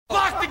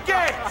Lock the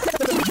gate!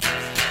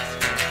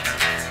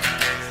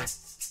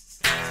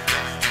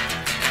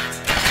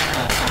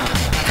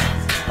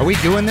 Are we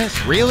doing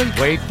this? Really?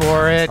 Wait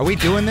for it. Are we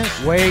doing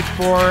this? Wait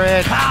for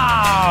it.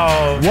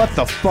 Pow! What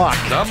the fuck?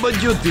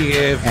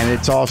 WTF. And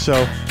it's also,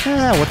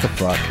 what the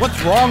fuck? What's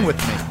wrong with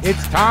me?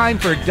 It's time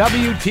for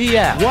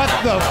WTF. What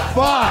the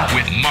fuck?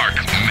 With Marc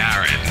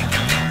Maron.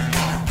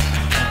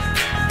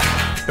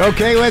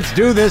 Okay, let's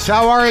do this.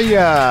 How are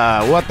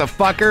ya? What the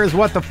fuckers?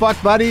 What the fuck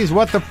buddies?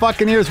 What the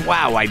fucking ears?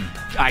 Wow,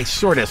 I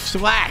sort of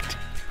slacked.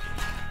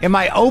 In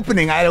my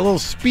opening, I had a little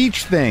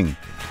speech thing.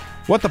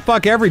 What the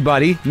fuck,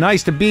 everybody?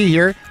 Nice to be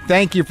here.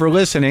 Thank you for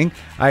listening.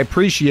 I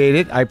appreciate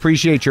it. I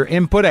appreciate your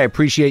input. I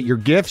appreciate your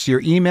gifts,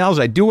 your emails.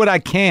 I do what I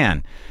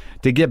can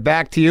to get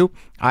back to you.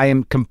 I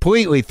am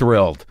completely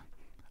thrilled.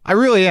 I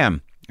really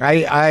am.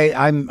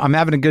 I'm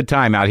having a good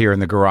time out here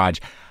in the garage.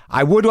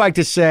 I would like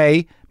to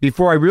say,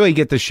 before I really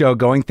get the show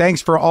going,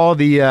 thanks for all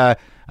the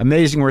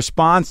amazing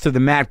response to the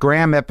Matt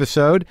Graham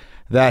episode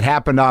that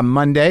happened on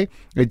Monday.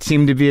 It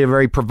seemed to be a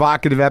very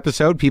provocative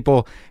episode.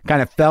 People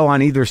kind of fell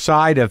on either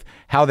side of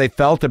how they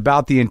felt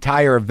about the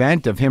entire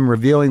event, of him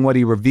revealing what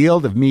he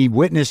revealed, of me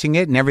witnessing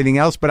it and everything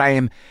else. But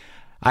I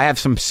have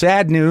some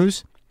sad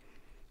news,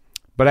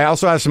 but I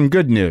also have some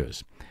good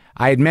news.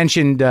 I had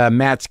mentioned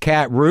Matt's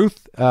cat,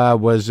 Ruth,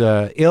 was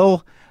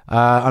ill.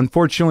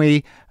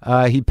 Unfortunately,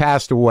 he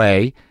passed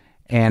away.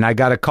 And I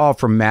got a call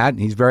from Matt.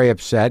 He's very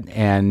upset,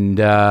 and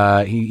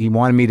he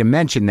wanted me to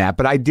mention that.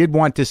 But I did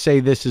want to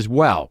say this as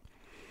well.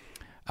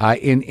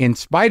 In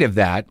spite of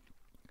that,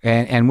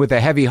 and with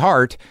a heavy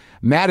heart,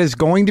 Matt is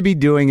going to be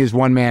doing his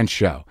one-man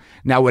show.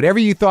 Now, whatever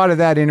you thought of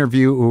that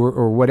interview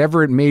or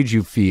whatever it made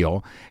you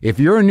feel, if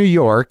you're in New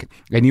York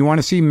and you want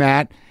to see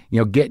Matt,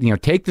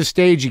 take the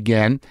stage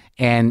again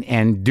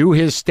and do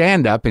his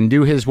stand-up and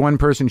do his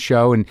one-person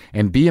show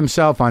and be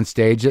himself on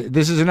stage,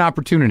 this is an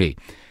opportunity.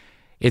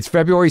 It's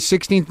February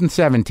 16th and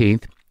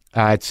 17th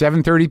at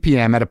 7:30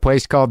 p.m. at a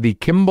place called the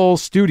Kimball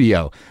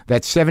Studio.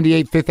 That's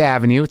 78 Fifth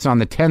Avenue. It's on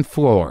the 10th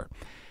floor.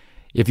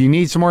 If you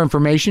need some more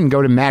information,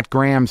 go to Matt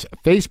Graham's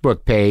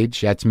Facebook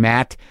page. That's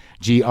Matt,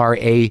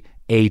 Graham.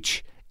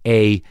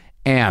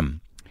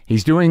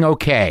 He's doing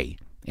okay.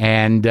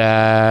 And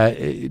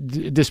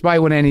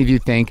despite what any of you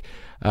think,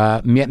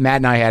 Matt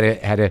and I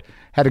had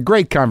a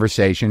great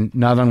conversation,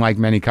 not unlike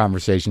many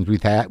conversations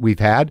we've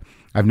had.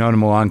 I've known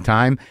him a long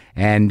time,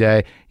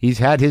 and he's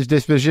had his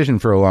disposition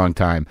for a long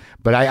time.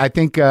 But I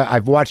think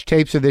I've watched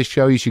tapes of this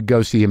show. You should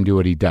go see him do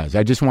what he does.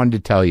 I just wanted to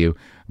tell you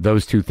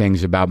those two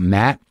things about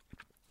Matt.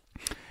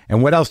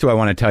 And what else do I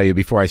want to tell you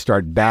before I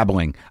start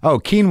babbling? Oh,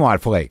 quinoa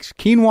flakes.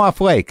 Quinoa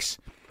flakes.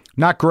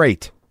 Not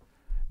great.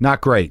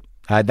 Not great.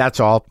 That's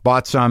all.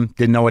 Bought some.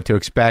 Didn't know what to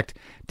expect.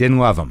 Didn't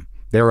love them.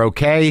 They're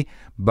okay,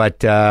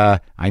 but I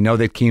know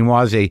that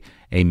quinoa is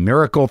a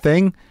miracle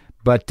thing,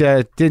 but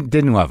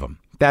didn't love them.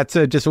 That's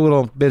just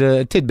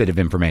a tidbit of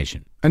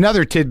information.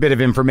 Another tidbit of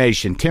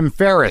information. Tim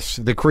Ferriss,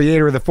 the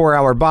creator of the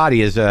 4-Hour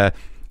Body, has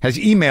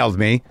emailed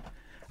me.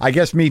 I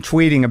guess me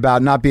tweeting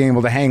about not being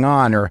able to hang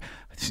on or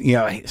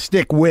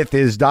stick with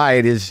his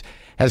diet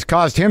has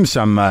caused him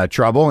some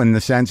trouble in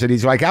the sense that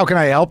he's like, how can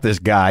I help this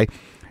guy?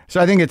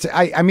 So I think it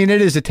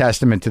is a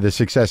testament to the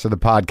success of the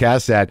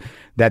podcast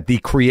that the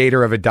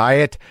creator of a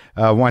diet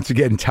wants to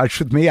get in touch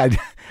with me.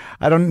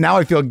 Now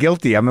I feel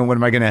guilty. I mean, what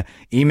am I going to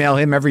email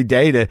him every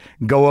day to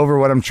go over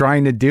what I'm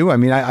trying to do? I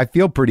mean, I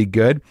feel pretty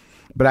good,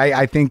 but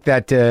I think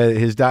that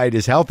his diet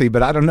is healthy,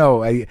 but I don't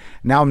know.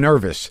 Now I'm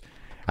nervous.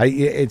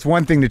 It's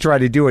one thing to try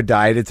to do a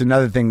diet. It's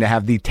another thing to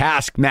have the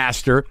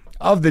taskmaster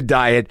of the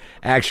diet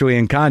actually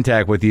in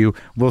contact with you.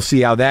 We'll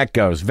see how that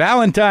goes.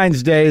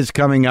 Valentine's Day is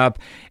coming up,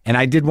 and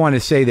I did want to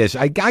say this.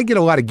 I get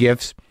a lot of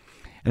gifts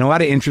and a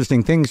lot of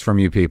interesting things from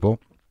you people,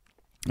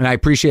 and I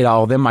appreciate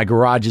all of them. My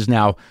garage is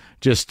now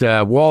just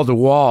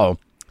wall-to-wall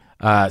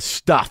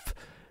stuff.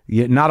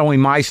 Not only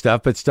my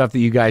stuff, but stuff that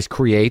you guys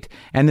create.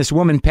 And this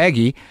woman,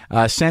 Peggy,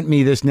 sent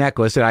me this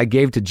necklace that I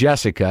gave to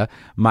Jessica,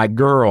 my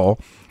girl.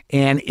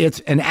 And it's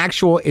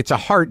a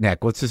heart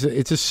necklace.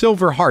 It's a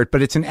silver heart,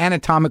 but it's an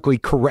anatomically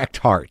correct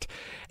heart.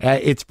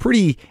 It's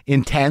pretty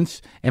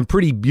intense and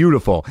pretty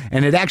beautiful.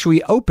 And it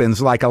actually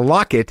opens like a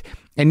locket,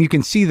 and you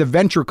can see the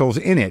ventricles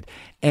in it.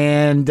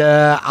 And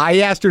I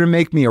asked her to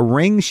make me a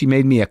ring. She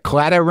made me a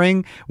claddagh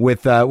ring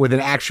with an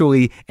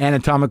actually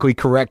anatomically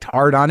correct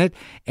heart on it.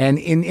 And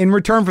in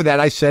return for that,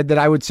 I said that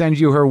I would send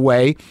you her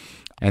way.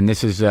 And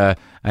this is an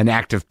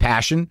act of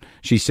passion.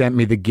 She sent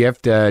me the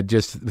gift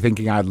just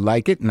thinking I'd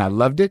like it, and I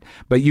loved it.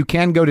 But you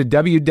can go to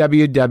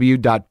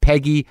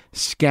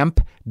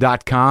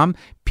www.peggyskemp.com,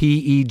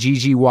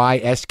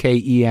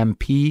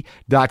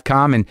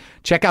 PEGGYSKEMP.com, and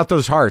check out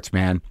those hearts,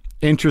 man.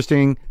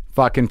 Interesting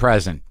fucking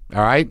present,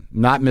 all right?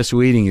 Not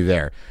misleading you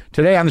there.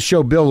 Today on the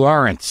show, Bill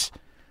Lawrence.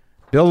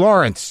 Bill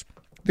Lawrence,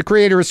 the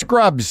creator of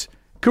Scrubs,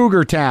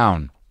 Cougar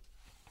Town,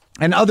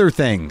 and other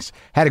things.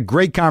 Had a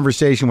great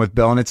conversation with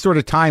Bill, and it's sort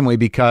of timely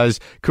because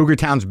Cougar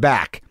Town's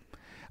back.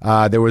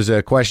 There was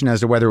a question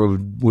as to whether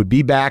it would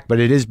be back, but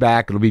it is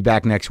back. It'll be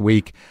back next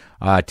week,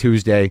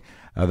 Tuesday,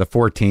 the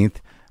 14th.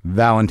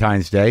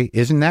 Valentine's Day,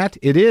 isn't that?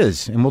 It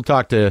is. And we'll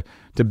talk to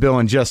Bill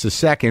in just a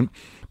second.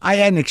 I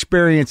had an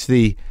experience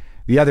the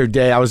other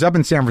day. I was up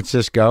in San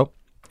Francisco,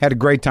 had a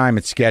great time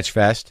at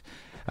Sketchfest.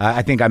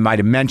 I think I might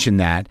have mentioned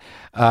that.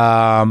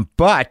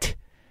 But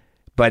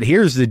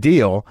here's the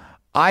deal.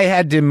 I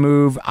had to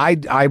move.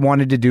 I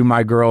wanted to do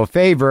my girl a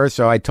favor,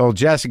 so I told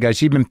Jessica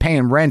she'd been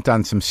paying rent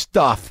on some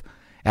stuff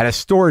at a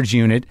storage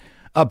unit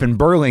up in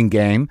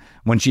Burlingame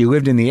when she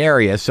lived in the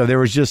area. So there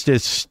was just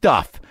this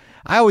stuff.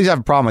 I always have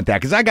a problem with that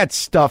because I got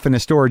stuff in a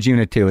storage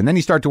unit too. And then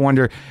you start to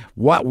wonder,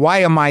 why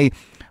am I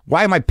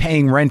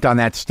paying rent on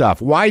that stuff?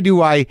 Why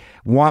do I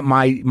want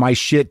my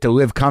shit to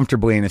live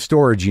comfortably in a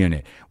storage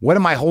unit? What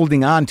am I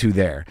holding on to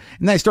there?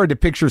 And then I started to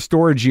picture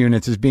storage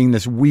units as being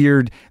this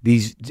weird,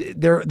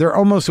 they're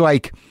almost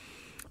like,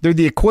 they're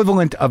the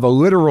equivalent of a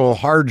literal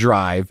hard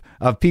drive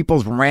of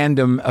people's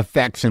random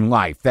effects in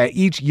life, that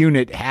each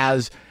unit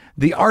has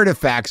the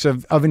artifacts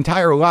of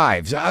entire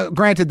lives.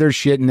 Granted, there's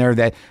shit in there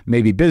that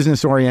may be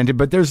business oriented,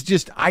 but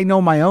I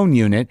know my own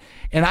unit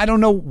and I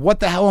don't know what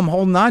the hell I'm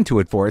holding on to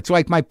it for. It's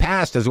like my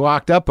past is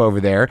locked up over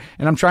there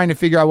and I'm trying to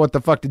figure out what the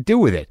fuck to do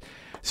with it.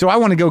 So I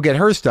want to go get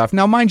her stuff.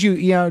 Now, mind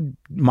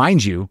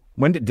you,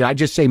 when did I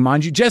just say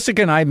mind you?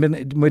 Jessica and I have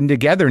been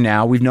together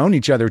now. We've known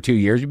each other 2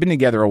 years. We've been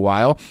together a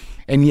while.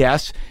 And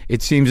yes,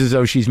 it seems as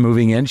though she's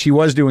moving in. She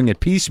was doing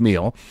it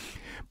piecemeal.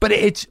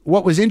 But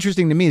what was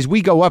interesting to me is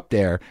we go up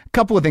there, a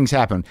couple of things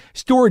happen.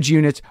 Storage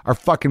units are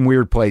fucking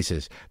weird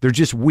places. They're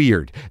just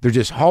weird. They're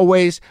just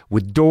hallways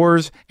with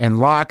doors and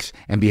locks,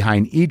 and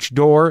behind each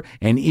door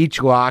and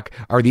each lock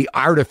are the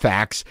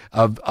artifacts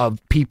of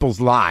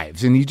people's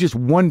lives. And you just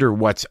wonder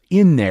what's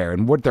in there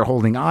and what they're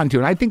holding on to.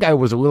 And I think I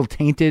was a little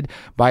tainted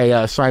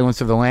by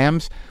Silence of the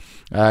Lambs.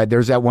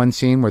 There's that one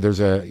scene where there's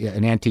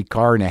an antique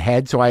car and a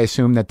head, so I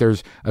assume that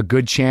there's a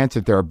good chance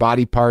that there are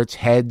body parts,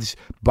 heads,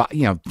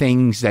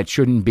 things that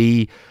shouldn't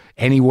be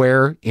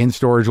anywhere in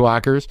storage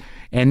lockers,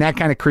 and that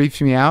kind of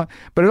creeps me out.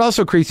 But it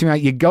also creeps me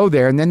out. You go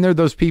there, and then there are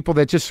those people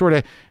that just sort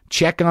of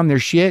check on their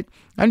shit.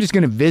 I'm just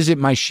going to visit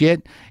my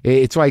shit.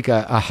 It's like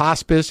a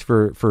hospice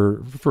for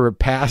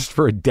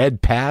a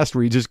dead past,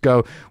 where you just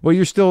go, well,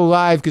 you're still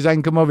alive because I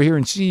can come over here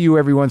and see you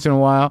every once in a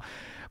while.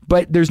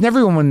 But there's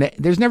never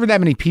that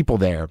many people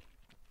there.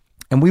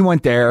 And we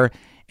went there,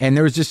 and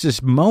there was just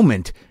this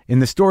moment in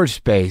the storage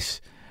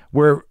space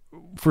where,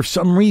 for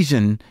some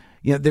reason,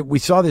 that we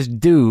saw this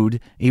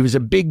dude. He was a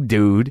big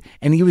dude,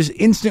 and he was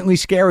instantly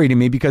scary to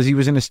me because he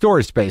was in a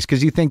storage space.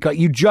 Because you think,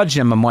 you judge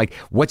him. I'm like,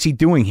 what's he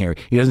doing here?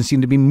 He doesn't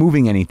seem to be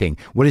moving anything.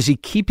 What is he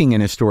keeping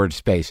in his storage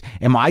space?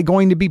 Am I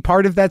going to be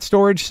part of that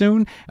storage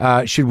soon?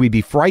 Should we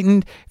be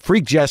frightened?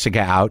 Freak Jessica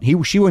out.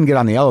 She wouldn't get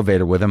on the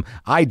elevator with him.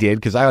 I did,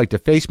 because I like to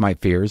face my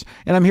fears,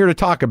 and I'm here to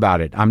talk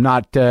about it. I'm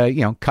not,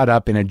 cut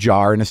up in a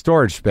jar in a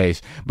storage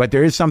space. But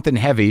there is something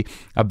heavy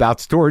about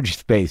storage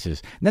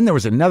spaces. And then there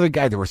was another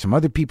guy. There were some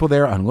other people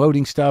there unloading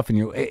stuff,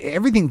 and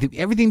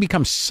everything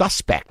becomes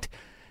suspect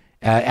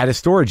at a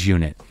storage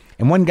unit.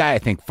 And one guy, I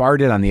think,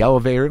 farted on the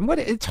elevator. And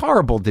it's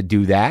horrible to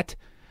do that,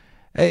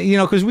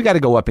 because we got to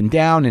go up and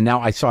down. And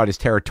now I saw it as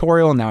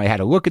territorial. And now I had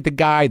to look at the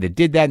guy that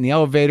did that in the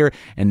elevator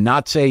and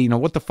not say,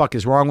 what the fuck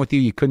is wrong with you?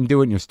 You couldn't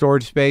do it in your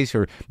storage space,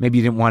 or maybe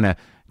you didn't want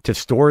to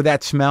store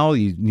that smell.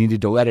 You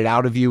needed to let it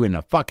out of you in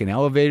a fucking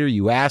elevator,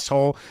 you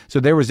asshole. So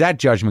there was that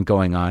judgment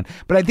going on.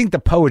 But I think the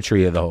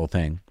poetry of the whole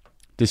thing,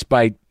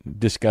 despite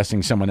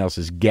discussing someone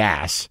else's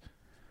gas,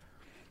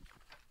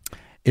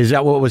 is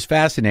that what was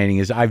fascinating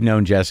is I've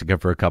known Jessica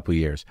for a couple of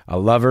years. I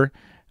love her.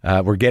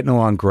 We're getting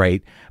along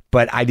great,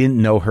 but I didn't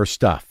know her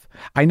stuff.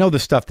 I know the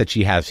stuff that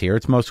she has here.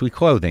 It's mostly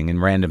clothing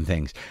and random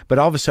things. But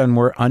all of a sudden,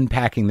 we're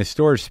unpacking the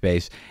storage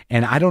space,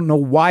 and I don't know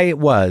why it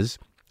was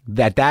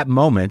that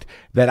moment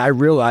that I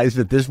realized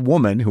that this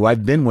woman, who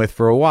I've been with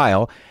for a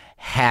while,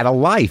 had a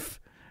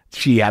life.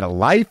 She had a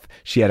life.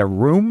 She had a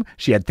room.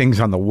 She had things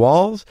on the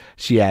walls.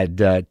 She had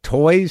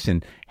toys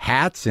and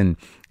hats and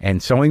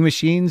sewing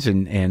machines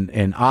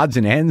and odds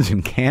and ends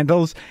and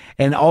candles,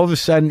 and all of a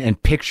sudden,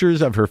 and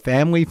pictures of her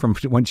family from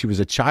when she was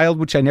a child,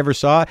 which I never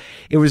saw.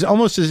 It was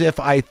almost as if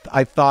I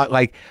thought,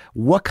 like,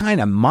 what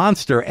kind of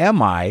monster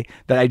am I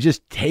that I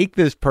just take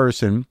this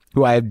person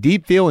who I have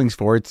deep feelings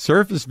for, its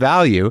surface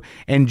value,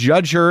 and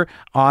judge her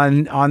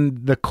on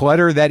the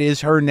clutter that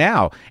is her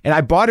now. And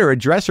I bought her a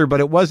dresser, but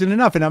it wasn't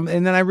enough. And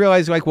then I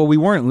realized, like, well, we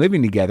weren't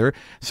living together,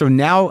 so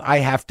now I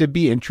have to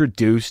be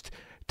introduced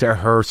to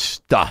her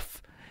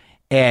stuff.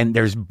 And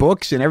there's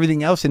books and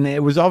everything else. And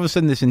it was all of a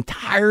sudden this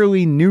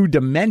entirely new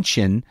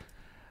dimension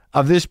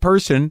of this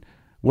person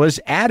was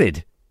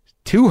added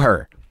to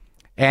her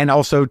and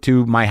also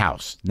to my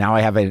house. Now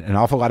I have an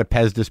awful lot of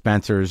Pez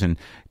dispensers and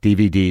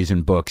DVDs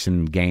and books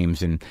and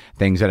games and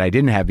things that I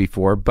didn't have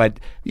before. But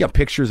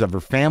pictures of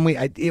her family.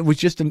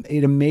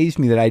 It amazed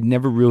me that I'd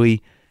never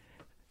really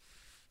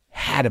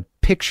had a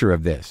picture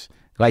of this.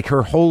 Like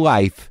her whole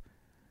life,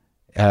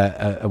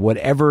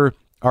 whatever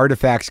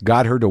artifacts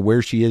got her to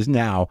where she is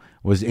now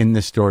was in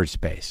the storage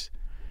space.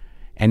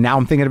 And now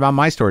I'm thinking about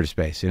my storage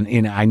space,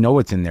 and I know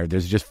it's in there.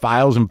 There's just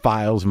files and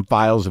files and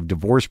files of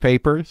divorce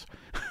papers.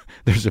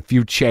 There's a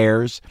few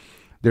chairs.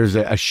 There's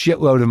a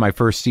shitload of my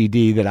first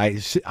CD that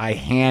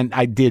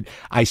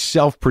I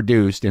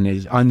self-produced and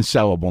is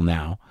unsellable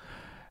now.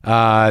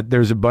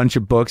 There's a bunch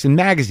of books and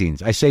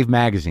magazines. I save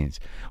magazines.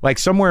 Like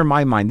somewhere in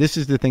my mind, this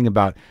is the thing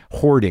about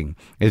hoarding,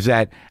 is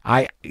that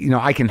I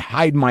can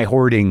hide my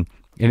hoarding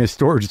in a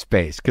storage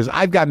space because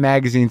I've got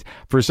magazines.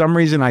 For some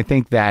reason, I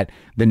think that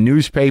the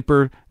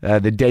newspaper,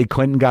 the day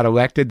Clinton got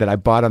elected, that I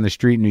bought on the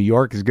street in New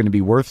York is going to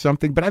be worth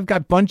something. But I've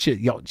got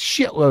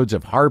shitloads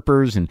of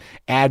Harper's and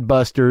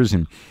Adbusters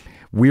and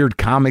weird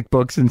comic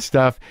books and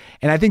stuff.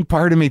 And I think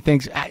part of me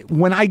thinks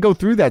when I go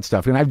through that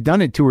stuff, and I've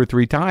done it 2 or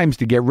 3 times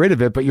to get rid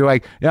of it, but you're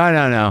like,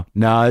 no,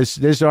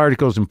 this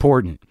article's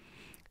important.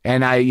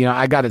 And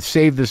I got to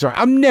save this.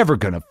 I'm never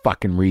going to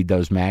fucking read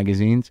those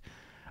magazines.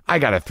 I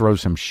got to throw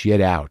some shit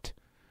out.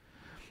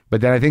 But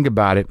then I think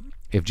about it.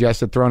 If Jess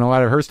had thrown a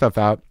lot of her stuff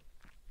out,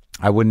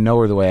 I wouldn't know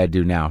her the way I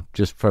do now.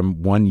 Just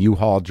from one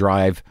U-Haul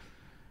drive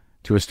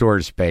to a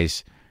storage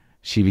space,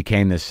 she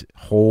became this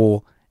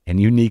whole and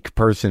unique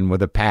person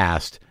with a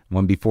past,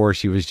 when before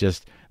she was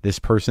just this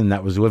person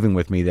that was living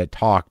with me that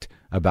talked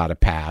about a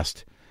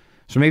past.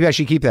 So maybe I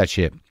should keep that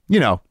shit,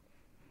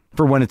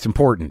 for when it's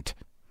important,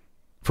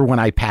 for when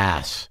I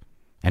pass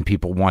and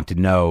people want to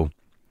know.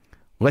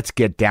 Let's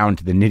get down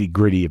to the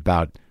nitty-gritty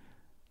about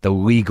the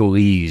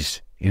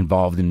legalese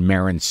involved in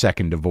Marin's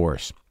second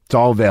divorce. It's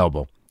all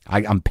available.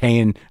 I'm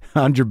paying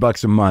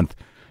 $100 a month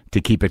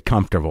to keep it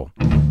comfortable.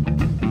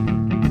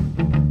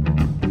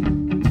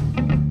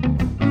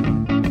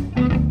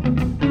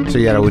 So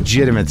you had a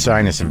legitimate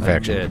sinus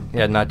infection. I did.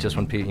 Yeah, not just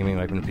when you mean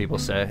like when people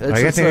say.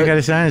 I think I got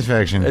a sinus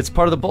infection. It's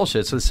part of the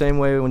bullshit. So the same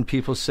way when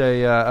people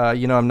say,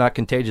 I'm not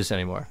contagious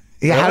anymore.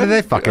 Yeah, how do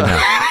they fucking know?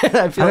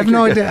 I have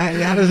no idea.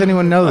 How does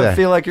anyone know that? I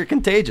feel like you're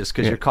contagious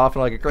because you're coughing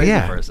like a crazy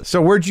person.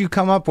 So where'd you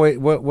come up?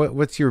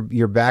 What's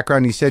your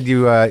background? You said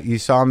you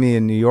saw me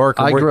in New York.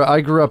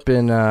 I grew up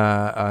in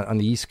on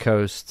the East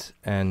Coast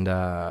and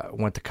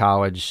went to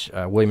college.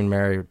 William and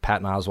Mary,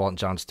 Patton Oswalt, and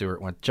Jon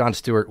Stewart went. Jon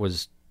Stewart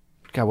was,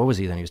 God, what was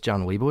he then? He was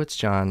John Leibowitz.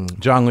 John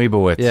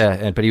Leibowitz.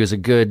 Yeah, but he was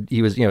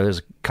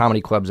there's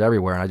comedy clubs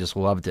everywhere, and I just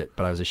loved it.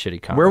 But I was a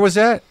shitty comic. Where was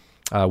that?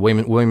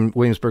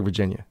 Williamsburg,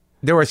 Virginia.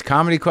 There was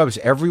comedy clubs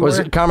everywhere?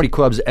 Well, comedy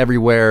clubs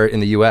everywhere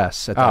in the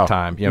U.S. at that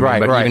time.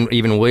 Right.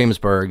 Even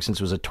Williamsburg, since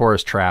it was a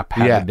tourist trap,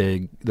 had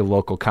the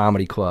local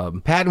comedy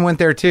club. Patton went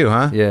there too,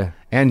 huh? Yeah.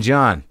 And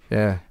John.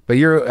 Yeah. But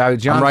you're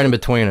John. I'm right in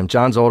between them.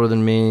 John's older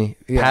than me.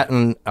 Yeah.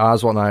 Patton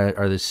Oswalt and I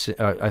are this.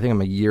 I think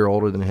I'm a year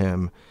older than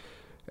him,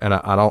 and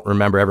I don't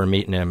remember ever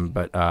meeting him.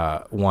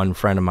 But one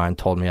friend of mine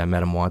told me I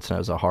met him once, and I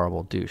was a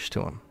horrible douche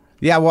to him.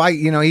 Yeah. Well,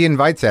 he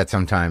invites that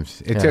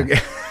sometimes.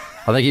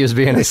 I think he was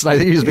being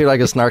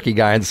like a snarky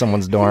guy in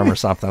someone's dorm or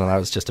something, and I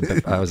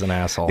was an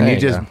asshole. And you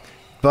just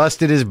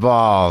busted his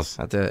balls.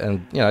 I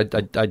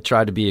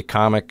tried to be a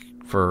comic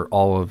for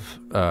all of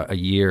a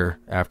year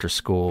after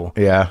school.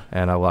 Yeah,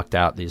 and I lucked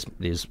out. These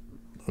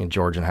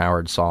George and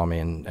Howard saw me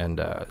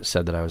and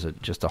said that I was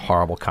just a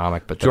horrible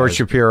comic. But George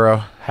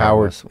Shapiro,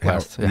 Howard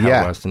West,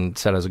 and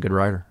said I was a good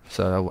writer.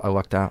 So I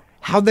lucked out.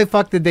 How the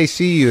fuck did they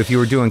see you if you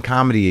were doing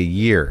comedy a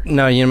year?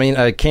 No, you know what I mean?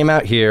 I came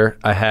out here.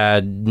 I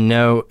had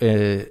no...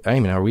 I don't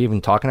even know. Are we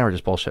even talking now or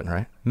just bullshitting,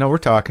 right? No, we're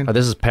talking. Oh,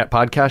 this is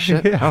podcast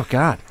shit? Yeah. Oh,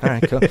 God. All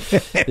right, cool.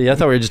 Yeah, I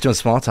thought we were just doing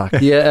small talk.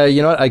 Yeah,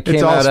 you know what? I came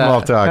it's all out,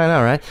 small talk. I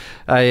know, right?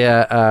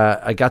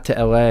 I got to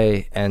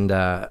L.A. and,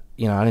 I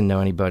didn't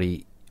know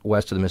anybody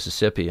west of the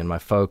Mississippi. And my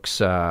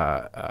folks,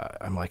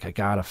 I'm like, I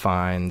got to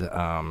find...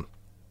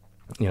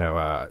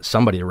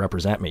 somebody to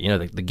represent me.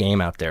 The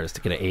game out there is to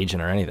get an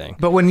agent or anything.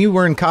 But when you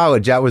were in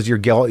college, that was your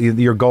goal.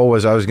 Your goal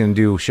was I was going to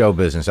do show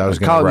business. I was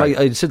going to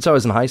write. Since I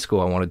was in high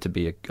school, I wanted to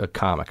be a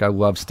comic. I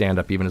loved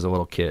stand-up even as a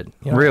little kid.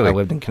 Really? I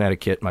lived in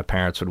Connecticut. My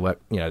parents would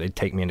they'd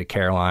take me into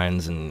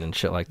Caroline's and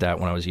shit like that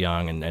when I was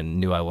young and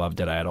knew I loved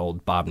it. I had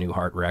old Bob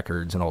Newhart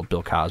records and old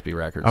Bill Cosby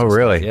records. Oh,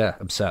 really? Stuff. Yeah,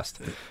 obsessed.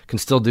 Can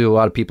still do a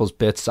lot of people's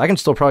bits. I can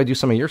still probably do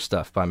some of your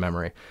stuff by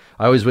memory.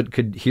 I always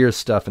could hear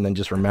stuff and then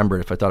just remember it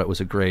if I thought it was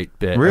a great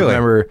bit.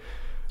 Really?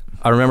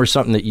 I remember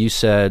something that you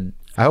said.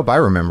 I hope I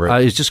remember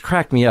it. It just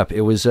cracked me up.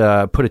 It was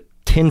put a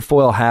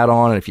tinfoil hat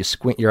on, and if you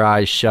squint your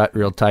eyes shut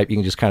real tight, you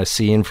can just kind of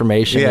see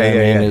information.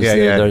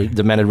 The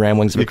demented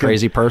ramblings of a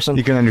crazy person.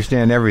 You can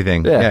understand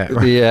everything.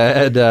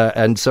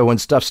 And so when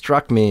stuff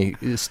struck me,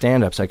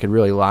 stand-ups, I could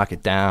really lock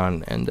it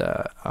down and.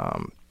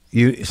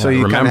 You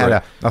kind of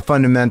had a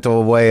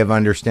fundamental way of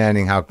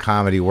understanding how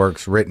comedy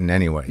works written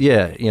anyway.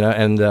 Yeah,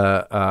 and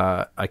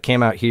I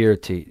came out here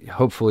to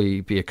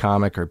hopefully be a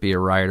comic or be a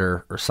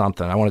writer or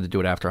something. I wanted to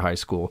do it after high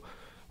school,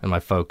 and my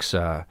folks,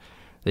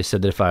 they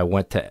said that if I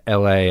went to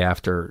L.A.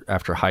 after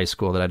high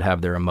school that I'd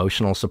have their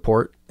emotional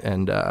support,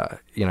 and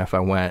if I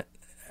went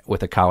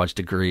with a college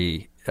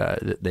degree,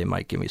 they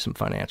might give me some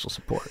financial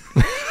support.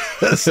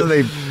 So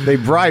they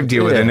bribed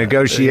you with a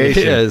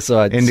negotiation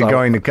into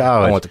going to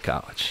college. I went to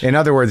college. In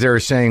other words, they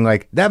were saying,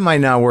 like, that might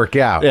not work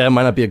out. Yeah, it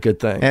might not be a good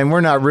thing. And we're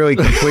not really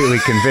completely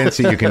convinced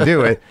that you can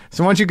do it.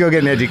 So why don't you go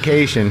get an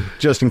education,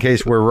 just in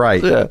case we're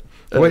right. Yeah.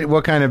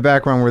 What kind of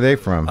background were they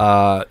from?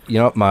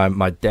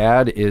 My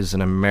dad is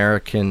an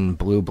American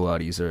blue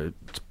blood. He's a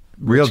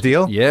Real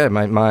deal? Yeah,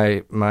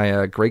 my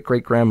great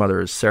great grandmother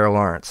is Sarah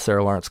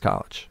Lawrence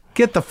College.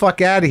 Get the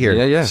fuck out of here.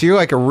 Yeah. So you're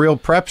like a real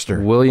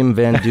prepster. William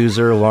Van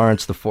Duzer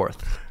Lawrence the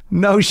Fourth.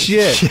 No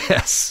shit.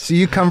 Yes. So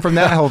you come from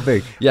that whole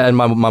thing. Yeah, and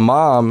my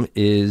mom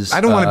is... I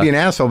don't want to be an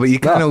asshole, but you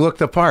kind of look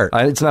the part.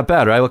 It's not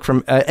bad, right? I look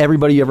from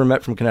everybody you ever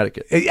met from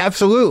Connecticut.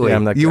 Absolutely. Yeah,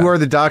 I'm that you guy. wore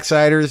the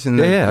Docksiders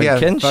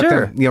and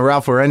Sure.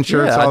 Ralph Lauren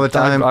shirts all the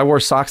time. I wore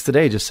socks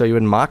today just so you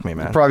wouldn't mock me,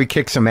 man. Probably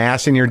kicked some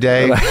ass in your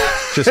day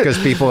just because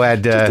people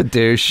had... just a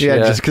douche. Yeah,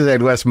 just because they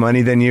had less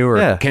money than you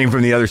or came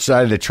from the other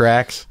side of the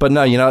tracks. But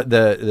no,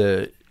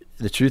 the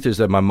truth is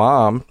that my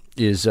mom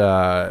is...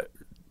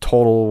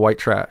 total white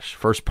trash.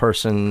 First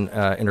person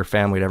in her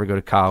family to ever go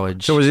to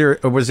college. So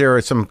was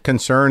there some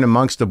concern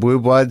amongst the blue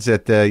bloods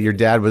that your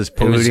dad was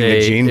polluting the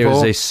gene pool? It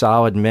was a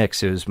solid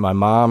mix. It was my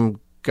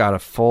mom got a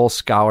full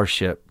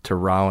scholarship to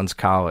Rollins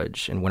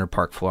College in Winter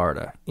Park,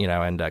 Florida.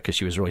 And because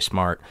she was really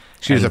smart.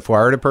 She was a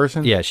Florida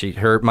person? Yeah,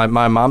 my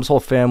mom's whole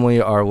family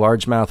are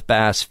largemouth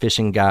bass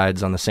fishing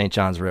guides on the St.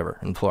 Johns River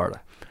in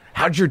Florida.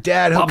 How'd your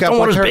dad hook up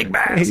with her? Big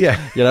bass. Yeah.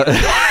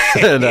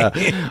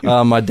 And,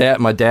 my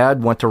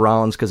dad went to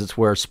Rollins because it's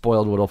where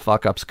spoiled little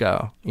fuck ups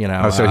go.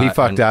 So he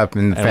fucked up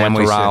and the family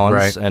went to Rollins,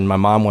 right. And my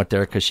mom went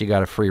there because she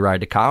got a free ride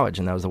to college,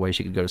 and that was the way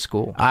she could go to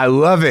school. I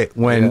love it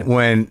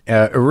when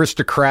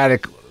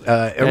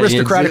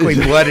aristocratically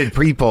blooded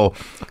people,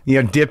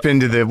 dip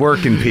into the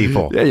working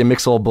people. Yeah, you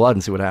mix old blood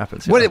and see what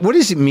happens. What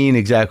does it mean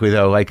exactly,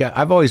 though? Like,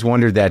 I've always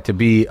wondered that, to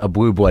be a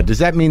blue blood. Does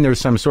that mean there's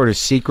some sort of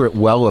secret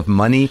well of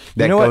money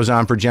that goes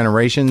on for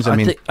generations?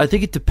 I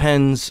think it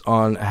depends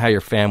on how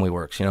your family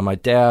works. My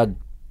dad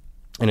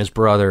and his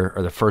brother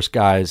are the first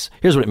guys.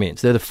 Here's what it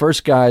means. They're the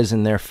first guys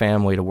in their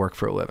family to work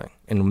for a living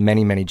in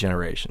many, many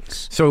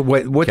generations. So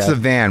what's the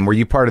Van? Were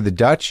you part of the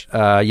Dutch?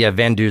 Yeah,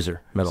 Van Duzer,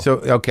 middle.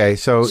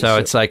 So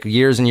it's like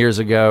years and years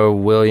ago,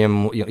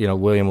 William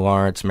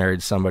Lawrence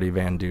married somebody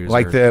Van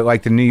Duzer.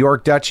 Like the New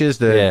York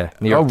Dutches? New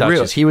York Dutches.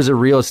 Really? He was a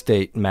real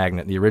estate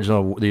magnate. The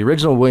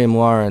original William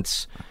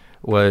Lawrence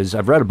was,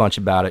 I've read a bunch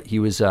about it. He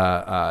was he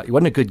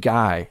wasn't a good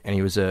guy, and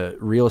he was a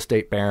real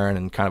estate baron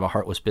and kind of a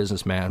heartless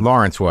businessman.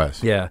 Lawrence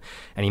was. Yeah.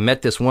 And he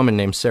met this woman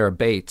named Sarah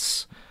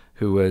Bates,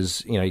 who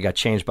was, he got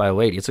changed by a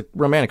lady. It's a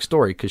romantic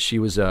story because she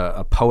was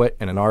a poet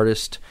and an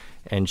artist,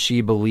 and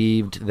she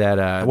believed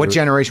that... what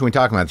generation are we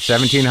talking about?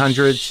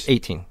 1700s?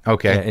 18.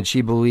 Okay. And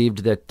she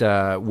believed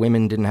that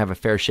women didn't have a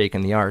fair shake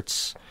in the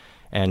arts.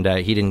 And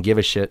he didn't give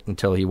a shit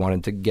until he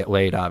wanted to get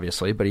laid,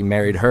 obviously. But he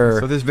married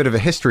her. So there's a bit of a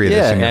history of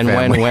this in your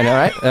family.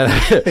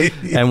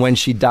 And when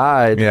she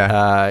died,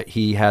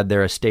 he had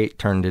their estate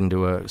turned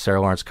into a Sarah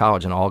Lawrence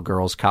College, an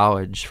all-girls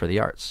college for the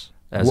arts,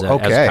 as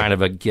kind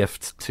of a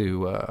gift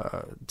to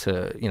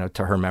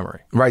her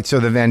memory. Right.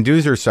 So the Van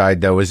Duzer side,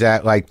 though, is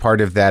that like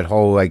part of that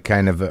whole like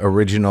kind of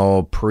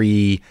original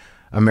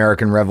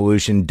pre-American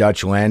Revolution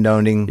Dutch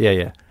landowning?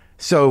 Yeah.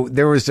 So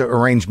there was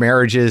arranged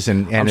marriages,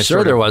 and I'm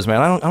sure there was,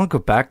 man. I don't go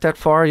back that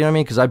far. You know what I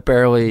mean? Because I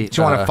barely.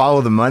 Do you want to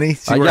follow the money?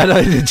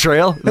 The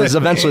trail.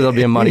 Eventually, there'll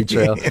be a money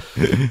trail.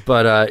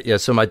 But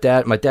so my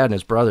dad and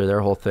his brother, their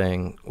whole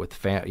thing with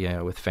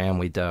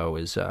family dough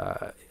is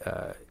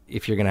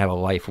if you're gonna have a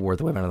life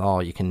worth living at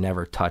all, you can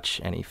never touch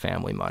any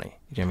family money.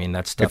 You know what I mean?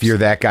 That stuff. If you're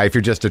that guy, if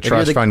you're just a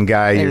trust fund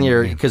guy,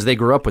 because they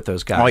grew up with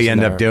those guys. All you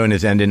end up doing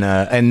is ending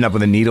up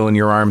with a needle in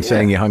your arm,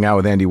 saying you hung out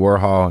with Andy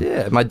Warhol.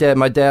 Yeah,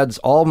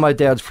 all my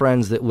dad's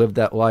friends that lived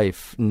that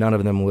life, none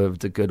of them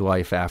lived a good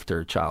life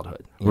after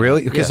childhood.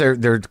 Really? Because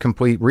they're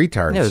complete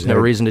retards. Yeah, there's no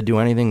reason to do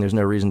anything. There's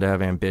no reason to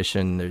have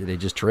ambition. They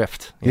just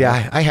drift.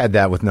 Yeah, I had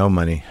that with no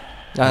money.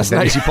 That's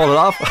nice. You pulled it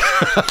off.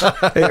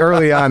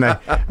 Early on, I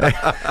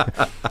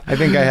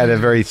think I had a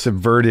very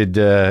subverted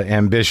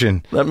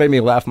ambition. That made me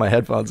laugh my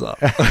headphones off.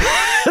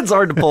 It's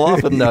hard to pull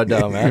off with no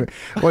dough, man.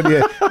 Well,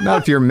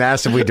 not if you're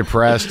massively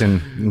depressed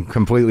and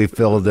completely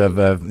filled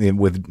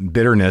with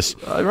bitterness.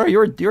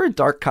 You're a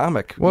dark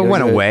comic. Well, it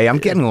went away. I'm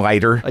getting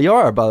lighter. You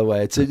are, by the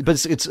way.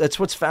 It's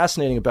what's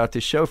fascinating about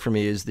this show for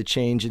me is the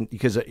change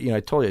because I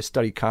told you I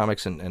studied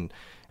comics and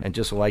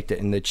just liked it,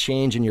 and the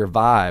change in your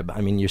vibe.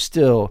 I mean, you're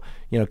still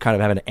kind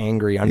of have an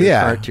angry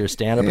undercurrent to your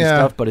stand-up and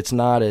stuff, but it's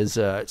not as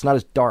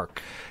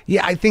dark.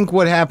 Yeah, I think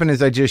what happened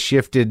is I just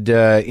shifted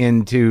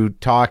into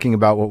talking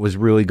about what was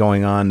really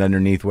going on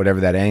underneath whatever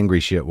that angry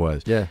shit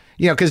was. Yeah.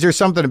 Because there's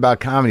something about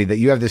comedy that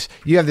you have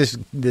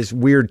this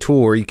weird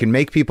tool where you can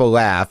make people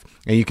laugh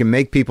and you can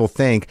make people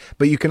think,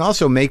 but you can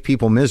also make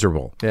people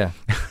miserable. Yeah.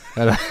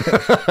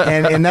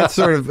 and that's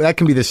that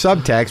can be the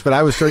subtext, but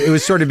it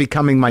was sort of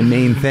becoming my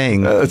main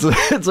thing.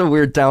 It's a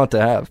weird talent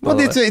to have. Well,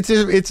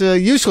 it's a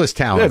useless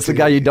talent. Yeah, it's the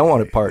guy you don't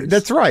want at parties.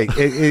 That's right.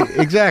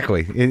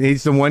 Exactly.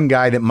 He's the one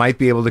guy that might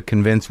be able to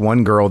convince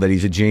one girl that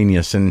he's a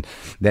genius and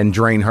then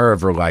drain her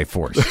of her life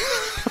force.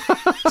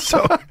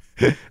 So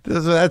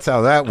that's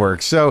how that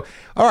works. So,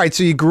 all right.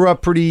 So you grew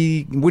up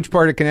which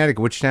part of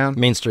Connecticut? Which town?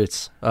 Main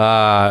streets.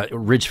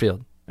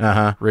 Ridgefield.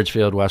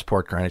 Ridgefield,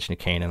 Westport, Greenwich, New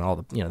Canaan, all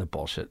the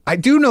bullshit. I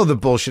do know the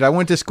bullshit. I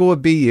went to school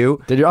at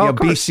BU. Did you? Oh,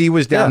 BC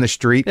was down the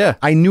street. Yeah.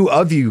 I knew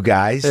of you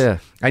guys. Yeah.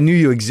 I knew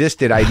you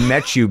existed. I'd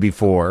met you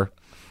before.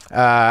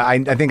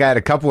 I think I had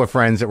a couple of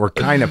friends that were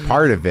kind of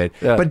part of it.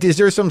 Yeah. But is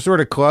there some sort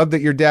of club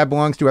that your dad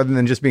belongs to other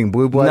than just being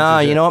blue blood? Nah,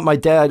 you know what? My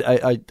dad,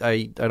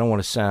 I don't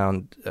want to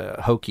sound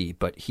hokey,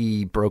 but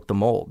he broke the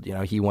mold. You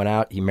know, he went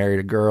out, he married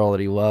a girl that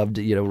he loved,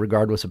 you know,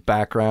 regardless of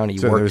background. He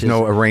So worked there's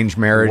no arranged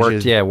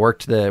marriages?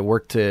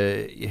 Worked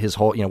his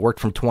whole, you know, worked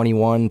from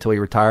 21 until he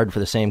retired for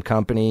the same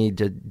company,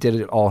 did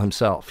it all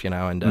himself, you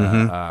know,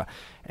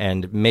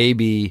 and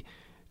maybe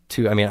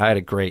I mean, I had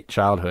a great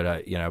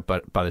childhood, you know,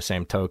 but by the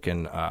same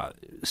token,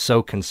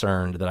 so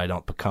concerned that I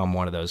don't become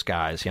one of those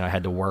guys. You know, I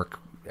had to work,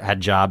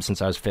 had jobs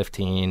since I was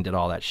 15, did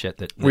all that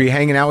shit. Were you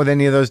hanging out with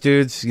any of those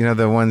dudes? You know,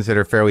 the ones that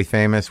are fairly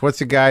famous. What's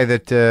the guy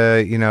that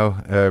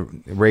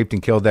raped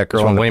and killed that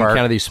girl in the William park?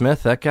 Kennedy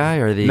Smith, that guy,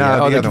 or the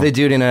the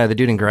dude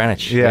in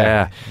Greenwich?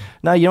 Yeah.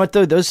 No, you know what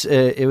though?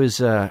 It was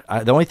the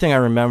only thing I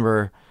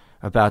remember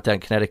about that in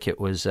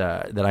Connecticut was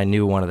that I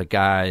knew one of the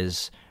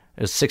guys.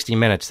 It was 60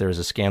 Minutes. There was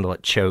a scandal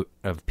at Choate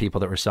of people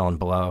that were selling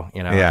blow,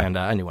 you know, and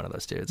I knew one of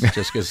those dudes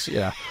just because,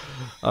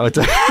 I went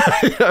to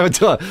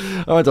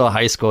a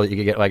high school that you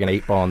could get like an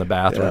 8-ball in the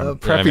bathroom.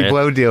 Preppy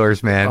blow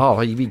dealers, man. Oh,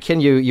 you'd be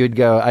kidding. You'd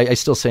go, I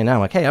still say now, I'm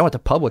like, hey, I went to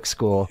public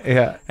school.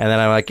 Yeah. And then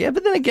I'm like,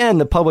 but then again,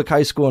 the public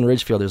high school in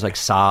Ridgefield, there's like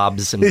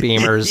Saabs and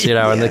Beamers, you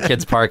know, in the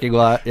kids' parking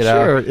lot, you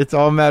know. Sure. It's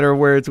all a matter of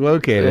where it's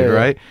located,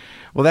 right?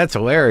 Well, that's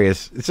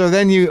hilarious. So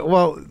then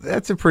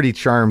that's a pretty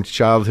charmed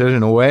childhood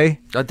in a way.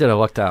 I did. I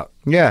lucked out.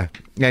 Yeah.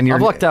 And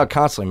I've lucked out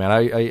constantly, man.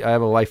 I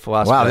have a life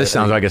philosophy. Wow, this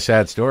sounds like a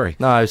sad story.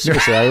 No,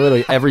 seriously, I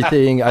literally,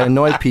 everything, I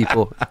annoy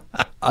people.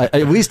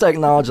 At least I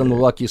acknowledge I'm the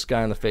luckiest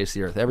guy on the face of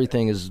the earth.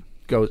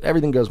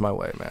 Everything goes my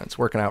way, man. It's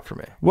working out for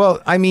me.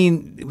 Well, I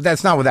mean,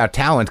 that's not without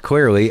talent,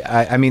 clearly.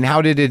 I mean,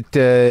 how did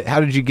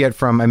you get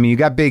from, I mean, you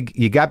got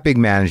big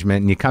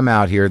management and you come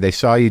out here, they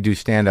saw you do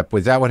stand-up.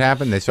 Was that what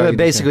happened? They saw you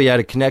basically, I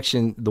had a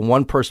connection. The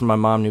one person my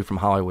mom knew from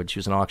Hollywood, she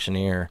was an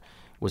auctioneer,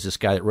 was this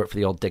guy that wrote for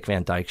the old Dick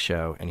Van Dyke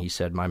Show, and he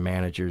said my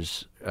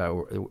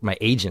my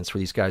agents were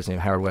these guys named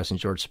Howard West and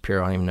George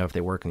Shapiro. I don't even know if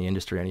they work in the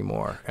industry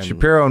anymore. And,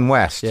 Shapiro and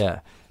West. Yeah.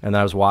 And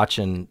I was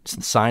watching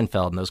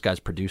Seinfeld, and those guys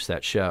produced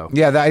that show.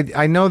 Yeah,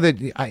 I know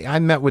that I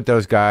met with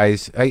those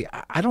guys. I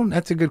don't.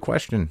 That's a good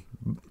question.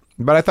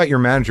 But I thought your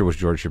manager was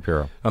George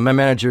Shapiro. My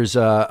managers,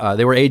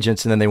 they were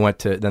agents, and then they went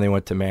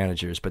to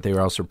managers, but they were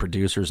also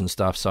producers and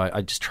stuff. So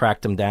I just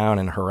tracked them down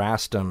and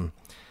harassed them.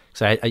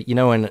 So you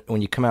know,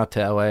 when you come out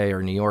to L.A.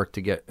 or New York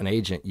to get an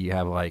agent, you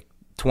have like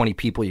 20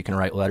 people you can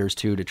write letters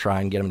to try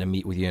and get them to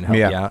meet with you and help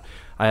you out.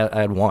 I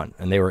had one,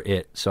 and they were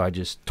it. So I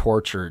just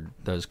tortured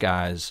those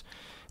guys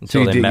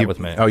until they met with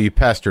me. Oh, you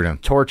pestered him.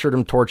 Tortured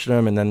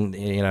him, and then,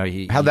 you know,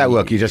 How'd that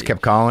look? You just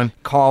kept calling?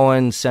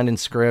 Calling, sending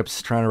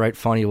scripts, trying to write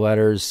funny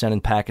letters, sending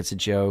packets of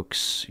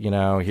jokes, you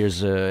know,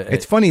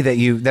 It's funny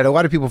that a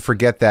lot of people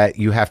forget that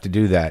you have to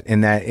do that,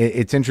 and that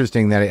it's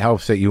interesting that it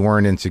helps that you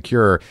weren't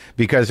insecure,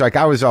 because like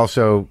I was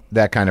also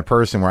that kind of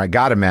person where I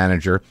got a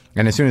manager,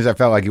 and as soon as I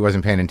felt like he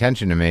wasn't paying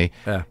attention to me,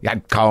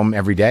 I'd call him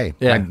every day.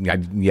 Yeah.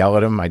 I'd yell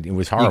at him. It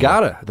was horrible. You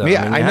gotta, though.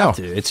 Yeah, I know. have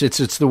to.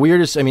 It's the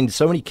weirdest. I mean,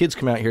 so many kids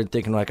come out here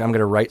thinking like, I'm going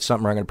to write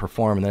something, or I'm going to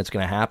perform, and that's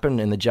going to happen.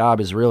 And the job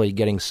is really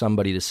getting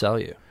somebody to sell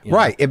you. You know?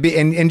 Right,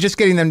 and just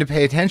getting them to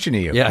pay attention to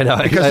you. Yeah, I know.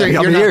 Because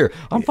I'm here.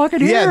 I'm fucking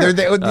here.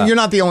 Yeah, you're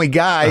not the only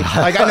guy.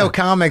 Like I know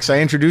comics. I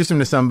introduce them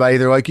to somebody.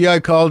 They're like, "Yeah, I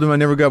called him. I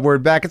never got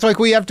word back." It's like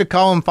we have to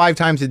call him 5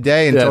 times a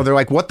day until they're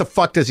like, "What the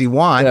fuck does he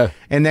want?" Yeah.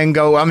 And then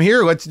go, "I'm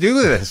here. Let's do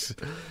this."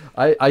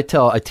 I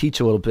teach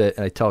a little bit,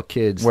 and I tell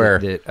kids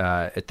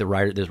that at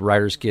there's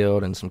Writers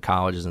Guild and some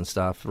colleges and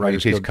stuff. You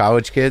teach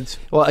college kids?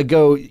 Well, I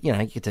go, you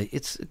know,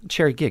 it's a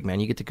cherry gig,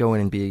 man. You get to go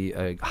in and be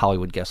a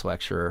Hollywood guest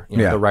lecturer. You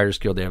know, the Writers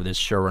Guild, they have this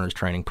showrunners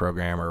training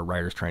program or a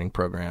writers training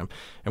program,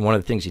 and one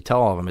of the things you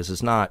tell all of them is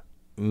it's not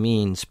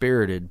mean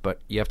spirited,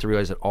 but you have to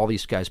realize that all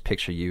these guys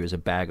picture you as a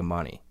bag of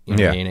money. You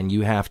know what I mean? And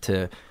you have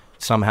to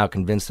somehow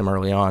convince them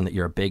early on that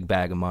you're a big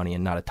bag of money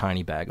and not a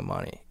tiny bag of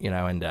money. You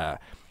know, and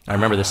I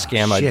remember the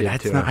scam I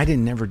did too. I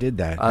never did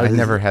that. I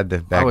never had the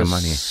bag of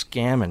money.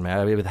 Scamming, man.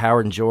 I mean, with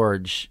Howard and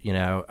George, you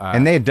know.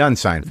 And they had done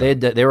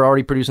Seinfeld. They were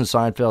already producing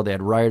Seinfeld. They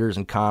had writers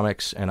and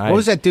comics. And what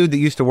was that dude that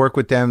used to work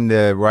with them?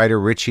 The writer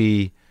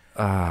Richie.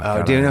 Do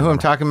you know who I'm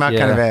talking about? Yeah.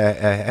 Kind of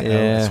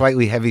a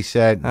slightly heavy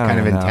set, kind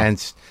of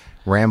intense,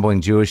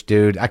 rambling Jewish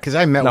dude. Because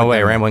I met. No with way,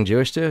 them. rambling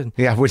Jewish dude.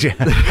 Yeah, would you?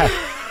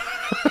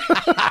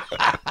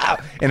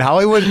 In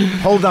Hollywood?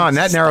 Hold on,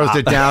 that narrows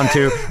it down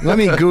to, let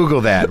me Google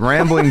that.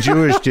 Rambling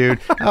Jewish dude.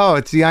 Oh,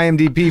 it's the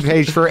IMDb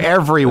page for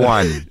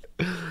everyone.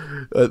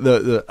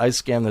 I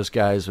scammed those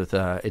guys with,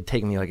 it'd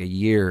taken me like a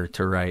year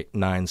to write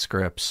 9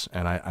 scripts,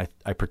 and I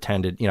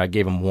pretended, you know, I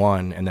gave them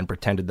 1 and then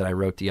pretended that I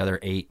wrote the other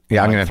 8 in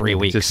like 3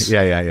 weeks.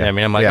 Yeah. I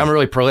mean, I'm like, I'm a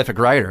really prolific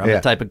writer. I'm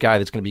the type of guy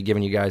that's going to be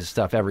giving you guys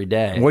stuff every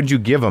day. What'd you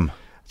give them?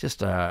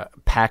 Just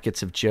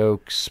packets of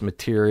jokes,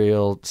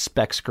 material,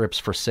 spec scripts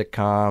for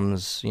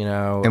sitcoms, you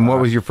know. And what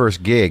was your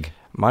first gig?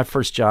 My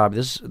first job,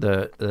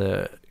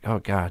 oh,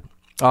 God.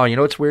 Oh, you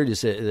know what's weird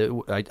is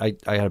I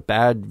had a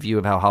bad view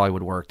of how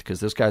Hollywood worked, because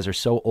those guys are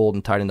so old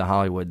and tied into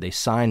Hollywood. They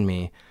signed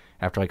me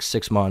after like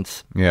 6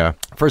 months. Yeah.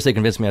 First, they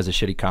convinced me I was a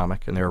shitty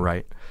comic, and they were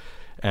right.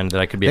 and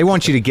that I could be. They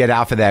want you to get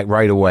off of that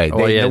right away.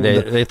 Oh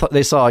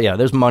they saw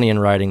there's money in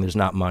writing. There's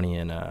not money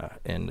in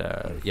and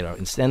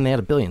they had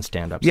a billion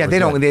stand-ups. Yeah, they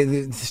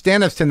don't.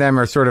 Stand-ups to them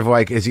are sort of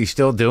like, is he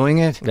still doing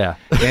it? Yeah,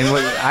 and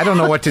I don't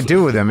know what to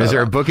do with him. Is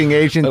there a booking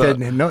agent that?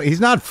 No, he's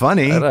not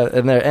funny.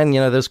 And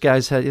those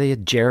guys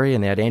had Jerry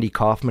and they had Andy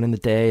Kaufman in the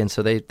day, and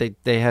so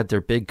they had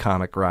their big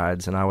comic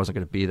rides, and I wasn't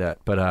going to be that,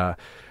 but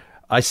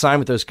I signed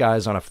with those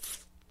guys on a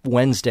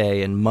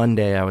Wednesday, and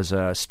Monday I was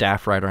a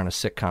staff writer on a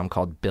sitcom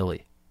called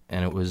Billy.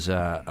 And it was,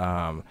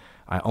 I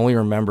only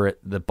remember it.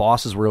 The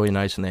bosses were really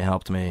nice and they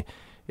helped me.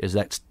 Is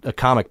that a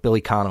comic,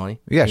 Billy Connolly?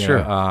 Yeah, sure.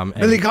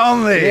 Billy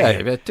Connolly!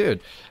 Yeah,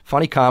 dude.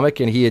 Funny comic,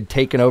 and he had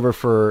taken over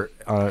for...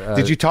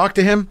 Did you talk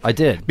to him? I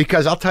did.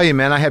 Because I'll tell you,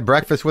 man, I had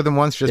breakfast with him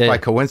once just by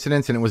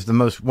coincidence, and it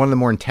was one of the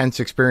more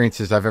intense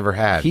experiences I've ever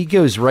had. He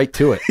goes right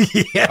to it.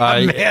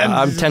 Man.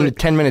 I'm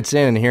 10 minutes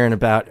in and hearing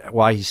about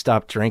why he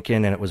stopped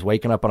drinking, and it was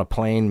waking up on a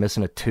plane,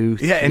 missing a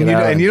tooth. Yeah,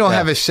 and you don't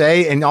have a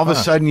say, and all of a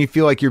sudden you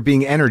feel like you're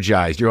being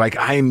energized. You're like,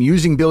 I am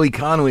using Billy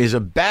Connolly as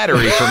a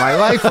battery for my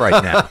life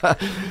right now.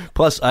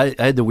 Plus, I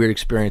had the weird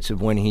experience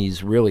of when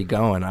he's really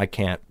going, I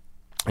can't.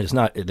 It's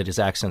not that his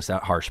accent's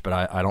that harsh, but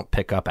I don't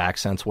pick up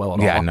accents well at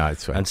all. Yeah, no,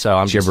 it's and so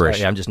I'm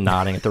gibberish. I'm just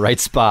nodding at the right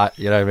spot.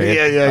 You know what I mean?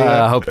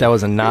 Yeah. I hope that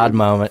was a nod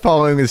moment.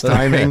 Following his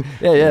timing.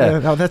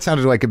 Yeah. Oh, that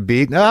sounded like a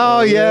beat.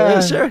 Oh,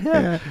 yeah. Sure,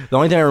 yeah. The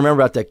only thing I remember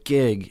about that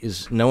gig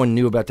is no one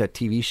knew about that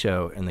TV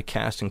show, and the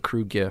cast and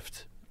crew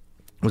gift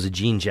was a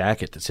jean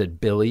jacket that said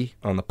Billy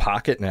on the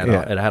pocket, and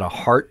it had a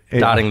heart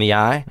dotting the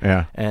I.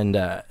 Yeah. And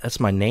that's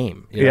my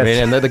name. You know what I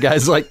mean? And the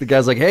guy's like,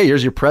 hey,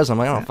 here's your present.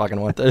 I'm like, I don't fucking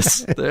want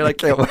this. They're like,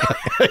 people are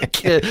going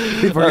to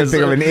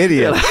think I'm an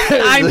idiot.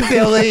 I'm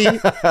Billy.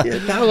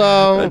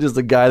 Hello. Just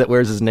the guy that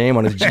wears his name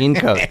on his jean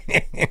coat.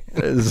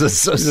 It's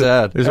just so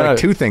sad. There's like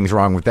two things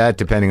wrong with that,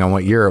 depending on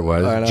what year it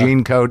was: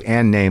 jean coat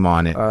and name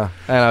on it. And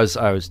I was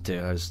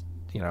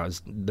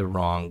the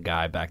wrong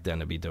guy back then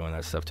to be doing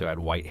that stuff too. I had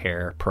white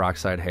hair,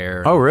 peroxide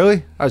hair. Oh,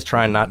 really? I was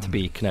trying not to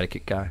be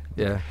Connecticut guy.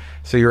 Yeah.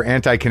 So you're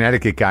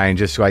anti-Connecticut guy and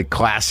just like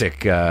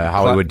classic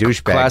Hollywood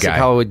douchebag guy. Classic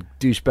Hollywood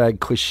douchebag,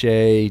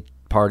 cliche,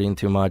 partying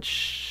too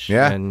much.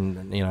 Yeah.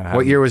 And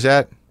what year was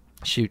that?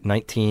 Shoot,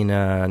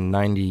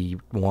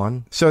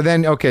 1991. So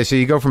then, okay, so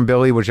you go from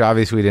Billy, which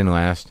obviously didn't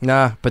last.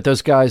 Nah, but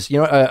those guys,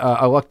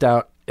 I lucked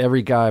out.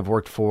 Every guy I've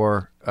worked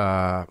for,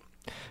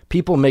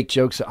 people make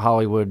jokes that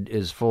Hollywood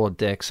is full of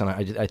dicks, and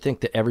I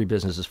think that every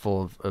business is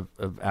full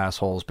of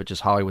assholes, but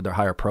just Hollywood, they're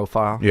higher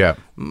profile. Yeah.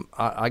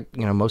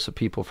 Most of the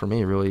people for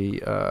me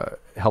really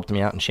helped me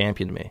out and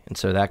championed me. And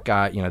so that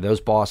guy,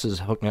 those bosses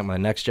hooked me up with my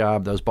next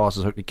job. Those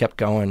bosses kept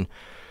going.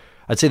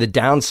 I'd say the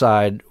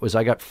downside was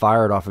I got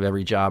fired off of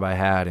every job I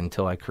had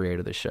until I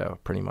created the show,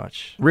 pretty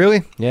much.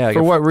 Really? Yeah.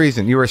 For what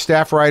reason? You were a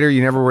staff writer?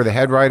 You never were the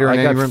head writer?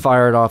 I got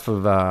fired off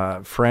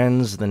of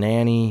Friends, The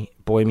Nanny,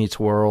 Boy Meets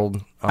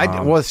World.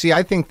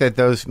 I think that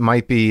those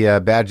might be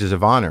badges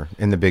of honor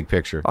in the big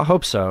picture. I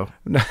hope so.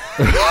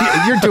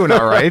 You're doing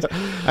all right.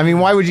 I mean,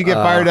 why would you get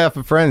fired off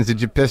of Friends?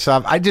 Did you piss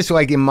off? I just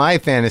like in my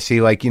fantasy,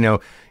 like,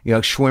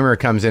 Schwimmer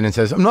comes in and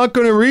says, I'm not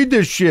going to read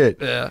this shit.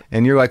 Yeah.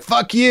 And you're like,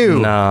 fuck you.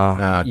 No.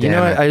 Oh,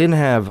 damn it. I didn't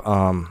have...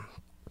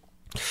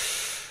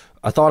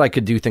 I thought I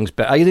could do things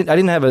better. I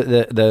didn't have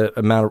the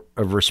amount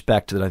of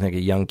respect that I think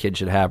a young kid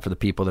should have for the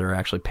people that are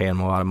actually paying them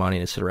a lot of money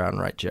to sit around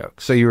and write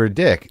jokes. So you were a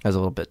dick. I was a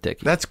little bit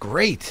dicky. That's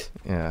great.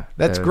 Yeah.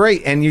 That's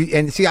great.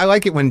 And see, I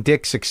like it when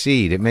dicks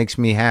succeed. It makes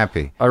me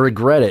happy. I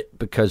regret it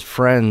because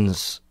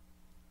Friends,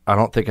 I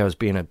don't think I was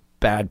being a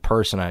bad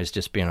person. I was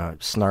just being a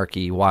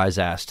snarky wise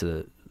ass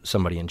to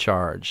somebody in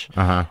charge.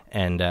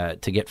 And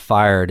to get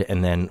fired,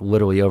 and then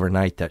literally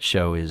overnight that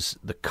show is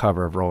the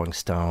cover of Rolling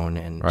Stone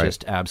and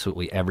just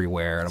absolutely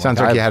everywhere. And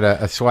sounds like you had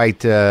a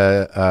slight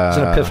it's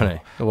an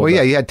epiphany.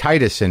 Yeah, you had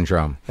Titus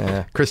syndrome.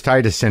 Chris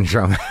Titus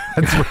syndrome.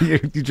 That's where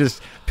you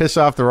just piss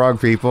off the wrong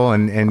people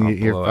and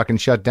you're fucking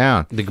shut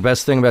down. The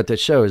best thing about that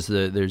show is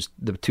there's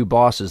the two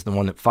bosses. The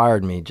one that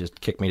fired me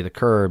just kicked me to the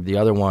curb. The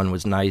other one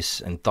was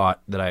nice and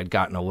thought that I had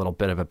gotten a little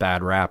bit of a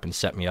bad rap and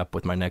set me up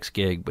with my next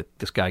gig with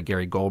this guy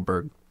Gary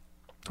Goldberg.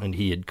 And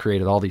he had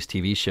created all these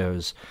TV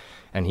shows,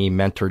 and he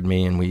mentored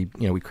me, and we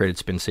created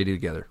Spin City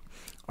together.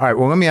 All right,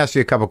 well, let me ask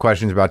you a couple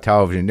questions about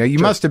television. Now, you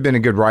must have been a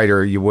good writer,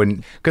 or you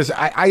wouldn't, because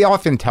I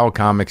often tell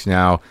comics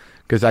now,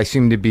 because I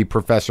seem to be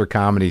Professor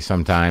Comedy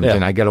sometimes,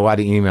 and I get a lot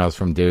of emails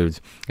from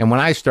dudes. And when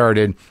I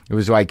started, it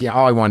was like,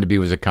 all I wanted to be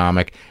was a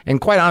comic. And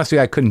quite honestly,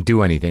 I couldn't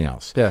do anything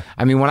else. Yeah.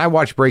 I mean, when I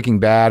watch Breaking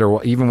Bad,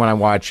 or even when I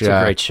watch... It's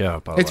a great show,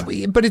 by the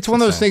way. But it's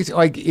one of those things,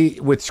 like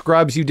with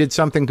Scrubs, you did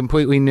something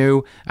completely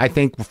new, I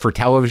think, for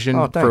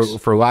television,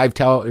 for live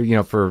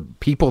for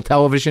people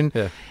television.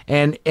 Yeah.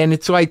 And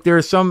it's like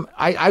there's some...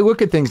 I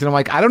look at things and I'm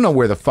like, I don't know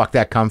where the fuck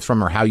that comes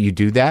from or how you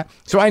do that.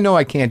 So I know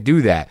I can't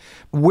do that.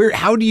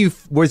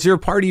 Was there a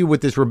part of you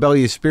with this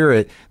rebellious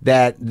spirit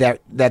that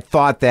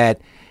thought that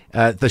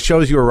the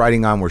shows you were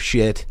writing on were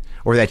shit,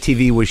 or that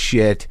TV was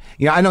shit?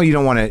 I know you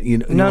don't want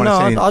to. No.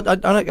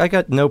 I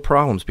got no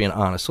problems being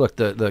honest. Look,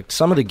 the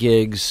some of the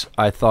gigs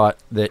I thought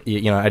that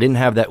I didn't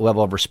have that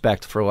level of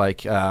respect for,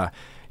 like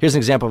Here's an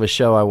example of a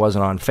show I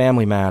wasn't on,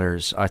 Family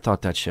Matters. I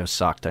thought that show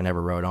sucked. I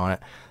never wrote on it.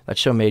 That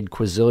show made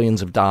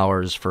quazillions of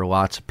dollars for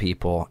lots of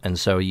people, and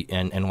so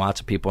and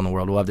lots of people in the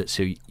world loved it.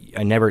 So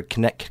I never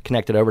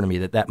connected over to me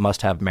that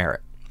must have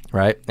merit,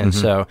 right? And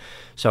so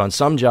on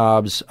some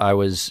jobs, I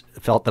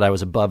felt that I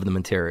was above the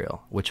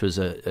material, which was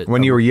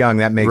when you were young,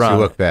 that makes you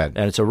look bad,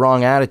 and it's a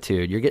wrong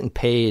attitude. You're getting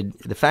paid.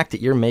 The fact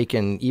that you're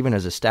making, even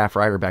as a staff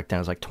writer back then,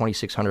 it was like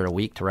 $2,600 a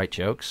week to write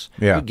jokes.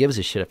 Yeah. Who gives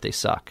a shit if they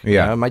suck?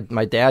 Yeah. You know,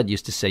 my dad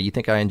used to say, "You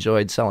think I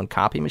enjoyed selling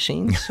copy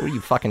machines? What are you,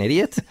 fucking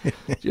idiot? I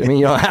mean,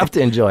 you don't have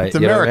to enjoy it. It's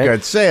America.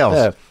 It's sales.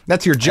 Yeah.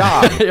 That's your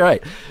job."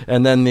 Right.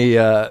 And then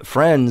the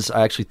Friends,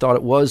 I actually thought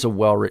it was a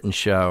well-written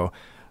show.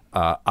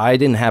 I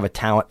didn't have a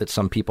talent that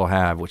some people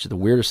have, which is the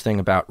weirdest thing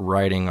about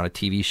writing on a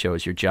TV show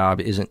is your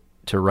job isn't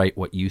to write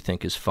what you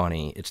think is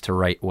funny. It's to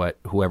write what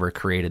whoever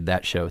created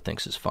that show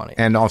thinks is funny.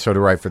 And also to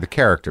write for the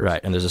characters.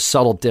 Right. And there's a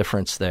subtle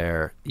difference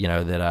there, you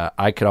know, that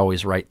I could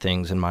always write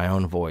things in my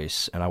own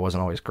voice, and I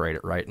wasn't always great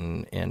at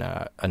writing in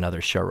another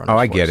showrunner's Oh,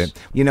 I voice. get it.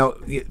 You know,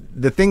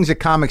 the things that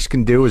comics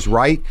can do is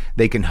write,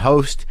 they can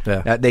host,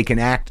 they can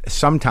act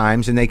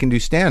sometimes, and they can do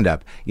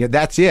stand-up. You know,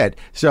 that's it.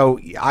 So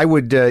I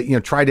would,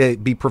 try to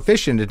be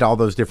proficient at all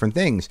those different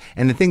things.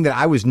 And the thing that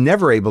I was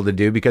never able to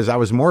do, because I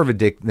was more of a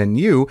dick than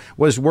you,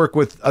 was work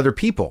with other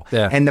people.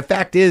 Yeah. And the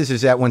fact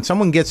is that when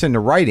someone gets into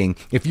writing,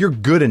 if you're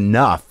good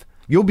enough,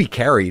 you'll be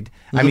carried.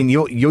 I mean,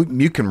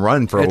 you can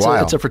run for a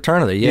while. It's a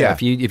fraternity, yeah.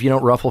 If you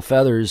don't ruffle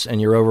feathers and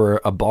you're over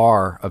a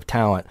bar of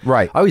talent,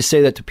 right? I always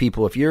say that to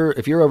people. If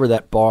you're over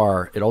that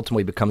bar, it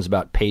ultimately becomes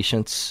about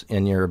patience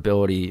and your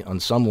ability on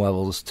some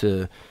levels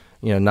to,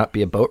 not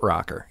be a boat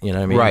rocker. You know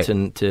what I mean?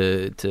 Right.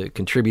 To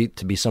contribute,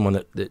 to be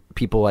someone that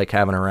people like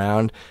having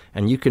around,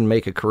 and you can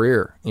make a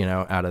career,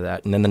 out of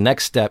that. And then the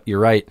next step, you're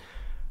right.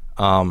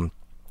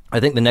 I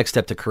think the next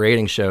step to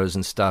creating shows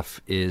and stuff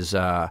is,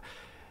 I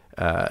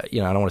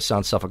don't want to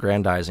sound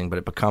self-aggrandizing, but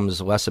it becomes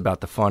less about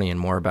the funny and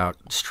more about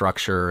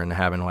structure and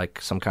having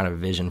like some kind of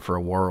vision for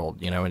a world,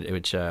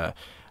 which, and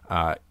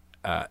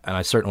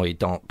I certainly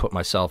don't put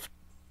myself,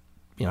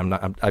 I'm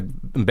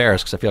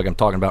embarrassed because I feel like I'm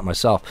talking about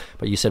myself,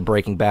 but you said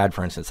Breaking Bad,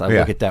 for instance. I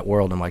look at that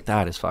world and I'm like,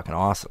 that is fucking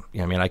awesome.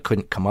 I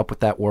couldn't come up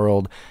with that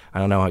world. I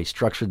don't know how he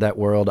structured that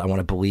world. I want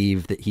to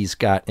believe that he's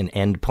got an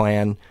end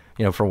plan,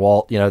 for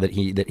Walt, that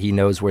he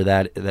knows where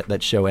that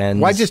show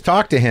ends. Well, I just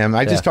talked to him.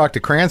 I just talked to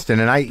Cranston,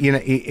 and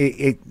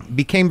it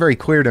became very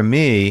clear to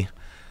me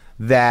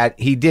that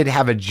he did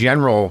have a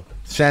general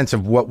sense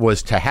of what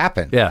was to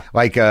happen. Yeah,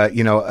 like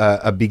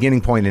a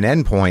beginning point and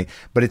end point.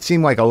 But it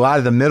seemed like a lot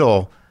of the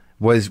middle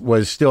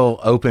was still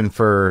open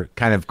for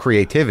kind of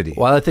creativity.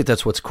 Well, I think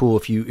that's what's cool.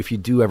 If you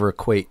do ever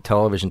equate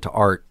television to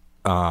art,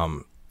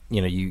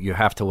 you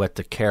have to let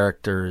the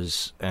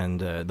characters and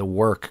the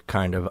work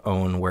kind of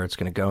own where it's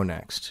going to go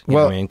next. You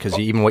know what I mean? Because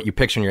even what you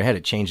picture in your head,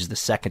 it changes the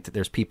second that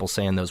there's people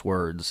saying those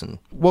words. And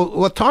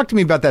well, talk to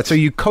me about that. So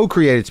you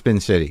co-created Spin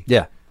City.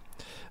 Yeah.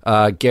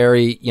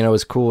 Gary,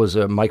 as cool as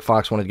Mike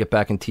Fox wanted to get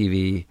back in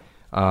TV.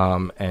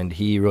 And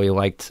he really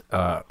liked.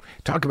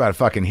 Talk about a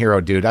fucking hero,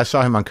 dude! I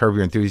saw him on Curb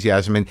Your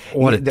Enthusiasm, and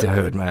what a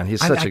dude, man!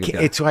 He's such a good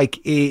guy. It's like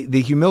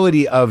the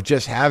humility of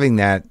just having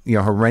that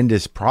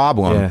horrendous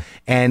problem,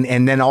 and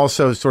then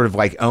also sort of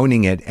like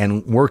owning it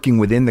and working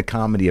within the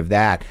comedy of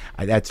that.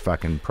 That's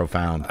fucking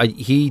profound.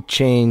 He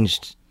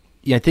changed.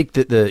 Yeah, I think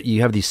that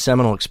you have these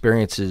seminal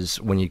experiences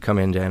when you come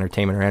into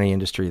entertainment or any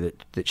industry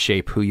that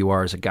shape who you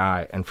are as a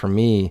guy. And for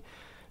me,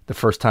 the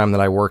first time that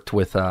I worked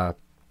with an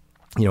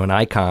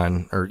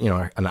icon or,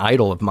 an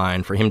idol of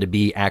mine, for him to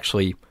be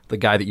actually the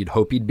guy that you'd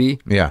hope he'd be.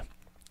 Yeah.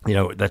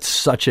 That's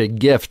such a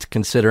gift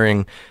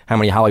considering how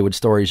many Hollywood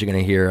stories you're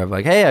going to hear of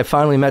like, hey, I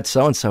finally met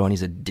so-and-so and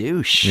he's a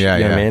douche. Yeah,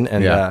 you know what I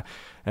mean?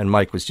 And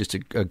Mike was just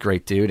a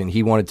great dude, and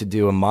he wanted to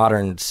do a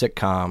modern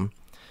sitcom,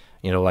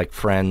 like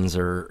Friends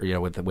or,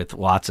 with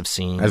lots of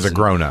scenes. As a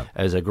grown-up.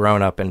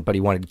 But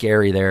he wanted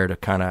Gary there to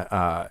kind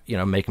of,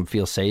 make him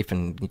feel safe,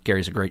 and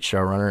Gary's a great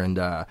showrunner,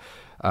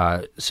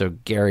 and so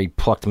Gary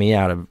plucked me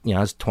out of, I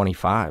was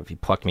 25. He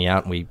plucked me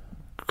out, and we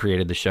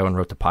created the show and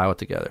wrote the pilot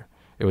together.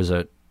 It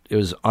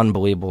was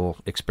unbelievable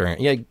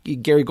experience. Yeah,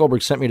 Gary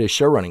Goldberg sent me to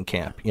showrunning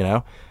camp.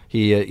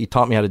 He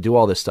taught me how to do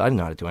all this stuff. I didn't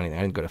know how to do anything.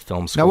 I didn't go to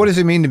film school. Now, what does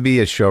it mean to be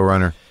a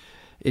showrunner?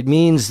 It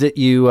means that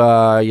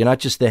you're not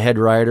just the head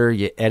writer.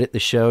 You edit the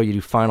show, you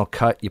do final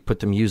cut, you put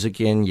the music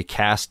in, you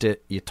cast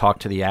it, you talk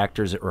to the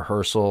actors at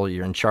rehearsal.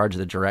 You're in charge of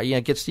the direct. Yeah,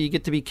 you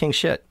get to be king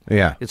shit.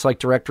 Yeah, it's like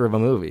director of a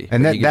movie,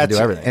 and you get to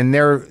do everything. And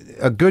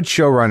a good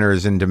showrunner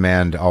is in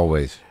demand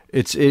always.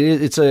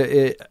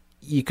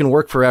 You can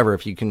work forever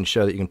if you can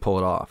show that you can pull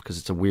it off, because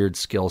it's a weird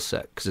skill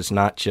set. Because it's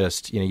not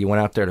just you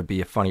went out there to be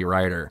a funny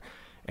writer.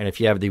 And if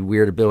you have the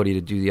weird ability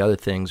to do the other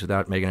things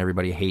without making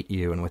everybody hate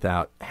you and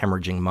without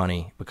hemorrhaging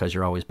money because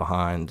you're always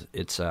behind,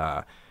 it's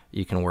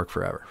you can work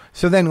forever.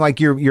 So then,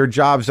 like your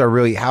jobs are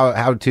really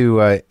how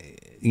to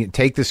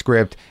take the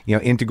script,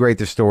 integrate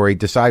the story,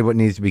 decide what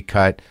needs to be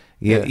cut.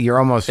 You're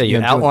almost you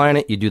outline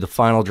it. You do the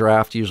final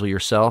draft usually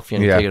yourself. You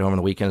take it home on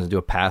the weekends and do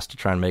a pass to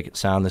try and make it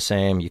sound the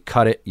same. You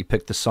cut it. You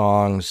pick the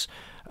songs.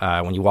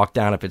 When you walk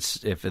down,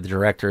 if the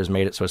director has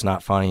made it so it's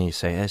not funny, you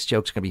say, this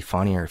joke's going to be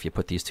funnier if you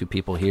put these two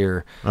people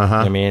here. You know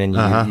what I mean?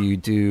 And you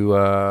do,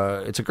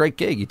 it's a great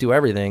gig. You do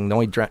everything. The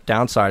only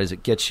downside is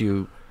it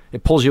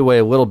pulls you away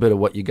a little bit of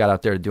what you got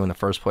out there to do in the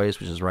first place,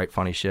 which is write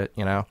funny shit,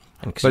 you know?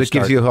 But it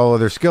gives you a whole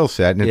other skill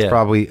set, and it's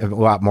probably a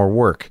lot more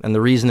work. And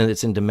the reason that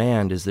it's in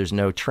demand is there's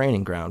no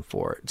training ground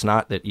for it. It's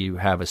not that you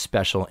have a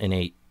special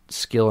innate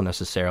skill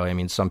necessarily. I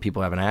mean, some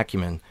people have an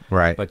acumen.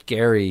 Right. But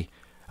Gary...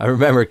 I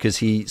remember because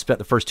he spent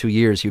the first 2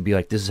 years, he would be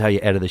like, this is how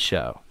you edit a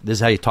show. This is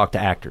how you talk to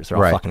actors. They're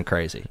all fucking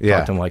crazy.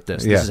 Talk to them like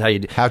this. This is how you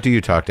do. How do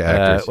you talk to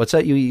actors? What's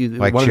that? You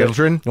like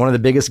children? One of the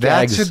biggest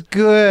gags. That's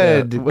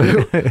good.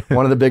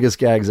 One of the biggest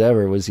gags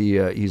ever was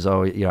he's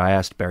always, I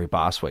asked Barry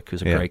Bostwick,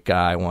 who's a great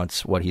guy,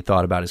 once what he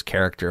thought about his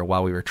character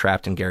while we were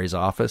trapped in Gary's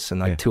office. And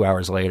like 2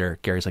 hours later,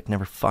 Gary's like,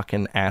 never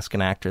fucking ask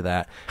an actor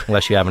that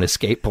unless you have an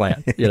escape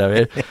plan. You know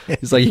what I mean?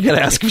 He's like, you got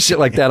to ask him shit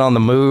like that on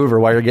the move or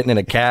while you're getting in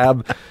a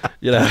cab,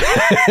 you know?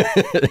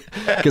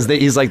 Because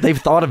he's like, they've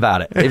thought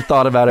about it. They've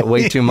thought about it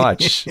way too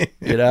much,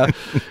 you know?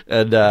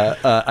 And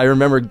I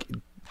remember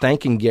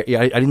thanking Gary.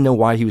 I didn't know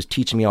why he was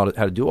teaching me how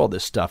to do all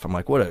this stuff. I'm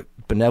like, what a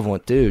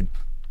benevolent dude.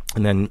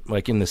 And then,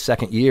 like, in the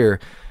second year,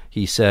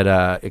 he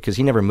said, because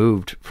he never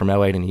moved from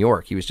L.A. to New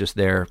York. He was just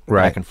there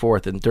back and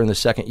forth. And during the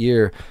second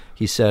year,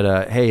 he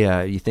said,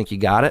 hey, you think you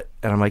got it?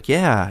 And I'm like,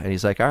 yeah. And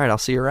he's like, all right, I'll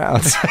see you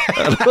around.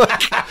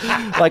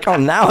 like, oh,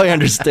 now I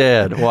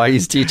understand why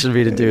he's teaching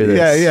me to do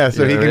this. Yeah.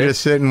 So he can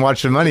just sit and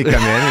watch the money come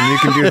in, and you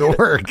can do the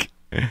work.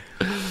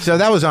 So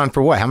that was on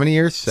for what? How many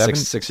years?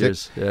 Six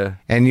years. Yeah.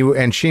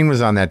 And Sheen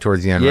was on that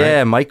towards the end, right?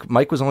 Yeah.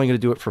 Mike was only going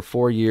to do it for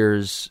 4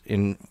 years.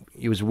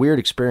 It was a weird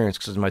experience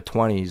because it was my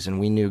 20s, and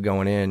we knew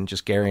going in,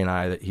 just Gary and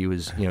I, that he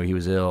was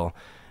ill.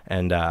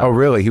 And oh,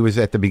 really? He was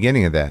at the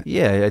beginning of that?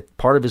 Yeah.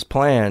 Part of his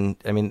plan.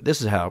 I mean,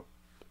 this is how,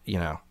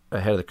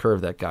 ahead of the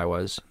curve that guy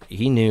was.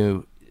 He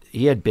knew.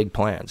 He had big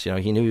plans.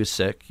 He knew he was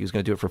sick. He was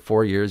going to do it for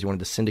 4 years. He wanted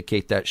to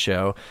syndicate that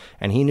show.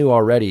 And he knew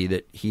already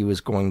that he was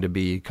going to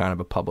be kind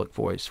of a public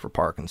voice for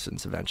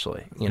Parkinson's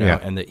eventually,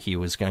 and that he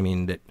was,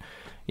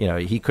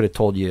 he could have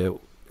told you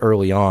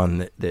early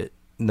on that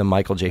the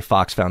Michael J.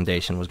 Fox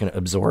Foundation was going to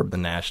absorb the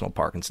National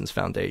Parkinson's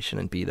Foundation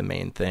and be the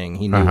main thing.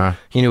 He knew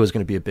it was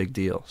going to be a big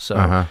deal.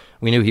 So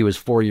we knew he was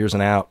 4 years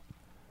and out.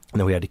 And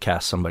then we had to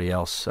cast somebody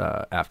else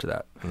after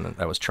that, and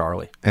that was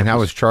Charlie. And how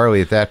was Charlie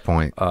at that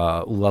point?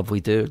 Lovely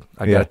dude.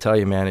 I got to tell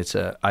you, man.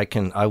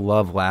 I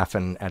love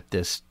laughing at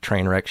this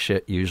train wreck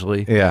shit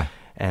usually. Yeah.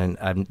 And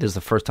this is the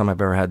first time I've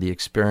ever had the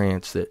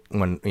experience that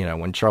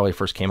when Charlie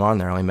first came on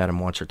there, I only met him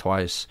once or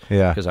twice.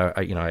 Yeah. Because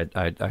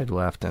I'd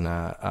left, and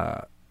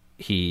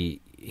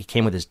he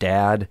came with his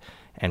dad,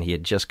 and he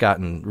had just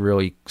gotten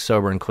really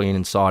sober and clean,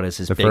 and saw it as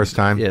his first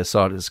time. Yeah,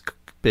 saw it as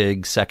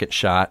big second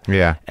shot.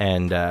 Yeah.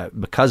 And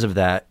because of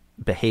that,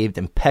 behaved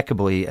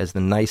impeccably as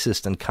the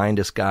nicest and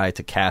kindest guy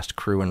to cast,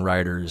 crew, and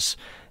writers,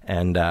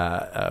 and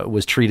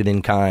was treated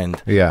in kind.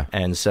 Yeah.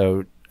 And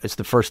so it's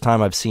the first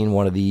time I've seen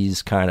one of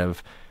these kind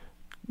of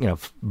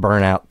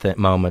burnout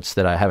moments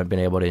that I haven't been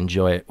able to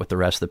enjoy it with the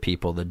rest of the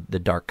people. The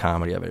dark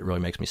comedy of it really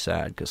makes me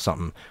sad because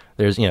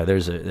there's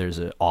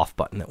a off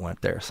button that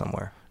went there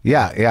somewhere.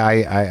 Yeah,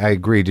 I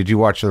agree. Did you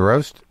watch the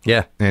roast?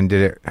 Yeah. And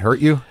did it hurt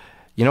you?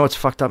 It's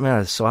fucked up,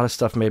 man. A lot of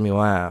stuff made me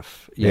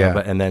laugh.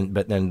 But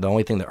then the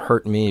only thing that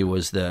hurt me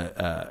was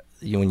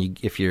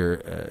if you're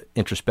an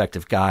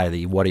introspective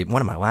guy, what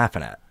am I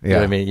laughing at? You know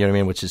what I mean? You know what I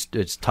mean? Which is,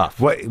 it's tough.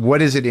 What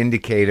does it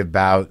indicate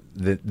about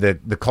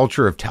the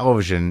culture of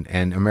television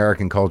and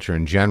American culture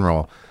in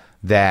general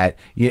that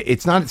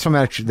it's not so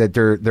much that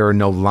there are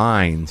no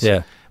lines.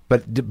 Yeah.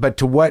 But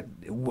to what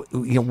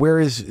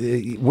where's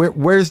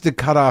the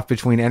cutoff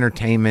between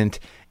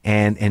entertainment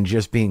and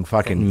just being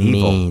fucking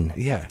mean evil?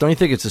 Yeah. Don't you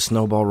think it's a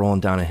snowball rolling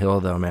down a hill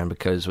though, man?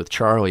 Because with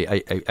Charlie,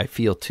 I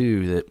feel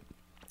too that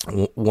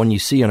when you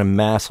see on a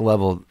mass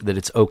level that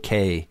it's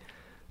okay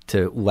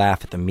to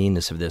laugh at the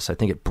meanness of this, I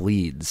think it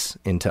bleeds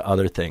into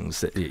other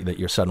things that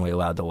you're suddenly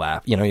allowed to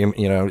laugh. There's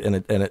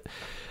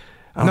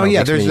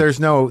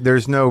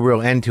no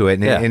real end to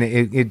it, and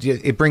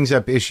it brings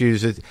up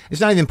issues. It's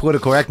not even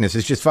political correctness.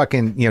 It's just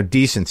fucking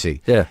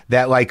decency. Yeah.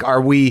 That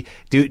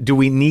do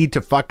we need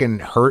to fucking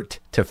hurt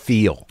to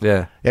feel?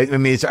 Yeah. I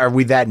mean, are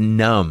we that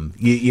numb?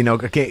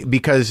 Okay,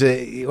 because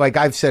like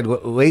I've said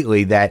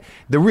lately that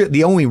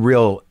the only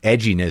real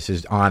edginess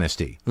is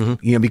honesty.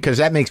 Mm-hmm. Because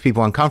that makes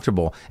people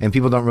uncomfortable, and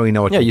people don't really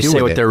know what to do with it. Yeah, you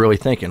say what they're really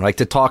thinking. Like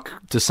to talk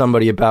to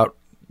somebody about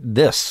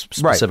this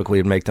specifically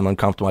would make them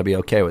uncomfortable. I'd be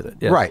okay with it.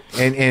 Yeah. Right.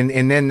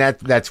 And then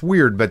that's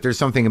weird, but there's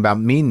something about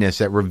meanness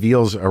that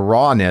reveals a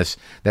rawness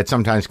that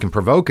sometimes can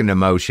provoke an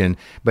emotion.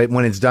 But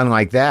when it's done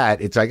like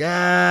that, it's like,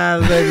 I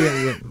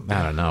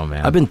don't know,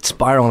 man. I've been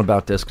spiraling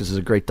about this because there's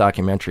a great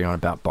documentary on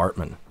about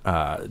Bartman,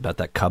 about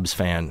that Cubs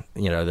fan,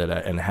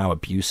 and how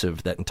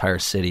abusive that entire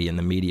city and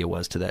the media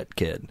was to that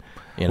kid.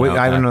 Wait,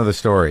 I don't know the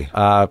story.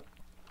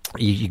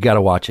 You got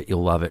to watch it.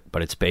 You'll love it.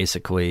 But it's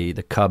basically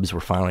the Cubs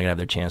were finally going to have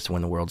their chance to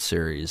win the World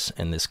Series,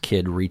 and this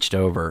kid reached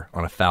over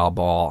on a foul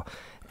ball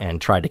and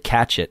tried to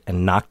catch it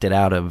and knocked it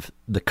out of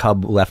the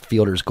Cub left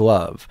fielder's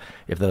glove.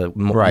 If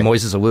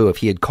Moises Alou, if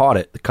he had caught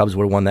it, the Cubs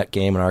would have won that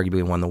game and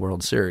arguably won the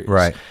World Series.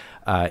 Right.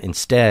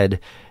 Instead,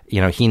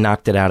 he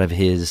knocked it out of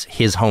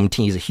his home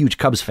team. He's a huge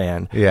Cubs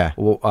fan. Yeah.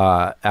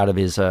 Out of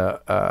his,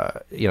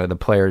 the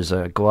player's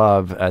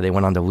glove. They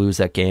went on to lose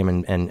that game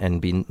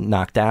and be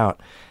knocked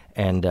out.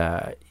 And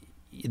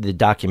the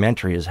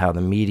documentary is how the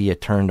media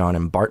turned on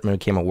him. Bartman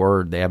became a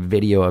word. They have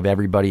video of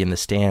everybody in the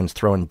stands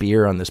throwing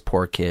beer on this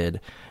poor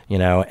kid,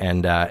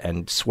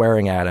 and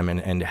swearing at him.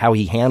 And how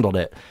he handled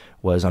it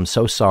was, I'm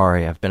so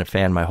sorry. I've been a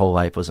fan my whole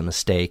life. It was a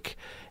mistake.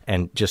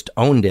 And just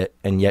owned it,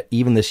 and yet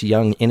even this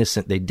young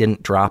innocent, they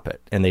didn't drop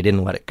it, and they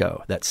didn't let it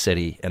go. That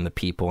city and the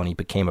people, and he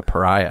became a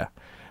pariah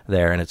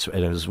there. And it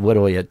was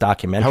literally a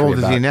documentary. How old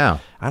is he now?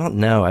 I don't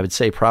know. I would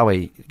say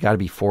probably got to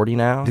be 40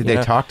 now. Did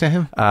they talk to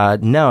him?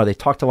 No, they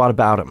talked a lot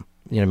about him.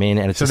 You know what I mean?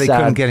 And it's so they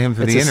couldn't get him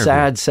for the interview. It's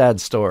a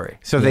sad story.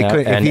 So they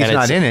could, if he's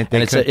not in it,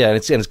 they could.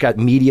 It's got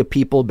media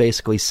people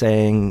basically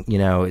saying,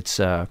 it's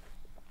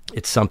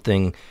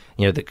something.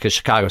 Because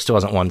Chicago still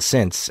hasn't won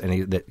since, and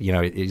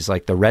he's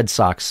like the Red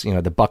Sox.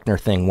 The Buckner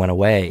thing went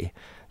away.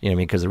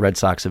 Because the Red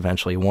Sox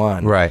eventually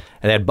won. Right.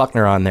 And they had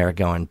Buckner on there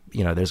going,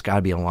 there's got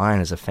to be a line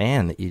as a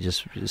fan that you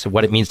just so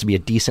what it means to be a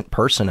decent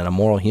person and a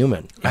moral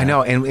human. I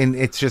know, and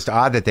it's just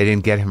odd that they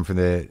didn't get him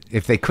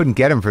if they couldn't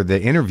get him for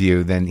the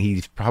interview, then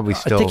he's probably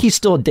still. I think he's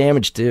still a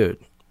damaged dude.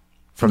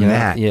 From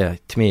that, yeah,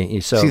 to me.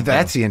 So see,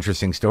 that's the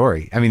interesting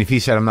story. I mean, if he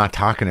said, "I'm not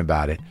talking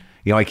about it,"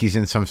 like he's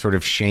in some sort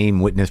of shame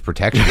witness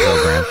protection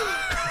program.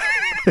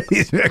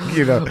 He's,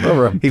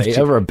 over a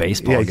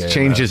baseball game. He's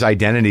changed his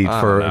identity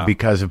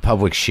because of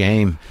public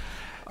shame.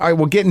 All right,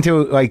 we'll get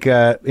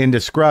into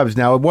Scrubs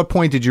now. At what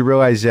point did you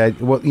realize that?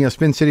 Well,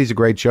 Spin City's a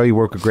great show. You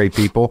work with great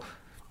people,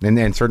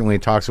 and certainly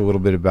it talks a little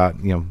bit about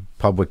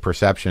public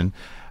perception.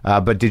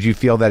 But did you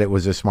feel that it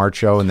was a smart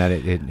show and that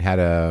it had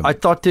a? I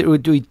thought that it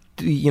would do.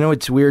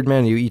 It's weird,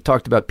 man. You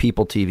talked about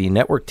people TV,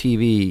 network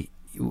TV.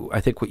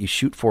 I think what you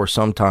shoot for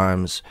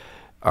sometimes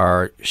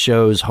are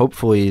shows,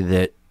 hopefully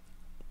that.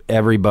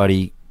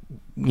 Everybody,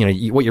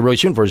 what you're really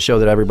shooting for is a show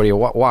that everybody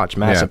will watch,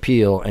 mass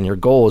appeal, and your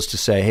goal is to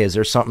say, hey, is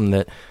there something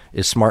that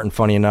is smart and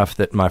funny enough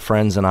that my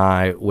friends and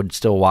I would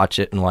still watch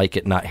it and like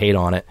it, not hate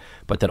on it,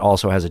 but that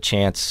also has a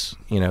chance,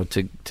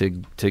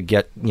 to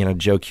get,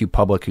 Joe Q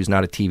public who's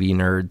not a TV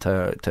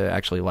nerd to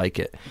actually like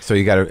it. So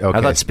you got to. Okay.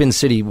 I thought Spin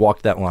City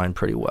walked that line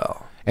pretty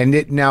well. And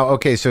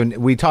so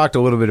we talked a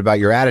little bit about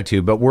your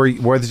attitude, but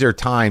was there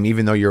time,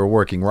 even though you're a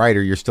working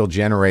writer, you're still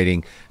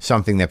generating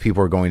something that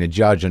people are going to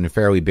judge in a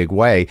fairly big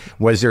way?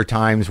 Was there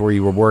times where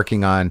you were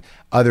working on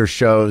other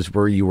shows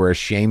where you were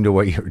ashamed of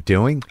what you were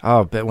doing?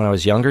 Oh, but when I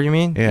was younger, you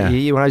mean? Yeah.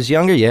 When I was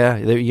younger,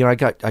 yeah. I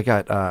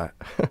got.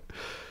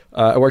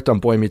 I worked on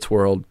Boy Meets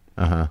World,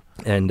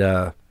 and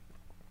it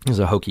was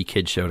a hokey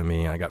kid show to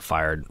me. I got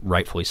fired,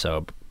 rightfully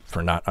so,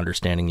 for not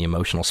understanding the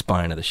emotional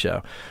spine of the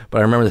show. But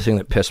I remember the thing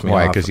that pissed me off.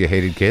 Why? Because you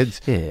hated kids?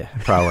 Yeah,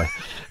 probably.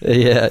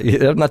 yeah,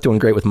 I'm not doing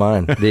great with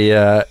mine.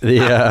 I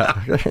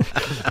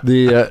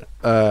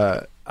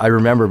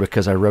remember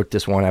because I wrote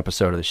this one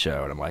episode of the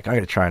show, and I'm like, I'm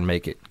going to try and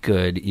make it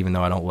good, even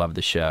though I don't love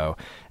the show.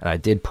 And I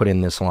did put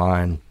in this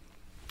line,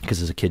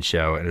 because it's a kid's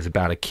show, and it's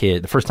about a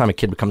kid. The first time a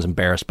kid becomes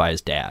embarrassed by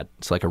his dad.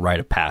 It's like a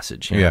rite of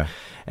passage. Yeah.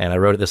 And I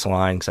wrote this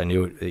line because I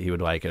knew he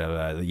would like it.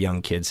 The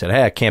young kid said,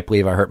 hey, I can't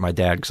believe I hurt my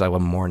dad because I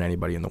love him more than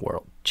anybody in the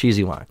world.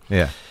 Cheesy line.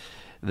 Yeah.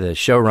 The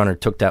showrunner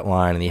took that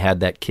line, and he had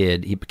that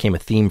kid, he became a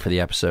theme for the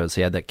episode, so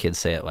he had that kid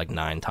say it like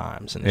 9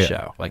 times in the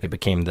show. Like it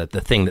became the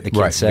thing that the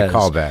kid says. The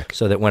callback.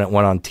 So that when it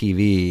went on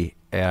TV,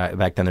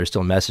 back then there were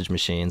still message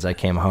machines, I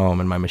came home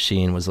and my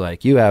machine was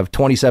like, you have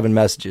 27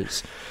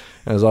 messages.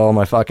 It was all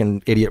my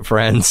fucking idiot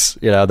friends,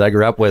 that I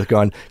grew up with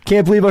going,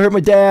 can't believe I hurt my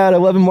dad. I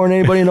love him more than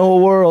anybody in the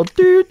whole world,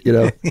 dude.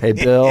 Hey,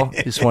 Bill,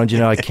 just wanted you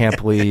to know I can't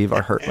believe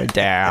I hurt my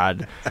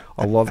dad.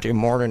 I loved him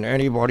more than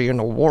anybody in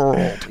the world.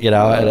 And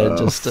it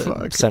just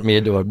sent me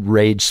into a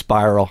rage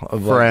spiral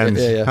of friends.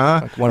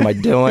 Huh? Like, what am I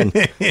doing?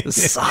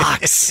 This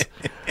sucks.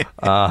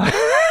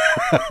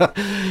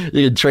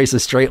 You could trace a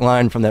straight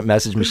line from that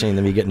message machine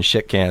to me getting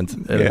shit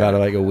canned about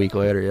like a week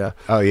later. Yeah.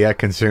 Oh yeah,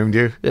 consumed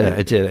you. Yeah,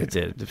 it did.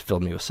 It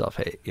filled me with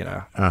self-hate.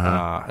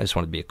 I just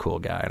wanted to be a cool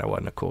guy, and I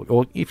wasn't a cool.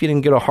 Well, if you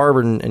didn't go to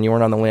Harvard and you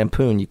weren't on the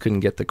Lampoon, you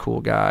couldn't get the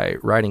cool guy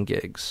writing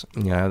gigs.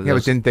 But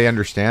didn't they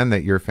understand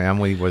that your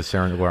family was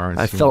Sarah Lawrence?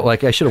 I felt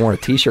like I should have worn a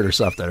T-shirt or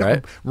something,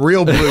 right?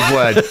 Real blue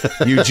blood,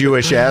 you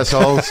Jewish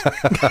assholes.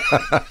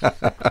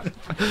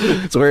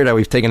 It's weird how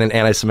we've taken an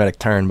anti-Semitic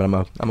turn,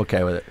 but I'm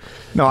okay with it.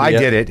 No, I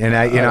get it, and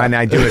and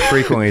I do it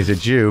frequently as a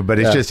Jew. But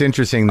it's just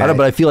interesting that. I know,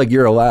 but I feel like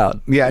you're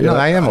allowed. Yeah, no,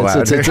 I am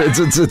allowed.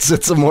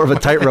 It's a more of a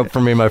tightrope for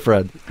me, my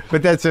friend.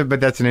 But that's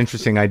an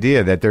interesting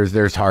idea that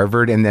there's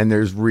Harvard and then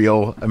there's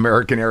real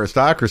American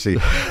aristocracy.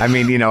 I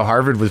mean,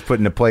 Harvard was put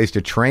into place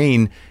to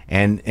train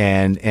and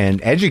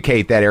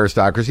educate that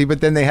aristocracy,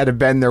 but then they had to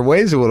bend their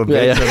ways a little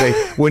bit so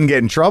they wouldn't get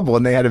in trouble,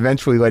 and they had to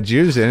eventually let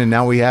Jews in, and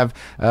now we have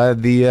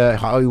the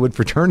Hollywood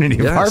fraternity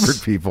of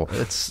Harvard people.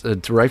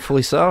 It's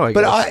rightfully so. I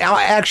but guess.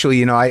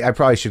 actually, I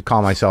probably should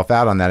call myself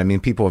out on that. I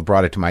mean, people have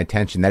brought it to my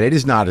attention that it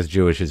is not as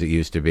Jewish as it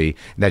used to be.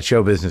 That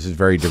show business is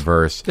very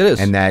diverse. It is,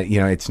 and that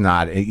it's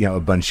not a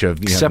bunch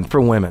of except for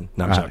women.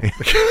 No, I'm sorry.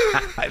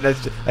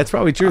 That's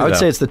probably true. I would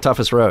say it's the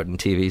toughest road in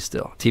TV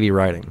still. TV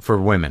writing for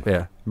women.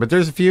 Yeah, but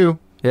there's a few.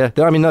 Yeah,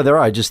 I mean, no, there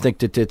are. I just think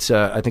that it's.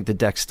 I think the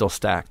deck's still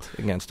stacked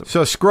against them.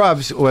 So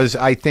Scrubs was,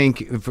 I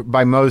think,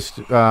 by most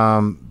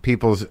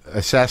people's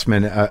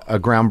assessment, a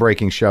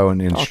groundbreaking show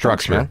in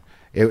structure. Thanks,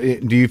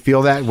 man. Do you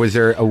feel that? Was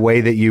there a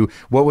way that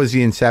what was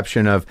the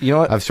inception of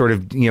of sort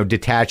of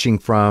detaching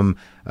from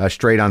a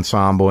straight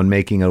ensemble and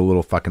making it a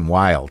little fucking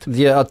wild?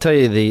 Yeah, I'll tell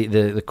you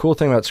the cool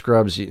thing about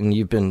Scrubs, and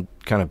you've been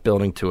kind of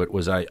building to it,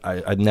 was I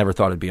never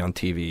thought it'd be on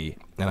TV,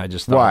 and I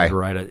just thought I'd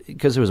write it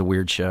because it was a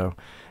weird show.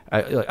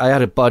 I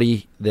had a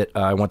buddy that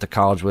I went to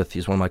college with.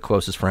 He's one of my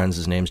closest friends.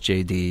 His name's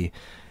JD.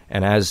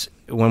 And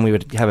when we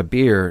would have a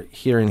beer,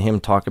 hearing him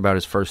talk about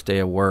his first day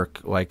of work,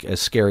 like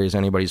as scary as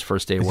anybody's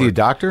first day of work. Is he a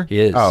doctor? He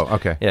is. Oh,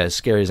 okay. Yeah, as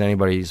scary as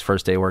anybody's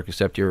first day of work,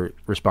 except you're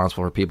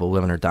responsible for people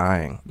living or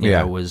dying. You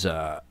know, was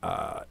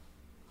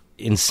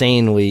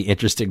insanely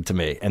interesting to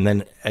me. And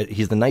then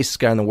he's the nicest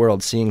guy in the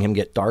world. Seeing him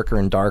get darker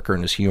and darker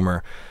in his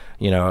humor,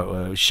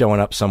 showing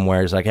up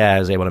somewhere. He's like, I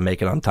was able to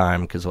make it on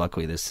time because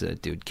luckily this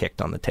dude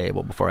kicked on the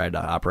table before I had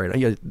to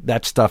operate.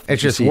 That stuff.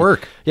 It's just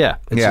work. Yeah,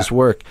 it's just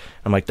work.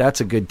 I'm like,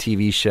 that's a good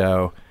TV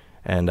show.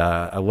 And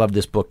I love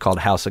this book called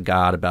House of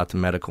God about the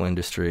medical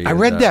industry. I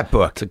read that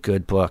book. It's a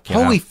good book.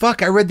 Holy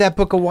fuck! I read that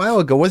book a while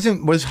ago.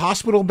 Was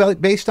Hospital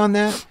based on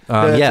that?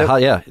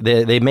 Yeah.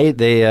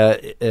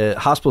 They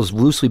Hospital's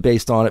loosely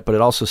based on it, but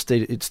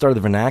it started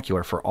the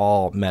vernacular for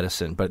all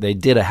medicine. But they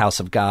did a House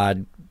of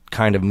God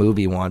kind of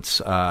movie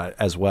once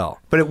as well.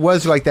 But it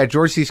was like that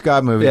George C.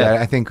 Scott movie that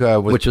I think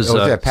was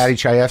that Patty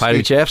Chayefsky?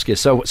 Patty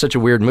Chayefsky. Such a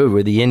weird movie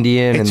with the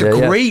Indian. It's a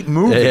great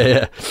movie.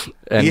 Yeah.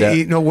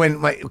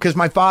 And, because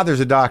my father's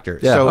a doctor.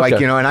 So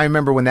and I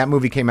remember when that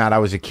movie came out, I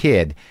was a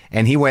kid,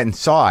 and he went and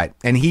saw it,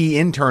 and he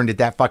interned at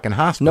that fucking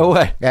hospital. No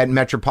way. At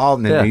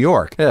Metropolitan in New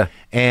York. Yeah.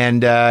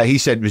 And he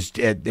said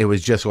it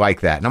was just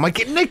like that. And I'm like,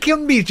 it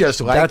can be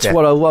just like that. That's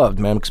what I loved,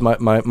 man, because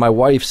my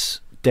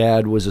wife's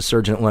dad was a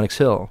surgeon at Lenox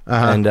Hill,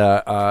 and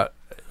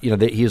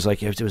he was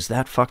like, it was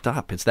that fucked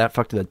up. It's that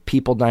fucked up. The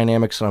people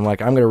dynamics. And I'm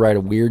like, I'm going to write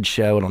a weird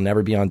show. It'll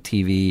never be on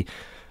TV.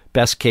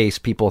 Best case,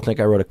 people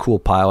think I wrote a cool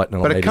pilot, and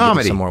it'll maybe give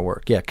me some more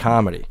work. Yeah,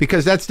 comedy.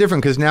 Because that's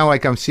different. Because now,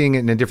 like, I'm seeing it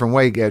in a different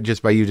way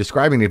just by you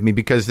describing it to me.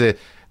 Because the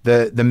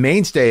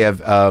mainstay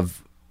of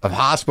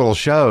hospital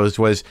shows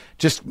was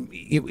just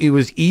it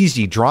was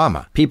easy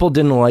drama. People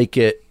didn't like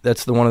it.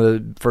 That's one of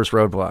the first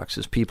roadblocks.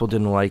 Is people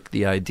didn't like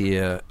the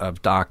idea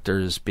of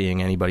doctors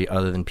being anybody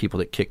other than people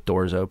that kick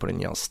doors open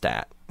and yell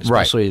stat,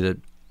 especially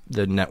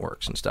the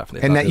networks and stuff.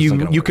 And that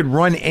you could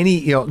run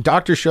any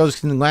doctor shows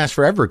can last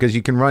forever because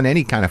you can run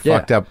any kind of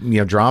fucked up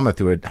drama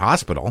through a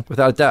hospital.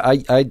 Without that,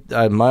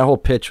 I my whole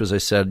pitch was I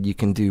said you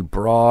can do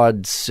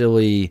broad,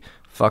 silly,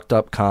 fucked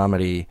up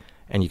comedy.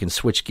 And you can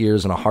switch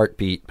gears in a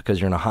heartbeat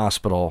because you're in a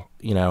hospital,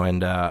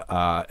 and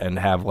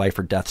have life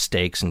or death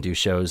stakes and do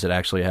shows that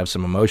actually have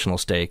some emotional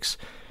stakes.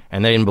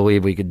 And they didn't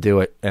believe we could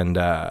do it,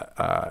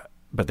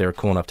 but they were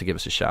cool enough to give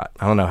us a shot.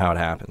 I don't know how it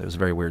happened. It was a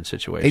very weird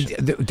situation.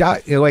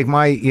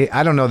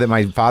 I don't know that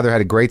my father had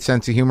a great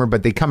sense of humor,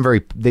 but they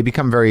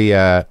become very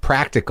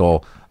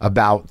practical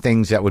about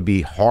things that would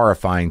be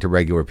horrifying to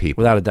regular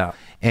people. Without a doubt.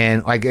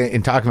 And like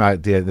in talking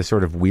about the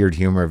sort of weird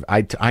humor of,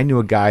 I knew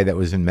a guy that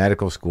was in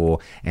medical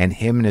school, and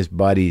him and his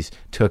buddies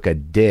took a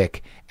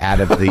dick out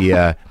of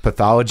the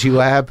pathology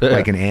lab,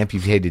 like an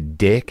amputated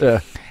dick,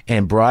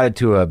 and brought it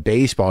to a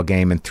baseball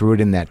game and threw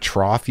it in that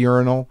trough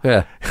urinal.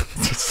 Yeah.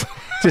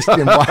 Just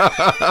didn't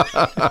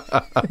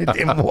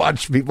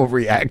watch people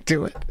react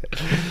to it.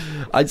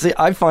 I'd say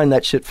I find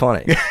that shit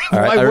funny. All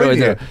right, I really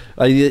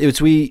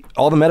do.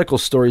 All the medical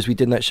stories we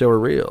did in that show are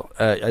real.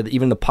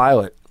 Even the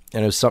pilot,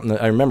 and it was something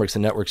that I remember because the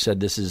network said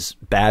this is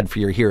bad for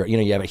your hero.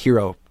 You have a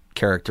hero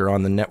character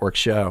on the network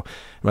show.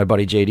 My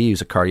buddy JD,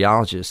 who's a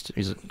cardiologist,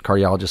 he's a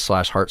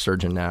cardiologist / heart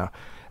surgeon now.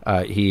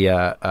 He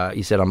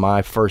said on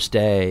my first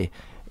day,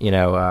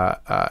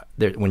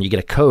 when you get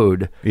a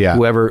code,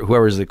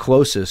 whoever's the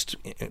closest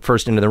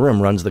first into the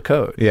room runs the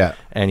code. Yeah.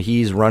 And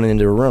he's running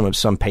into a room of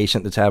some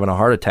patient that's having a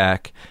heart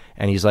attack.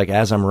 And he's like,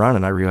 as I'm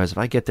running, I realize if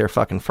I get there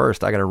fucking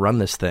first, I got to run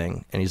this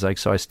thing. And he's like,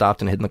 so I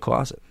stopped and hid in the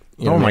closet.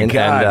 Oh my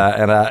God.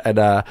 And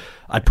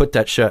I put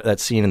that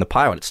scene in the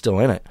pilot. It's still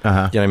in it. You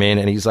know what I mean?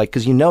 And he's like,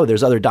 because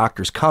there's other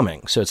doctors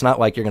coming. So it's not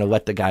like you're going to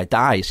let the guy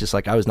die. It's just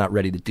like, I was not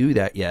ready to do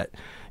that yet.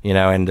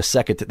 And the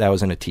second that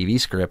was in a TV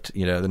script,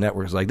 the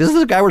network was like, this is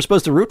the guy we're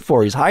supposed to root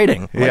for. He's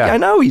hiding. Like, I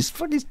know. He's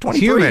 23.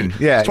 Human.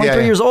 Yeah. He's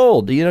 23 years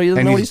old. He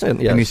doesn't know what he's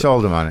saying. And you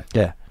sold him on it.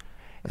 Yeah.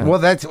 Well,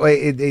 that's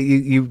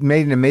you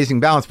made an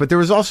amazing balance, but there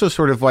was also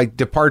sort of like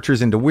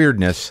departures into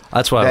weirdness.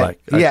 That's what I like.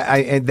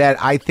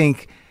 I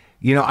think,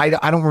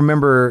 I don't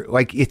remember,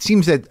 like, it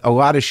seems that a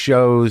lot of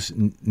shows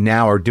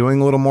now are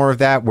doing a little more of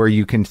that, where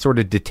you can sort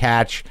of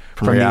detach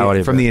from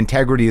the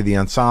integrity of the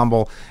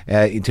ensemble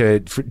to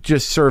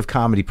just serve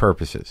comedy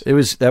purposes.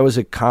 That was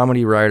a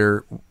comedy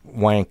writer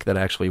wank that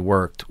actually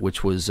worked,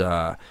 which was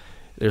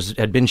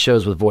had been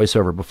shows with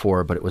voiceover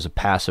before, but it was a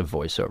passive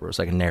voiceover. It was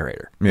like a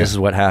narrator. Yeah. This is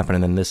what happened,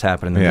 and then this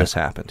happened, and then this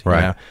happened. Right.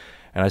 You know?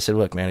 And I said,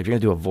 look, man, if you're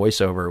going to do a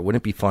voiceover,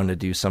 wouldn't it be fun to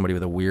do somebody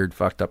with a weird,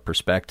 fucked up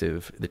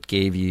perspective that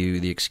gave you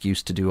the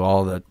excuse to do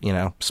all the,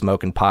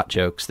 smoking pot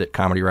jokes that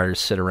comedy writers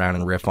sit around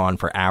and riff on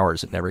for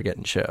hours and never get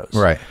in shows.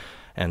 Right.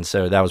 And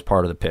so that was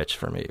part of the pitch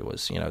for me. It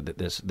was,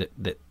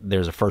 that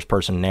there's a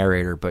first-person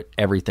narrator, but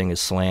everything is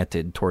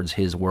slanted towards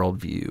his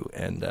worldview,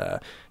 and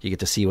you get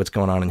to see what's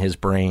going on in his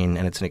brain,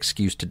 and it's an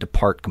excuse to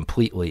depart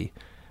completely,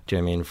 do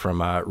you know what I mean,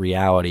 from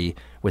reality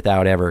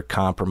without ever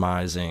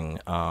compromising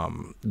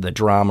the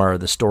drama or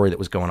the story that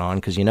was going on,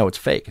 because it's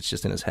fake. It's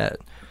just in his head.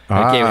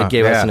 It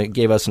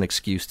gave us an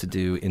excuse to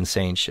do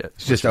insane shit.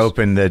 It's just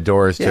opened the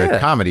doors to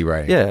comedy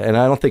writing. Yeah, and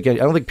I don't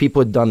think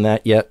people had done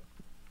that yet.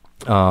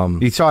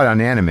 You saw it on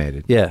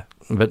animated. Yeah,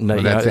 but no,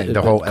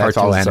 that's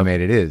all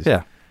animated is.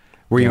 Yeah.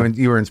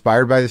 You were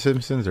inspired by The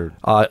Simpsons, or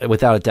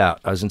without a doubt,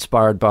 I was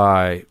inspired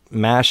by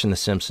MASH and The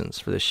Simpsons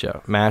for this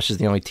show. MASH is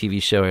the only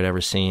TV show I'd ever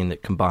seen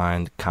that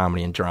combined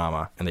comedy and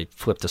drama, and they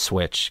flipped a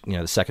switch.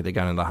 The second they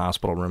got into the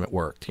hospital room, it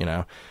worked.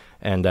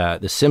 And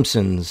The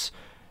Simpsons,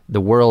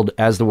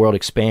 as the world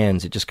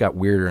expands, it just got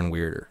weirder and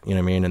weirder. You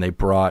know what I mean? And they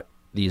brought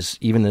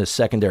even the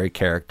secondary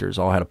characters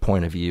all had a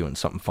point of view and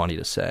something funny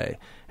to say.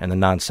 And the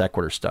non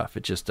sequitur stuff,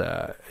 it just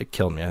it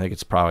killed me. I think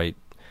it's probably,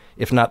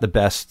 if not the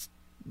best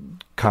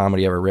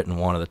comedy ever written,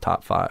 one of the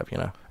top 5.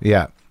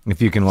 Yeah,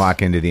 if you can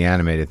lock into the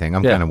animated thing.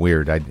 I'm kind of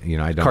weird. I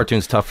don't.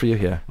 Cartoons tough for you,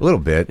 yeah. A little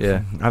bit.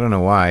 Yeah. I don't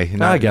know why.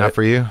 Not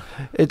for you.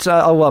 It's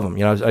I love them.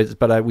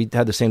 But we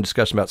had the same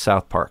discussion about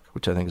South Park,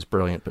 which I think is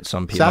brilliant. But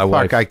some people, South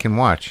Park, I can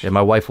watch. Yeah,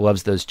 my wife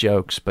loves those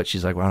jokes, but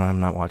she's like, well, I'm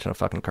not watching a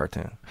fucking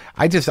cartoon.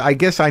 I guess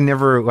I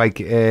never I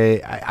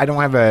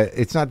don't have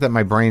it's not that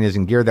my brain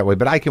isn't geared that way,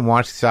 but I can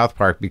watch South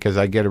Park because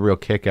I get a real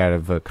kick out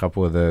of a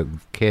couple of the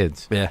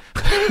kids. Yeah.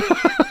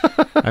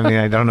 I mean,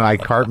 I don't know.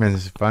 Cartman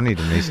is funny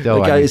to me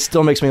still. It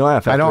still makes me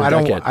laugh. I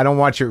don't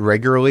watch it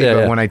regularly,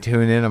 but when I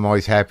tune in, I'm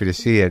always happy to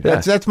see it.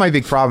 That's my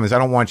big problem is I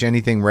don't watch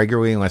anything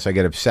regularly unless I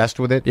get obsessed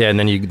with it. Yeah, and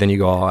then you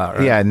go all out.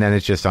 Right? Yeah, and then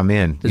it's just I'm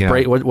in.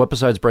 What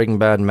besides Breaking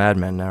Bad and Mad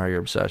Men now are your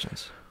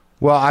obsessions?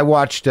 Well, I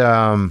watched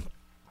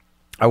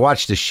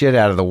the shit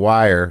out of The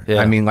Wire. Yeah.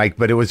 I mean,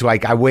 but it was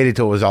I waited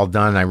till it was all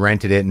done. And I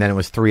rented it, and then it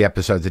was 3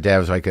 episodes a day. I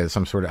was like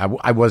some sort of.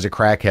 I was a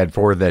crackhead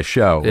for the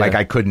show. Yeah.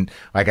 I couldn't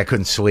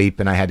sleep,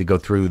 and I had to go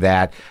through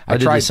that. I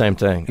did the same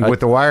thing with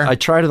The Wire. I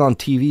tried it on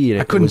TV,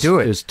 and I couldn't do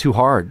it. It was too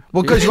hard.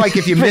 Well, because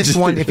if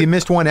you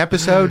missed one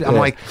episode, I'm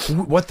like,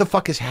 what the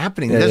fuck is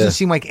happening? It doesn't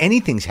seem like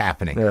anything's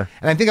happening. Yeah.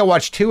 And I think I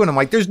watched 2, and I'm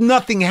like, there's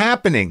nothing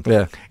happening.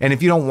 Yeah. And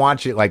if you don't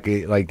watch it like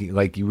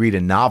you read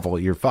a novel,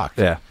 you're fucked.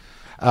 Yeah.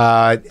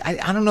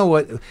 I don't know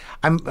what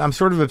I'm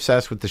sort of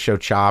obsessed with the show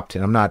Chopped,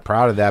 and I'm not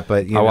proud of that,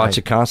 but I watch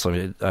it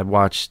constantly.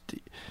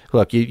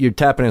 Look, you're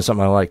tapping into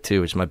something I like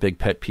too, which is my big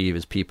pet peeve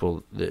is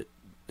people that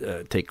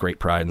take great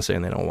pride in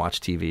saying they don't watch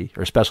TV,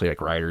 or especially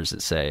like writers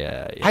that say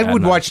I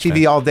would watch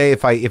TV all day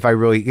if I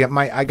really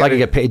I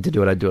get paid to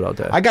do it. I'd do it all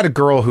day. I got a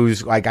girl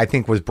who's I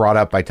think was brought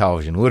up by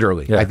television,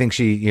 literally. Yeah. I think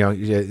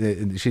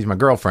she's my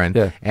girlfriend,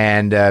 yeah.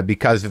 And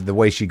because of the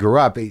way she grew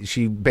up,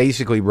 she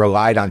basically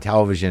relied on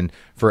television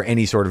for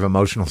any sort of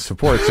emotional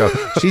support. So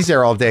she's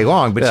there all day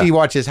long, but she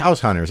watches House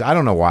Hunters. I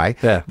don't know why,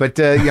 but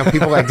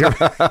people like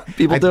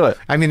people do it.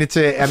 I mean,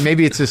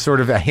 maybe it's a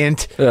sort of a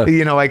hint. Yeah.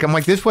 I'm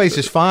like, this place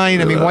is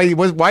fine. I mean,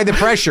 why the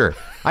pressure?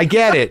 I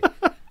get it.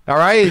 All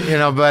right,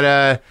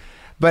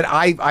 but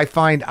I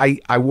find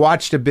I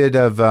watched a bit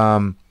of.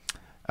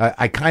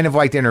 I kind of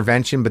liked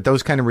Intervention, but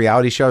those kind of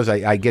reality shows,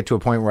 I get to a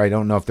point where I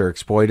don't know if they're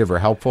exploitive or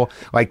helpful.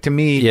 Like, to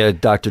me... Yeah,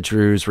 Dr.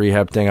 Drew's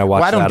rehab thing, I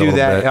watched that a little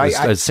bit. It's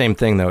the same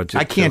thing, though.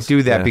 I can't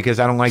do that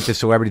because I don't like the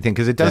celebrity thing,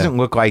 because it doesn't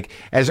look like,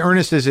 as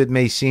earnest as it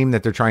may seem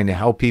that they're trying to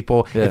help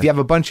people, if you have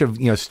a bunch of,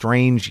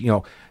 strange,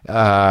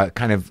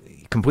 kind of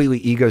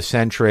completely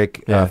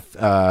egocentric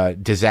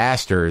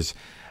disasters...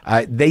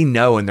 they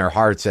know in their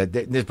hearts that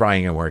this probably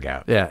ain't gonna work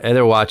out. Yeah, and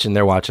they're watching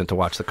to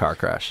watch the car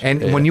crash.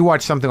 And when you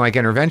watch something like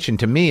Intervention,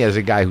 to me, as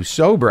a guy who's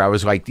sober, I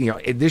was like,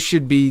 they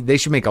should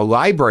make a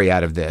library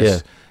out of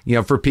this.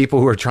 Yeah. For people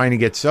who are trying to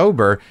get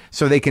sober,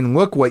 so they can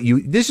look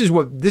this is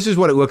what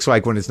it looks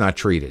like when it's not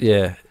treated.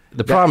 Yeah.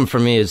 The problem for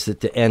me is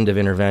that the end of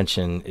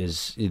Intervention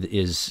is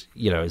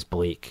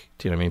bleak.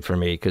 Do you know what I mean? For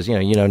me, because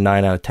 9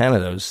 out of 10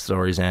 of those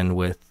stories end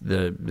with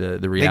the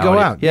reality. They go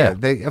out. Yeah,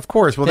 of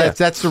course. Well,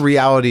 that's the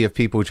reality of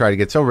people who try to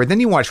get sober. Then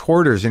you watch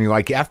Hoarders, and you're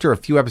like, after a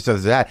few episodes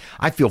of that,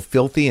 I feel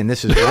filthy, and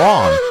this is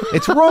wrong.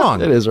 It's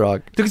wrong. It is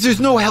wrong because there's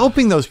no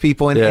helping those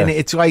people, and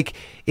it's like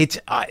it's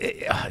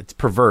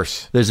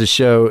perverse. There's a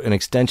show, an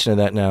extension of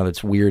that now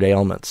that's Weird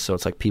Ailments. So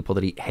it's like people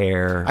that eat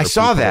hair. I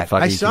saw that.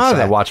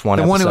 I watched one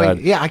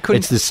episode. I couldn't.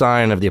 It's the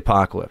sign of the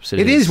apocalypse.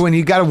 It is when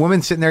you got a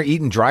woman sitting there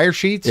eating dryer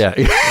sheets. Yeah.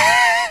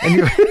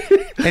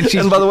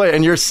 And by the way,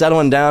 you're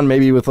settling down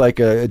maybe with like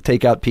a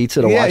takeout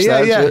pizza to watch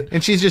that. Yeah. Shit.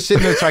 And she's just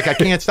sitting there. It's like, I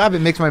can't stop. It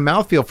makes my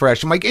mouth feel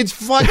fresh. I'm like, it's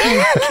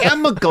fucking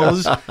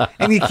chemicals,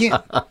 and you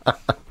can't.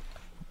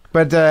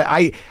 But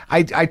I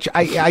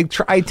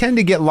tend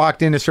to get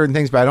locked into certain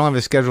things, but I don't have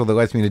a schedule that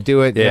lets me to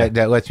do it.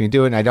 That lets me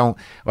do it, and I don't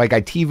like.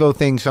 I TiVo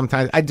things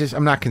sometimes.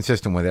 I'm not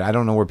consistent with it. I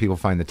don't know where people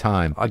find the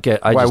time. What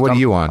are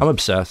you on? I'm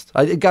obsessed.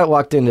 I got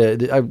locked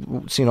into. I've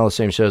seen all the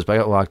same shows, but I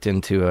got locked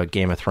into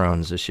Game of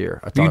Thrones this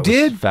year. I thought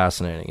it was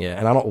fascinating. Yeah,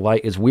 and I don't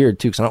like. It's weird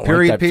too because I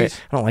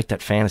don't like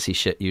that fantasy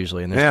shit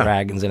usually, and there's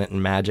dragons in it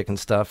and magic and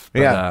stuff.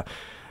 But,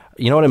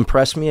 you know what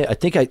impressed me? I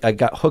think I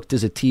got hooked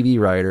as a TV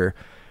writer.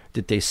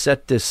 That they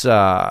set this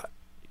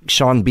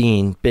Sean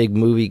Bean, big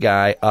movie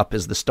guy, up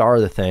as the star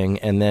of the thing,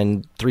 and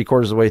then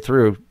 3/4 of the way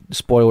through,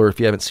 spoiler if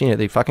you haven't seen it,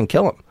 they fucking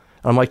kill him.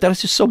 And I'm like, that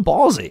is just so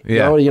ballsy.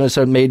 You know,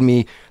 so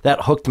that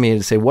hooked me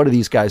to say, what are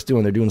these guys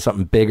doing? They're doing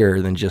something bigger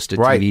than just a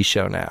TV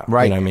show now.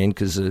 Right. You know what I mean?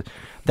 Because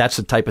that's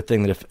the type of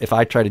thing that if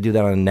I try to do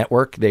that on a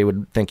network, they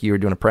would think you were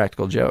doing a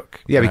practical joke.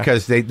 Yeah,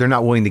 because they're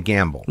not willing to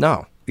gamble.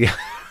 No. Yeah.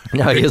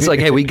 No, it's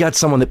like, hey, we got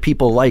someone that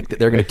people like that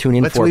they're going to tune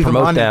in for,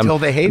 promote them, until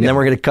they hate and then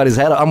we're going to cut his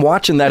head off. I'm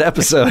watching that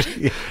episode,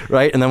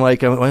 right? And I'm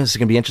like, well, this is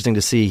going to be interesting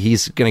to see.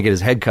 He's going to get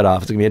his head cut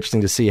off. It's going to be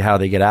interesting to see how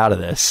they get out of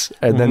this.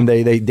 And then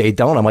they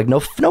don't. I'm like, no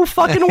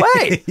fucking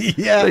way.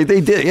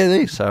 They did.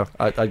 Yeah, so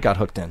I got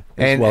hooked in.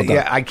 And well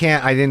done. I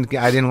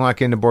didn't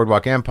lock into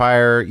Boardwalk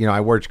Empire. You know,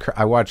 I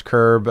watched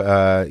Curb.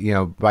 You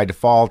know, by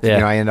default. You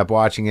know, I end up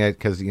watching it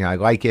because I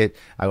like it.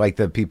 I like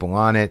the people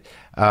on it.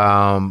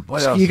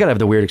 What else? You gotta have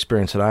the weird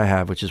experience that I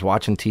have, which is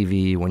watching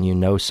TV when you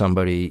know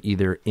somebody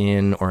either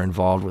in or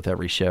involved with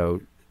every show.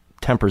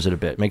 Tempers it a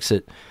bit, makes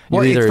it.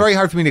 Well, it's very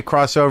hard for me to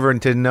cross over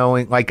into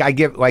knowing. Like I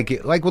get like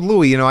with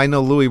Louis, I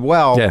know Louis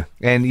well,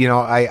 and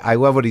I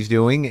love what he's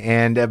doing,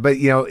 and but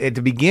at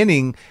the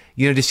beginning,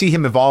 to see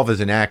him evolve as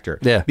an actor,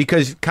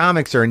 because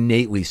comics are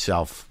innately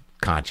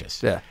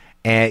self-conscious,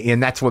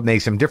 And that's what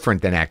makes them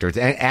different than actors.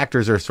 And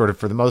actors are sort of,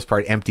 for the most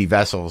part, empty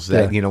vessels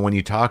that, when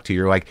you talk to,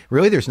 you're like,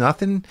 really, there's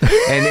nothing?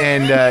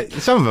 And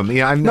some of them,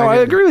 I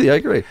agree with you. I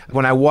agree.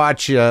 When I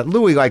watch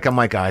Louis, I'm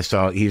like, I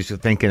saw he's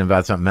thinking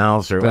about something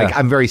else. Or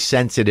I'm very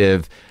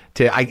sensitive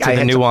to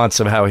the nuance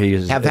of how he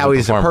is. How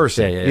he's a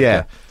person.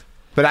 Yeah.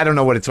 But I don't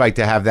know what it's like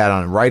to have that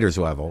on a writer's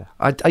level.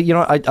 I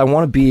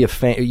want to be a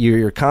fan.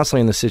 You're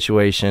constantly in the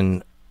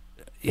situation.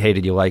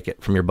 Hated you like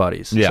it from your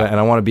buddies, and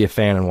I want to be a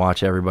fan and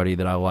watch everybody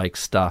that I like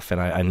stuff,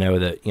 and I know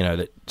that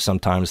that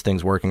sometimes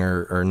things working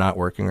or not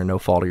working or no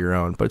fault of your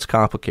own, but it's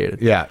complicated.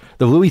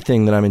 The Louis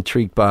thing that I'm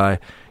intrigued by,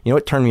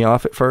 what turned me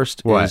off at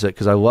first is that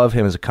because I love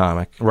him as a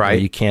comic,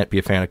 right? You can't be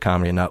a fan of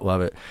comedy and not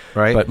love it,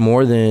 right? But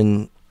more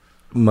than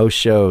most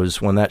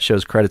shows, when that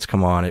show's credits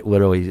come on, it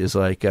literally is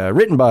like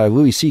written by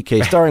Louis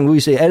C.K., starring Louis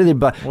C.K., edited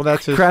by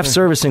craft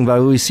servicing by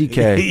Louis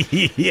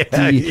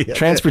C.K.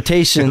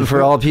 Transportation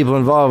for all people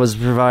involved was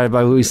provided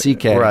by Louis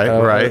C.K.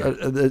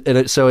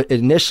 Right. So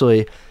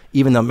initially,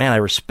 even though, man, I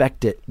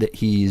respect it that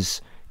he's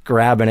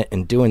grabbing it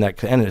and doing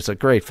that, and it's a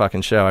great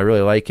fucking show. I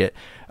really like it.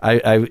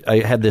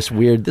 I had this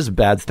weird, this is a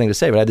bad thing to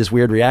say, but I had this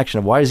weird reaction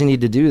of why does he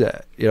need to do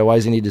that? Why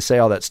does he need to say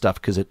all that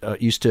stuff? Because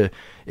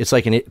it's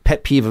like a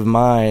pet peeve of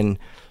mine.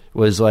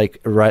 Was like,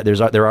 right,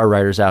 there are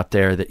writers out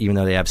there that even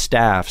though they have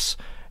staffs,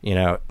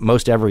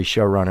 most every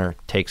showrunner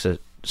takes a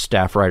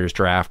staff writer's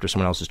draft or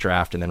someone else's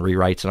draft and then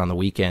rewrites it on the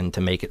weekend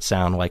to make it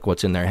sound like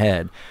what's in their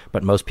head.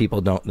 But most people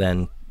don't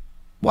then.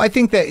 Well, I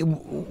think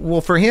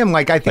that, for him,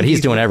 I think... But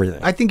he's doing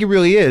everything. I think he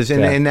really is.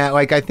 And that,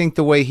 I think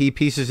the way he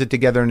pieces it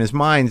together in his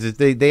mind is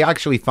they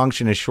actually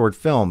function as short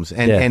films.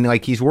 And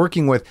he's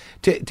working with,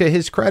 to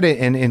his credit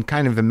and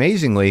kind of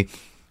amazingly...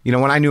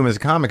 when I knew him as a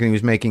comic and he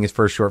was making his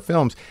first short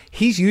films,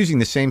 he's using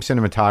the same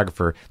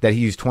cinematographer that he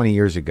used 20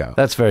 years ago.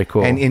 That's very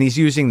cool. And he's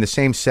using the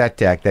same set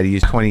deck that he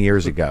used 20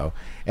 years ago.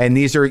 And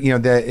these are,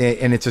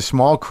 and it's a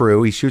small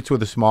crew. He shoots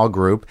with a small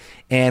group.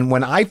 And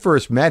when I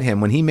first met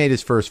him, when he made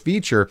his first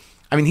feature,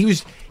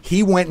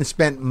 he went and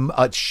spent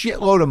a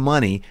shitload of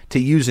money to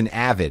use an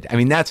Avid.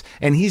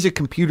 And he's a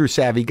computer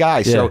savvy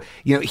guy. So,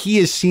 he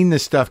has seen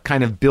this stuff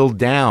kind of build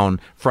down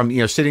from,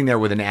 sitting there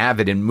with an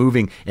Avid and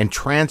moving and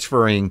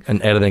transferring.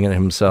 And editing it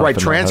himself. Right,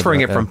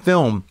 transferring it from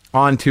film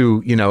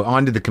onto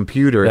the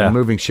computer and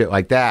moving shit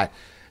like that.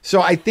 So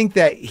I think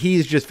that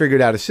he's just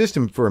figured out a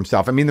system for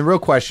himself. The real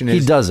question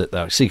is... He does it,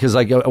 though. See, because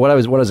what I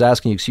was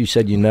asking you, because you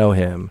said you know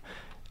him...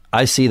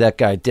 I see that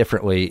guy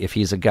differently if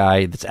he's a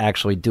guy that's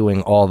actually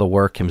doing all the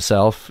work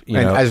himself,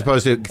 as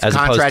opposed to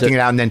contracting it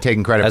out and then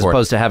taking credit for it. As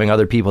opposed to having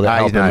other people that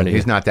help him.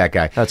 He's not that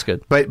guy. That's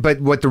good. But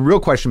what the real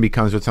question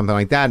becomes with something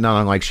like that, not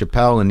unlike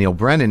Chappelle and Neil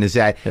Brennan, is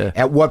that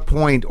at what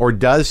point, or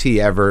does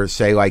he ever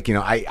say,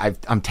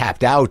 I'm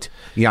tapped out,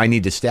 I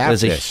need to staff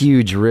this? There's a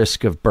huge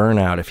risk of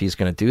burnout if he's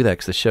going to do that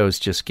because the show's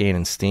just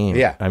gaining steam.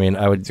 Yeah. I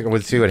would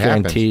see what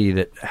guarantee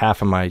that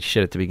half of my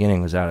shit at the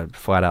beginning was out of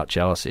flat-out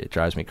jealousy. It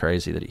drives me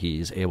crazy that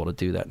he's able to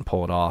do that and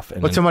pull it off.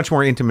 It's a much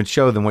more intimate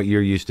show than what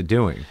you're used to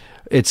doing.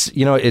 It's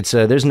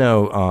there's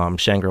no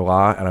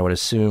Shangri-La, and I would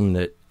assume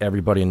that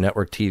everybody in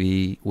network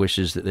TV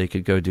wishes that they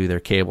could go do their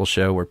cable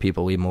show where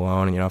people leave them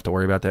alone and you don't have to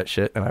worry about that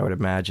shit. And I would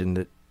imagine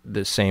that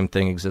the same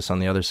thing exists on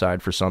the other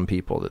side for some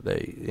people, that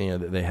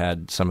they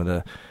had some of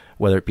the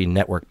whether it be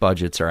network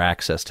budgets or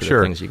access to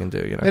the things you can do.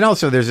 You know? And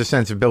also, there's a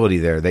sensibility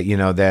there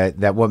that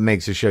that what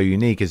makes a show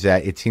unique is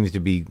that it seems to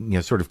be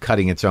sort of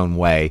cutting its own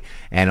way,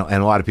 and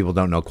a lot of people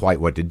don't know quite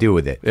what to do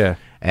with it. Yeah.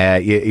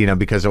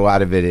 Because a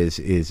lot of it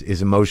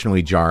is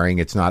emotionally jarring.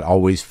 It's not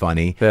always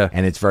funny,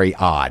 and it's very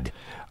odd.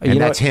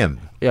 And that's him.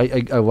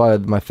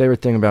 My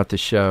favorite thing about the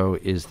show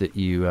is that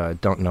you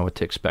don't know what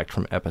to expect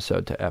from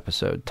episode to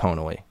episode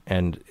tonally.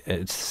 And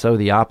it's so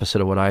the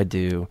opposite of what I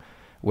do,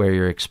 where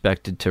you're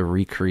expected to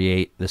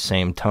recreate the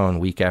same tone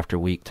week after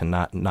week to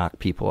not knock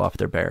people off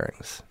their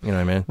bearings. You know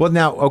what I mean? Well,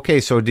 now, okay,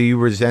 so do you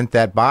resent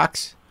that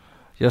box?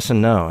 Yes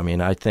and no. I mean,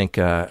 I think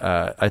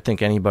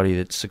anybody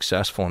that's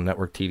successful in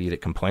network TV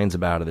that complains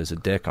about it is a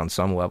dick on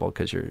some level,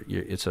 because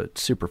it's a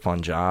super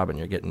fun job and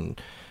you're getting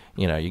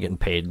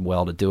paid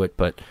well to do it.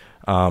 But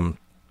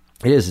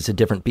it's a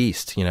different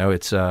beast.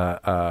 It's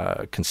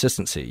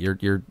consistency.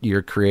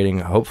 You're creating,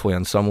 hopefully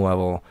on some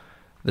level,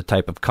 the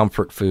type of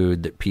comfort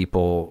food that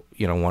people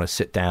want to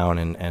sit down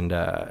and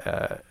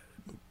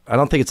I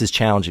don't think it's as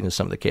challenging as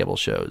some of the cable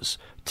shows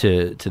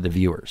to the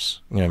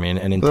viewers. You know what I mean?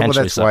 And intentionally.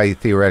 Well, that's why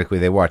theoretically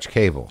they watch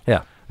cable.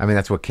 Yeah. I mean,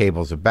 that's what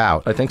cable's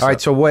about. I think so. All right,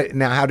 so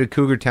how did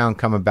Cougar Town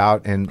come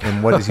about, and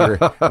what is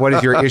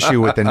your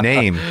issue with the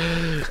name?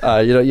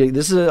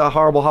 This is a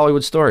horrible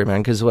Hollywood story,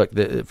 man, because look,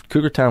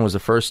 Cougar Town was the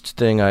first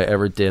thing I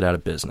ever did out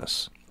of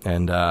business.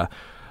 And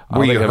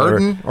were you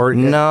hurting?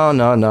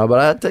 No.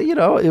 But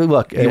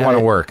look, you want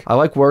to work. I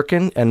like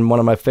working, and one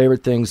of my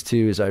favorite things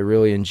too is I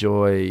really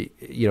enjoy.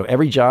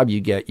 Every job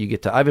you get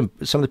to.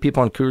 Some of the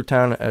people on Cougar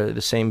Town,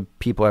 the same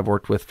people I've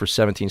worked with for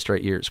 17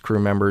 straight years, crew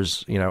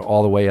members,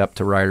 all the way up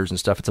to writers and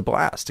stuff. It's a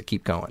blast to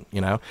keep going.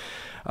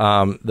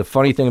 The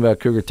funny thing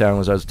about Cougar Town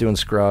was I was doing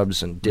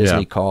Scrubs, and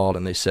Disney called,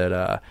 and they said,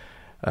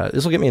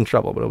 "This will get me in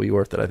trouble, but it'll be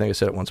worth it." I think I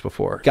said it once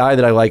before. Guy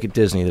that I like at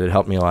Disney that had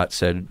helped me a lot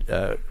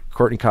said.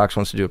 Courtney Cox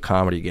wants to do a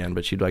comedy again,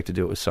 but she'd like to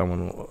do it with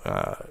someone,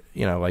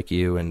 like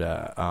you. And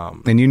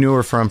you knew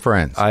her from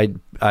Friends. Or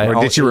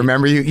did she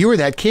remember you? You were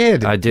that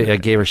kid. I did. I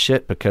gave her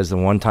shit because the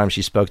one time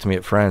she spoke to me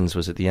at Friends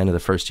was at the end of the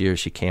first year.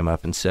 She came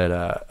up and said,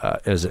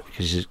 because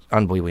she's an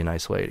unbelievably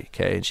nice lady,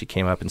 okay? And she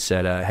came up and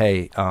said,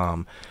 hey,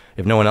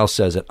 if no one else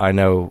says it, I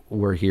know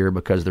we're here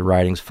because the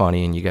writing's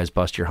funny and you guys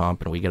bust your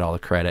hump and we get all the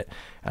credit.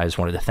 I just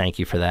wanted to thank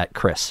you for that,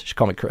 Chris. She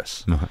called me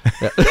Chris. No. By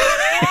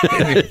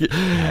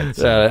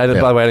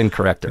the way, I didn't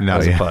correct her. No, I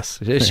was a puss.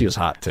 She was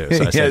hot too.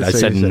 So I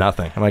said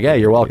nothing. I'm like, hey,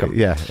 you're welcome.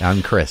 Yeah,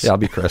 I'm Chris. Yeah, I'll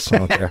be Chris. I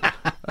don't care.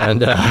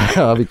 And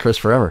I'll be Chris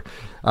forever.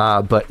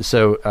 I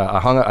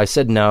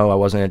said no, I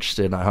wasn't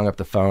interested, and I hung up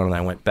the phone and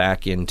I went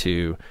back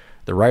into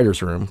the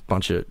writer's room,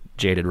 bunch of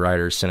jaded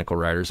writers, cynical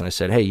writers, and I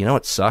said, hey,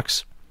 what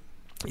sucks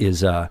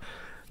is,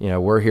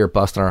 we're here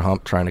busting our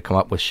hump trying to come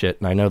up with shit,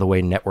 and I know the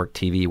way network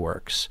TV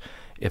works.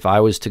 If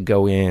I was to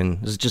go in,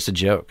 this is just a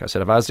joke. I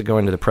said, if I was to go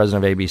into the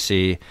president of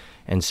ABC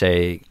and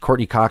say,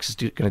 Courtney Cox is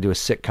going to do a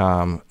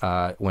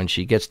sitcom when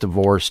she gets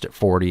divorced at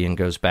 40 and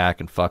goes back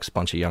and fucks a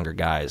bunch of younger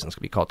guys, and it's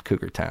going to be called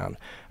Cougar Town.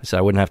 I said,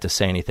 I wouldn't have to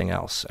say anything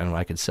else, and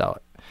I could sell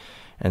it.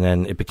 And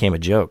then it became a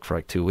joke for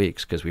like 2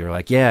 weeks because we were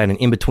like, yeah, and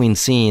in between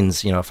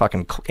scenes, a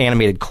fucking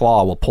animated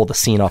claw will pull the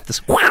scene off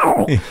this.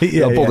 Wow!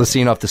 They'll pull the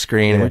scene off the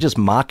screen, and we're just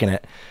mocking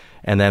it.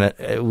 And then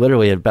it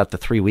literally at about the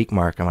 3-week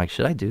mark, I'm like,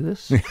 should I do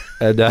this?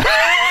 And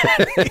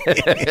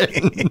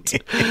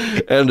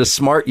a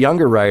smart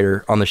younger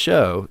writer on the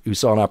show who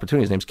saw an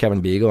opportunity, his name's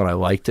Kevin Beagle, and I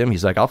liked him.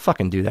 He's like, I'll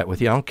fucking do that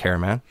with you. I don't care,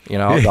 man.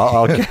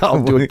 I'll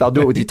do it. I'll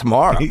do it with you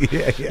tomorrow.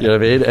 Yeah. You know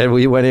what I mean? And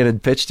we went in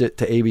and pitched it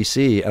to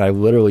ABC, and I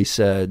literally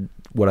said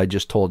what I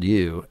just told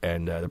you.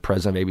 And the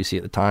president of ABC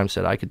at the time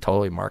said I could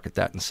totally market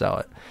that and sell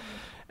it.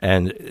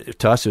 And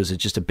to us, it was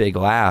just a big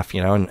laugh,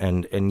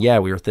 and yeah,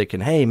 we were thinking,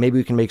 hey, maybe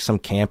we can make some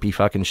campy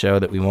fucking show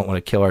that we won't want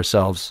to kill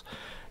ourselves,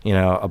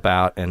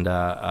 about, and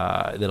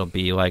that'll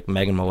be like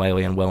Megan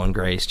Mullally and Will and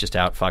Grace just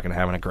out fucking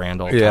having a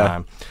grand old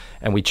time.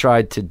 And we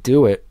tried to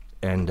do it,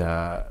 and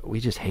we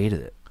just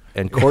hated it.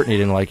 And Courtney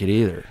didn't like it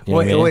either.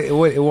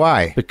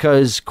 Why?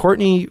 Because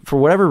Courtney, for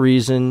whatever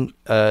reason,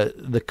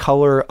 the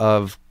color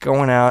of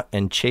going out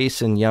and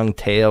chasing young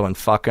tail and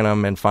fucking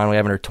them and finally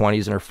having her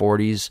 20s and her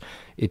 40s,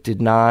 it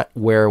did not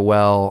wear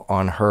well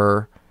on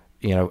her,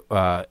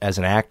 as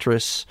an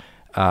actress.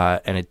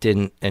 And it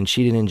didn't, and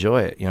she didn't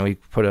enjoy it. We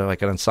put an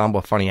ensemble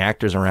of funny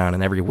actors around,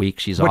 and every week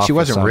she's off. But she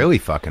wasn't really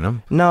fucking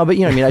them. No, but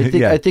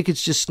I think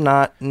it's just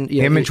not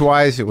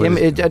image-wise. It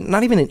was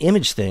not even an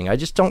image thing. I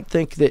just don't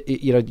think that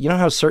you know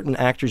how certain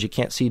actors you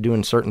can't see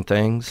doing certain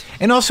things.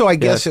 And also, I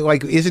guess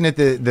isn't it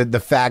the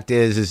fact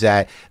is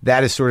that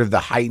is sort of the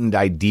heightened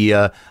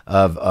idea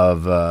of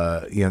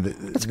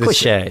it's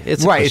cliche.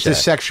 It's right. Cliche.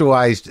 It's a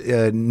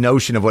sexualized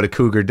notion of what a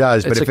cougar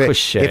does. But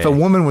if a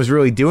woman was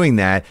really doing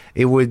that,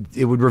 it would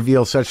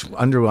reveal such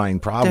underlying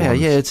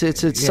problems. Yeah.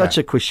 It's such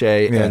a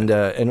cliche, and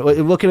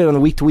look at it on a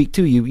week to week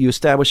too. You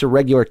establish a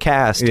regular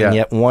cast, and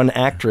yet one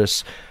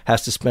actress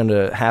has to spend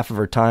a half of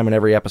her time in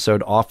every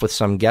episode off with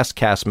some guest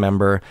cast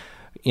member,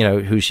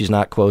 who she's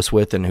not close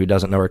with and who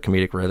doesn't know her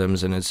comedic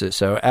rhythms. And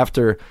so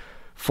after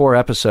 4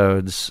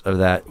 episodes of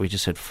that, we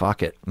just said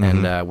fuck it,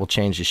 and we'll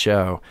change the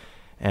show.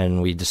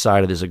 And we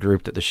decided as a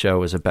group that the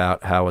show was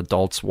about how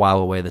adults while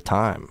away the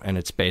time. And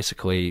it's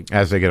basically...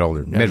 As they get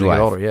older. As they get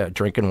older, yeah.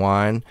 Drinking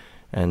wine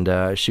and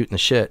shooting the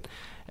shit.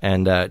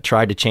 And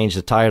tried to change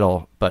the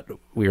title, but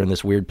we were in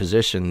this weird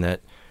position that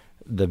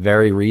the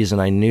very reason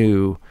I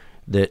knew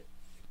that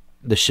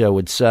the show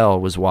would sell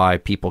was why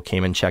people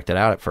came and checked it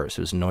out at first.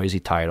 It was a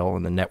noisy title,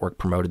 and the network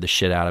promoted the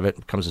shit out of it.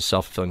 It becomes a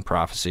self-fulfilling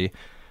prophecy,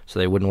 so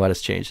they wouldn't let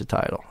us change the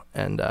title.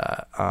 And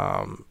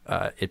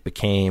it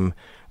became...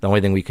 The only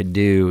thing we could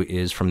do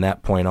is from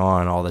that point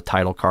on, all the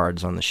title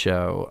cards on the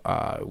show,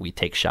 we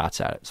take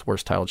shots at it. It's the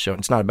worst titled show. And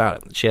it's not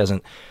about it. She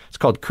hasn't. It's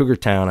called Cougar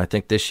Town. I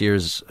think this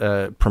year's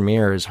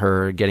premiere is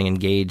her getting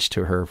engaged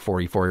to her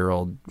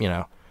 44-year-old,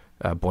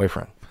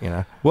 boyfriend.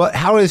 Well,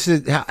 how is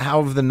it?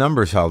 How have the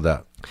numbers held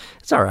up?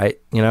 It's all right.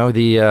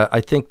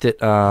 I think that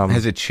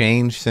has it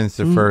changed since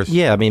the first?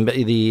 Yeah, I mean,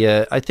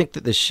 I think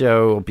that the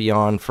show will be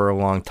on for a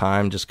long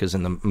time, just because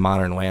in the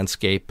modern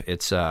landscape,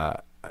 it's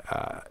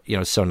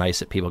it's so nice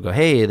that people go,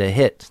 hey, the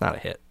hit. It's not a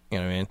hit. You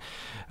know what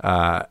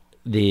I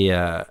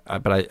mean?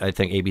 But I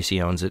think ABC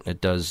owns it and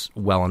it does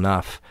well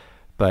enough.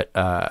 But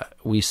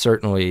we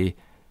certainly,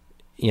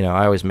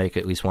 I always make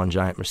at least one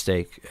giant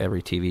mistake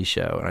every TV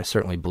show. And I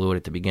certainly blew it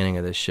at the beginning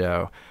of this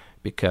show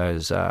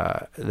because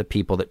the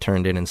people that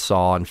turned in and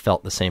saw and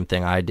felt the same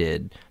thing I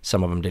did,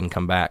 some of them didn't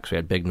come back. So we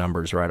had big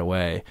numbers right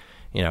away.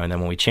 And then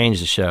when we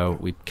changed the show,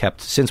 we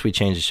kept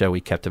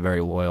a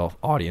very loyal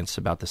audience,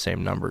 about the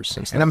same numbers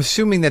since then. And I'm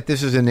assuming that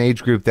this is an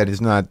age group that is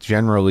not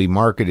generally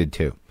marketed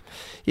to.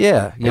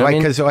 Yeah.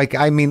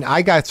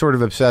 I got sort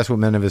of obsessed with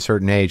Men of a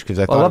Certain Age because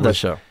I thought I love that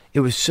show. It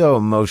was so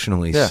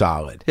emotionally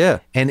solid. Yeah.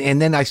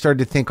 And then I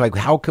started to think,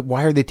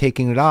 why are they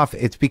taking it off?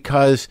 It's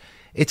because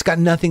it's got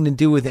nothing to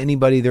do with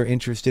anybody they're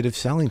interested in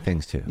selling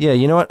things to. Yeah,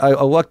 you know what? I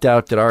lucked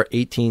out that our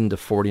 18 to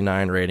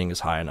 49 rating is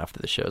high enough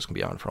that the show's going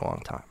to be on for a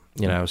long time.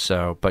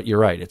 But you're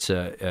right. It's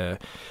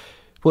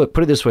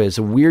put it this way, it's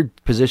a weird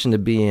position to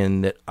be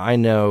in that I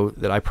know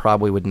that I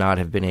probably would not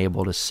have been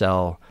able to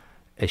sell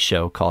a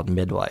show called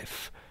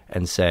Midlife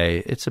and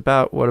say it's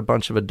about what a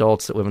bunch of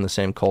adults that live in the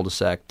same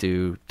cul-de-sac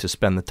do to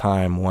spend the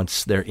time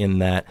once they're in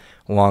that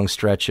long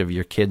stretch of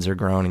your kids are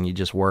grown and you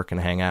just work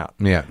and hang out.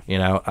 Yeah.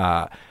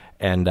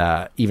 And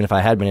even if I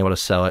had been able to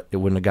sell it, it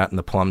wouldn't have gotten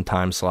the plum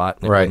time slot.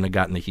 And it wouldn't have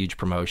gotten the huge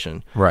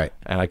promotion. Right.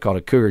 And I called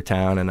it Cougar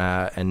Town,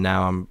 and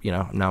now I'm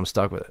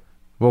stuck with it.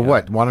 Well,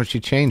 what? Why don't you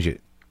change it?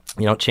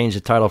 Change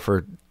the title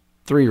for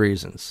 4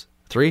 reasons.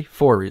 We've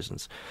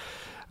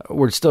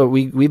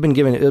been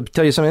given. I'll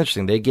tell you something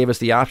interesting. They gave us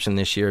the option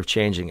this year of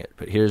changing it,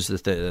 but here's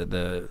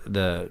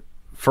the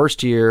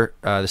first year,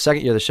 the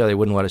second year of the show, they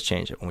wouldn't let us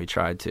change it when we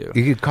tried to.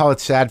 You could call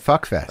it Sad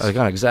Fuck Fest.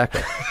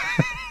 Exactly.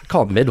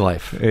 Call it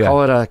Midlife.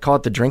 Yeah. Call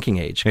it the drinking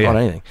age. Call it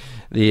anything.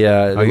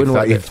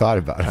 You've thought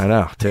about it. I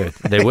know, dude.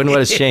 They wouldn't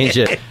let us change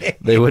it.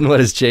 They wouldn't let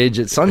us change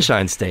it.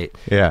 Sunshine State.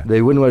 Yeah.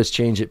 They wouldn't let us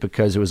change it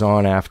because it was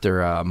on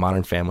after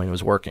Modern Family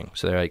was working.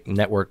 So they're like,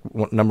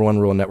 number one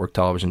rule of network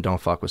television: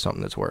 don't fuck with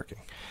something that's working.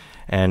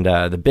 And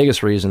the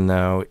biggest reason,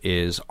 though,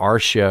 is our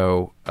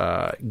show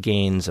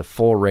gains a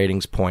full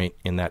ratings point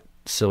in that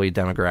silly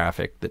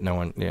demographic that no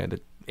one,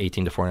 that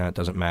 18 to 49, it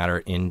doesn't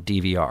matter, in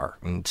DVR,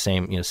 and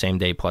same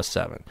day plus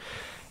 7.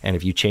 And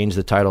if you change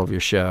the title of your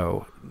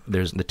show,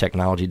 the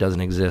technology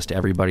doesn't exist.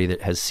 Everybody that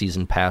has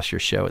seasoned past your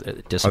show,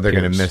 it disappears. Oh, they're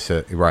going to miss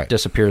it, right?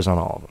 Disappears on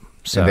all of them.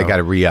 So and they got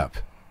to re-up,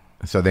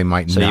 so they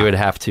might. So not. You would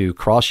have to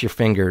cross your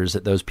fingers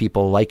that those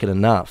people like it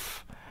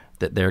enough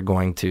that they're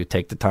going to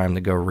take the time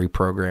to go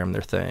reprogram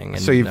their thing.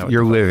 And so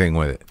you're living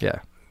with it. Yeah,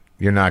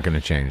 you're not going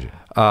to change it.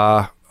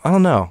 I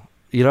don't know.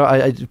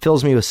 It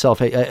fills me with self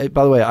hate.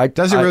 By the way,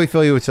 does it really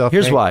fill you with self hate?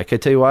 Here's why. Can I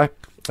tell you why?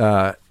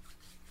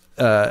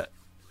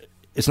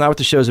 It's not what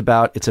the show's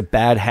about. It's a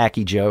bad,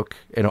 hacky joke,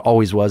 and it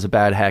always was a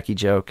bad, hacky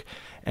joke.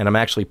 And I'm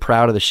actually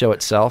proud of the show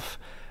itself.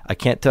 I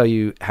can't tell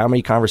you how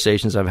many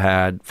conversations I've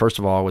had, first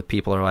of all, with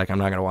people who are like, I'm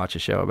not going to watch a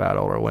show about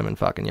older women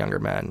fucking younger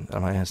men.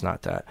 I'm like, it's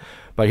not that.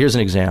 But here's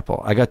an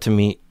example. I got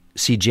to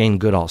see Jane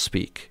Goodall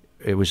speak.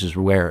 It was just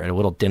rare at a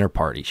little dinner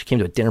party. She came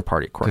to a dinner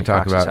party at Courtney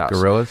Cox's house. To talk about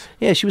gorillas?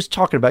 Yeah, she was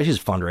talking about, she's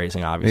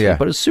fundraising, obviously,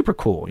 but it was super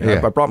cool. I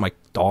brought my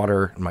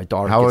daughter, and my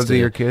daughter. How old are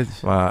your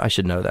kids? I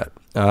should know that.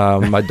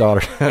 My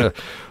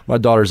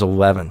daughter's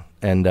 11,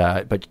 and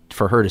but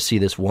for her to see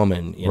this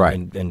woman,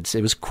 and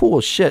it was cool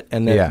as shit.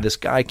 And then this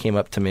guy came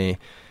up to me,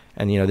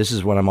 and this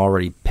is when I'm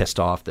already pissed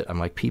off that I'm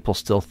like, people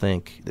still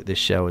think that this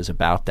show is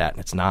about that, and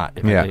it's not.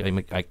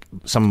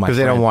 Some of my because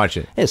they don't watch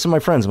it. Yeah, some of my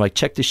friends, I'm like,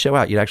 check this show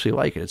out. You'd actually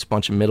like it. It's a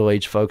bunch of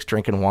middle-aged folks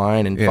drinking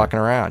wine and fucking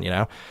around.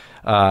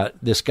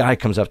 This guy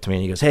comes up to me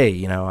and he goes,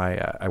 hey,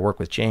 I work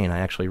with Jane. I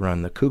actually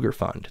run the Cougar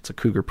Fund. It's a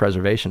Cougar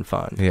Preservation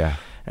Fund. Yeah.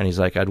 And he's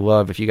like, I'd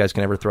love if you guys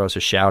can ever throw us a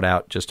shout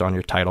out just on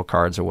your title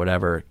cards or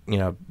whatever,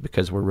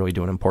 because we're really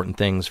doing important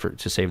things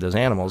to save those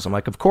animals. I'm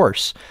like, of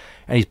course.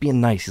 And he's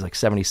being nice. He's like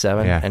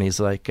 77. Yeah. And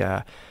he's like,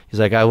 I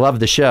love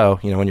the show.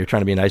 When you're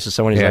trying to be nice to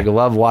someone, he's like, I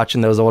love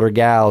watching those older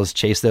gals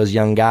chase those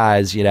young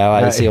guys.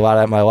 I see a lot of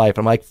that in my life.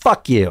 I'm like,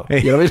 fuck you.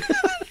 You know what I mean?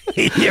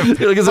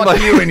 Because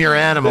Fuck you and your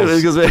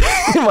animals. Because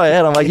in my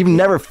head, I'm like, you've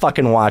never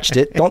fucking watched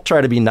it. Don't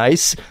try to be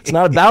nice. It's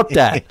not about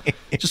that.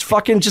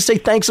 Just say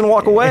thanks and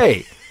walk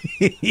away.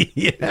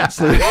 Yeah.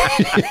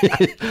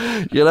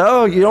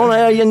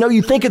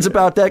 You think it's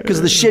about that because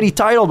of the shitty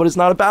title, but it's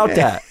not about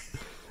that.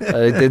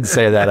 I did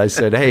say that. I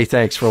said, hey,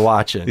 thanks for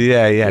watching.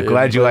 Yeah.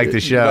 Glad you like the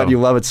show. Glad you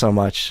love it so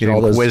much. You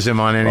didn't quiz him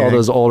on anything. All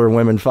those older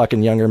women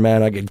fucking younger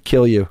men, I could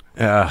kill you.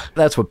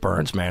 That's what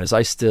burns, man, is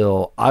I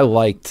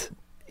liked,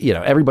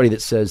 everybody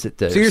that says that.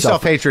 So your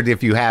self-hatred,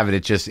 if you have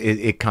it,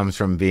 it comes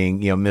from being,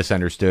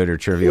 misunderstood or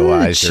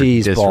trivialized.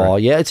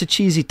 Cheeseball. Yeah, it's a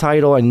cheesy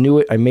title. I knew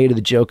it. I made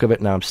the joke of it,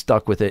 and now I'm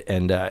stuck with it.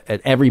 And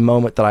at every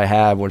moment that I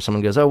have when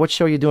someone goes, oh, what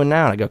show are you doing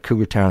now? And I go,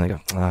 Cougar Town. And they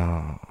go,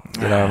 oh.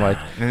 I'm like,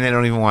 and they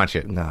don't even watch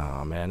it.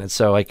 No, man. And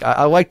so,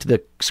 I liked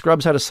the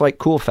Scrubs had a slight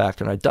cool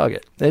factor, and I dug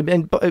it.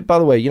 And by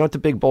the way, you know what the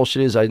big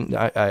bullshit is?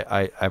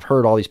 I've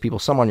heard all these people,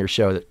 some on your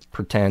show, that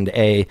pretend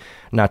A,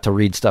 not to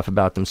read stuff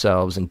about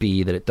themselves, and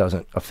B, that it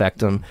doesn't affect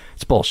them.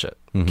 It's bullshit.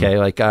 Okay,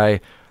 like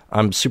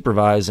I'm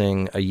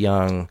supervising a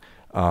young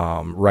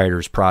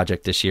writer's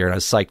project this year, and I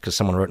was psyched because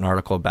someone wrote an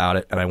article about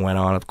it, and I went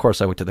on. Of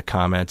course, I went to the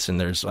comments, and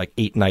there's like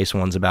 8 nice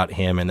ones about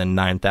him, and then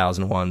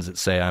 9,000 ones that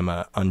say I'm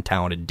a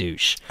untalented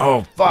douche.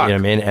 Oh, fuck. You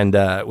know what I mean?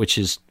 And which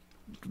is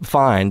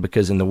fine,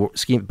 because in the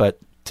scheme, but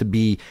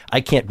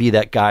I can't be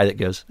that guy that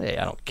goes, hey,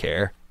 I don't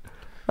care.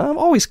 I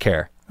always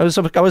care. I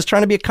was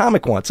trying to be a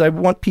comic once. I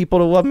want people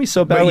to love me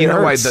so badly.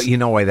 But you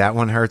know why that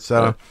one hurts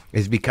though?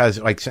 Is because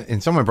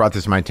and someone brought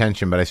this to my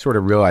attention, but I sort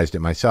of realized it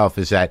myself,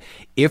 is that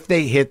if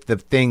they hit the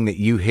thing that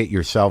you hit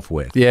yourself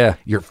with,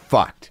 you're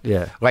fucked.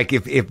 Yeah. Like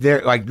if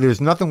they're like,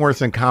 there's nothing worse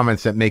than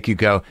comments that make you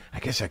go, I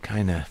guess I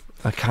kind of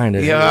I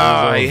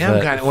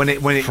am kind of when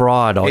it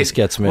fraud always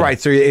gets me.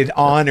 Right, so it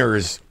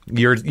honors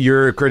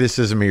your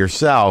criticism of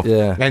yourself,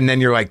 yeah, and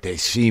then you're like, they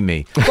see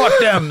me. Fuck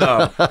them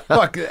though.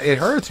 Fuck, it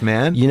hurts,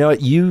 man. You know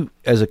what? You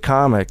as a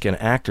comic and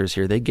actors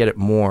here, they get it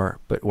more.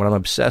 But what I'm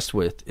obsessed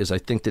with is I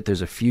think that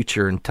there's a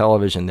future in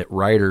television that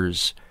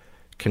writers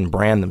can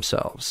brand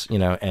themselves,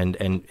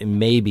 and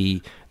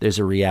maybe there's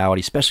a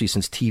reality, especially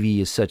since TV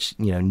is such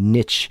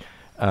niche.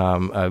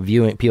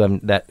 Viewing people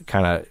have that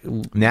kind of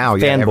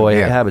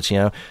fanboy habits,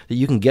 that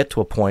you can get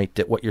to a point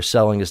that what you're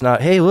selling is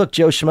not, hey, look,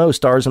 Joe Schmo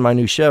stars in my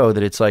new show.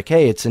 That it's like,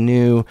 hey, it's a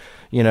new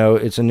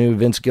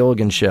Vince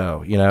Gilligan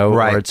show,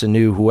 right, or it's a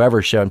new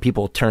whoever show, and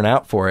people turn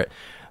out for it.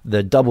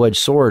 The double-edged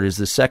sword is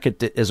the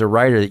second as a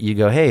writer that you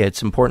go, hey,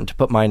 it's important to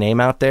put my name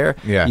out there.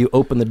 Yeah. You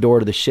open the door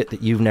to the shit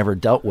that you've never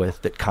dealt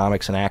with, that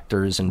comics and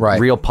actors and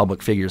real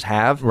public figures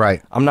have.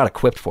 Right. I'm not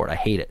equipped for it. I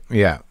hate it.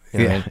 Yeah.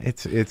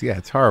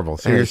 It's horrible.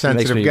 So you're a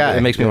sensitive guy.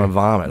 It makes me want to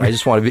vomit. I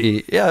just want to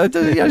be, I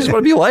just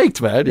want to be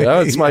liked, man.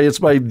 It's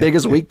my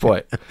biggest weak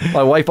point.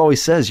 My wife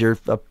always says you're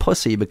a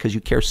pussy because you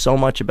care so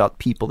much about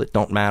people that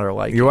don't matter.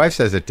 Like your wife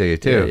says it to you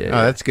too. Yeah.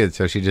 That's good.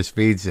 So she just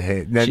feeds.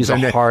 She's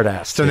a hard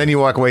ass. So then you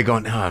walk away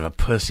going, I'm a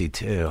pussy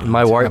too.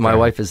 My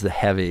wife is the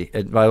heavy.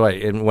 And by the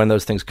way, and when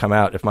those things come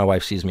out, if my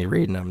wife sees me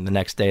reading them, the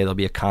next day there'll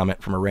be a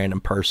comment from a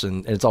random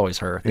person, and it's always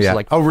her. She's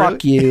like,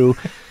 fuck you.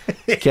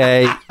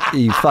 Okay,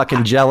 you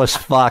fucking jealous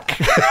fuck.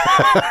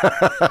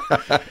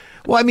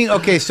 Well, I mean,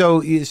 okay,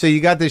 so you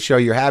got this show,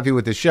 you're happy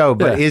with the show,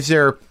 but is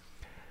there,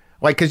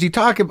 like, because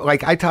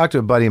I talked to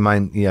a buddy of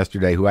mine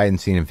yesterday who I hadn't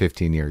seen in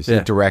 15 years,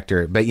 a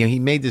director, but he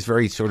made this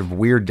very sort of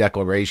weird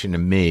declaration to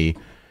me,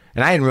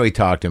 and I hadn't really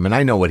talked to him, and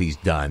I know what he's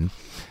done.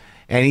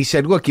 And he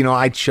said, look,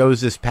 I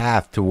chose this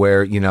path to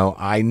where,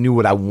 I knew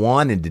what I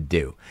wanted to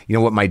do.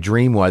 What my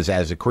dream was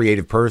as a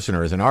creative person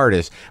or as an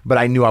artist, but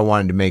I knew I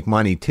wanted to make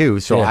money too.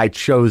 So I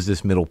chose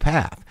this middle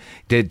path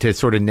to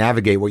sort of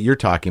navigate what you're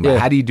talking about.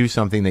 How do you do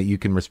something that you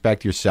can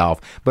respect yourself,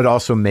 but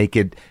also make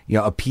it,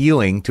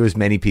 appealing to as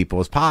many people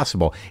as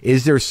possible?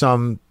 Is there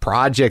some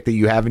project that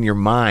you have in your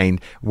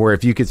mind where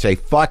if you could say,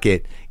 fuck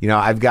it,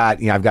 I've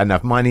got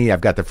enough money,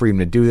 I've got the freedom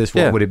to do this,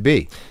 what would it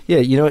be?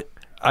 Yeah,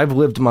 I've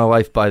lived my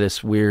life by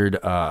this weird,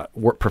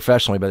 work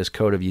professionally by this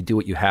code of you do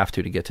what you have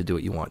to get to do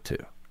what you want to.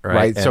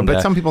 Right. So,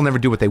 but some people never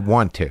do what they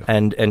want to.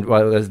 And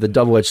the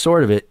double-edged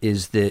sword of it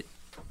is that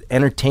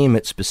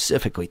entertainment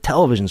specifically,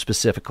 television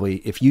specifically,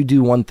 if you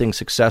do one thing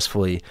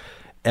successfully,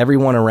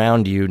 everyone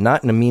around you,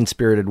 not in a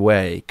mean-spirited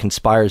way,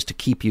 conspires to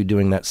keep you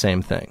doing that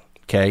same thing.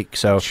 Okay,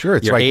 so sure,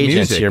 it's your like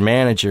agents, music. Your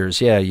managers,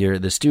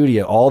 the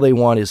studio, all they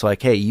want is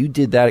like, hey, you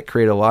did that, it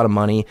created a lot of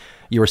money,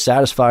 you were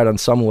satisfied on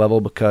some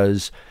level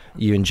because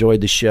you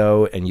enjoyed the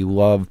show and you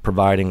love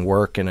providing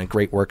work and a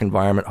great work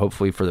environment,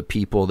 hopefully for the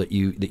people that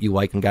you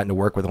like and gotten to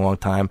work with a long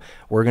time.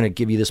 We're going to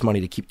give you this money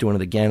to keep doing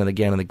it again and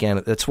again and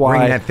again. That's why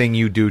bring that thing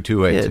you do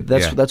to it.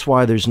 That's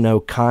why there's no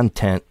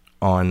content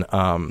on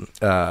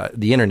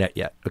the internet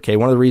yet. Okay,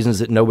 one of the reasons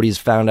that nobody's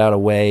found out a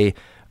way,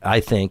 I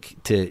think,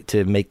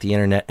 to make the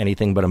internet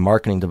anything but a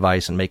marketing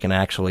device and make an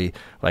actually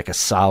like a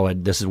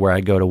solid, this is where I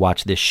go to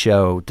watch this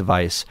show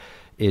device,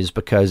 is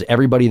because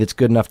everybody that's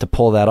good enough to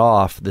pull that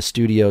off, the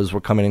studios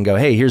will come in and go,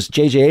 hey, here's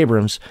J.J.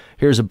 Abrams,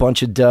 here's a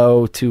bunch of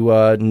dough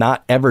to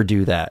not ever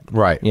do that.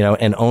 Right.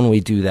 And only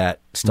do that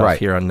stuff Right.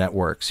 here on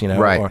networks,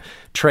 Right. Or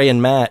Trey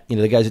and Matt,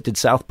 the guys that did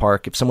South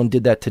Park, if someone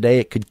did that today,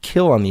 it could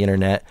kill on the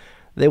internet.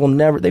 They won't,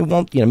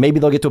 maybe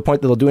they'll get to a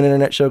point that they'll do an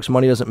internet show because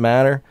money doesn't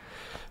matter.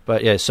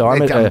 But yeah, so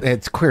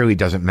it clearly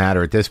doesn't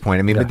matter at this point.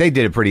 I mean, but they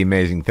did a pretty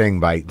amazing thing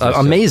by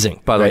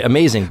amazing, by the way,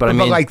 amazing. But I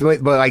mean, like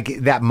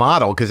that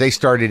model, because they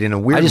started in a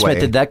weird way. I just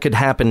meant that could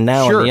happen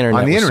now Sure, on the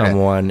internet with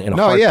someone in a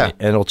heartbeat, yeah.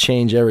 and it'll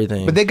change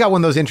everything. But they got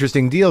one of those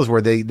interesting deals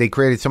where they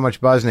created so much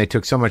buzz and they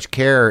took so much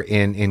care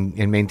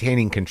in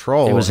maintaining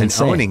control and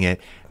insane. owning it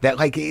that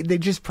they're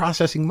just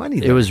processing money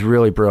there. It was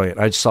really brilliant.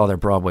 I just saw their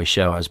Broadway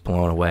show. I was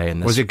blown away.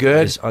 And was it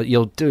good?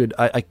 Dude,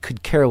 I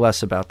could care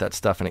less about that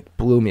stuff, and it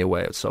blew me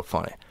away. It was so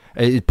funny.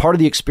 Part of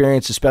the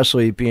experience,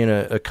 especially being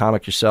a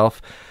comic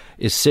yourself,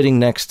 is sitting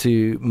next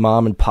to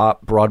mom and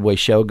pop Broadway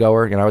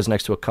showgoer. I was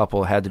next to a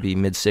couple, had to be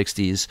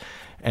mid-60s,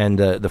 and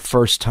the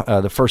first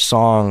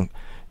song,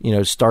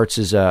 starts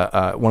as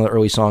one of the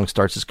early songs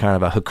starts as kind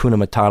of a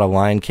Hakuna Matata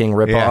Lion King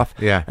ripoff.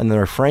 Yeah. And the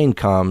refrain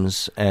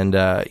comes, and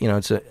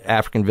it's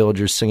African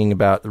villagers singing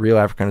about the real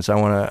Africans. I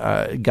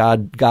want to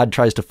God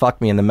tries to fuck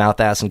me in the mouth,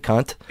 ass, and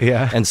cunt.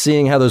 Yeah. And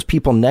seeing how those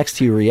people next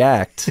to you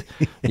react,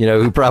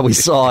 who probably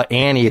saw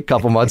Annie a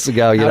couple months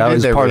ago,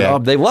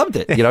 they loved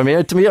it. I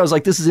mean, to me, I was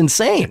like, this is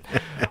insane.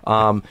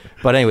 But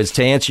anyways,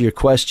 to answer your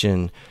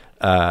question.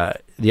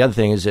 The other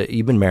thing is that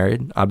you've been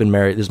married. I've been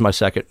married. This is my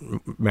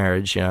second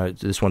marriage.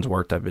 This one's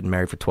worked. I've been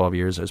married for 12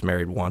 years. I was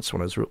married once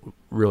when I was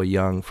really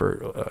young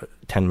for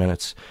 10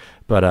 minutes.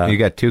 But you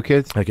got 2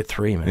 kids? I get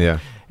 3, man.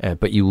 Yeah.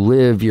 But you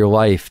live your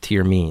life to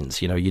your means.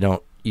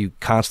 You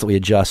constantly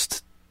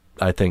adjust,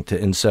 I think.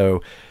 And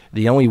so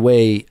the only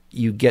way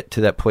you get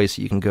to that place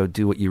that you can go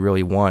do what you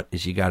really want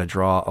is you got to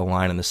draw a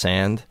line in the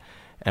sand.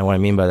 And what I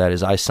mean by that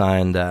is I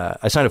signed a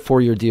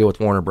 4-year deal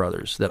with Warner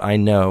Brothers that I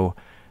know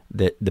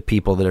that the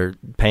people that are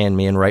paying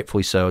me, and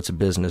rightfully so, it's a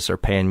business, are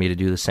paying me to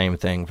do the same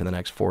thing for the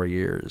next 4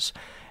 years.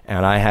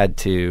 And I had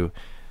to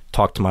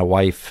talk to my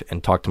wife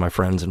and talk to my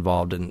friends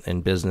involved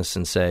in business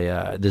and say,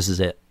 this is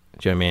it.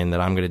 Do you know what I mean?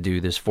 That I'm going to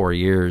do this 4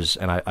 years.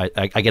 And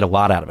I get a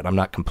lot out of it. I'm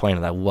not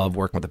complaining. I love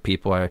working with the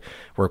people I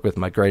work with.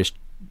 My greatest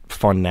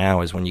fun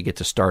now is when you get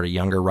to start a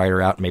younger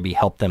writer out and maybe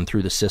help them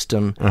through the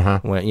system,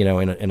 when,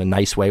 in a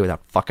nice way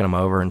without fucking them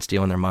over and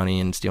stealing their money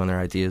and stealing their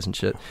ideas and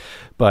shit.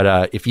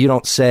 But if you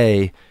don't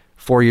say,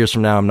 4 years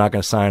from now, I'm not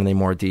going to sign any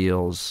more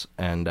deals,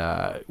 and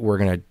we're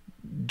going to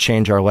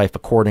change our life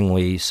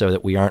accordingly so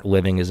that we aren't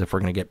living as if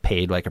we're going to get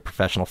paid like a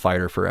professional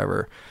fighter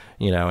forever,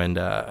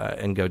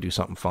 and go do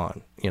something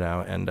fun,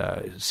 and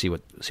see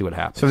what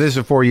happens. So this is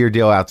a 4-year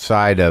deal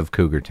outside of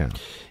Cougar Town.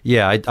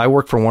 Yeah, I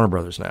work for Warner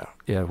Brothers now.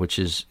 Yeah, which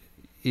is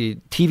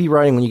TV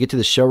writing. When you get to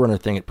the showrunner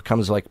thing, it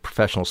becomes like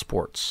professional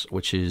sports,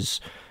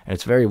 and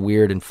it's very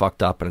weird and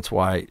fucked up, and it's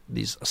why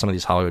some of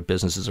these Hollywood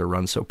businesses are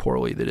run so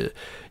poorly that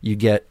you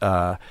get.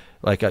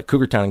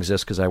 Cougar Town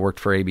exists because I worked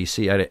for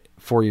ABC. I had a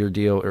 4-year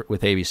deal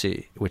with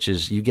ABC, which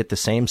is you get the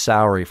same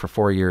salary for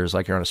 4 years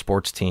like you're on a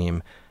sports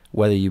team,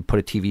 whether you put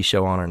a TV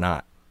show on or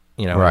not.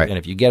 Right. And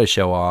if you get a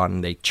show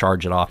on, they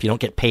charge it off. You don't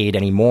get paid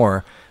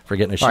anymore for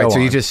getting a show on. So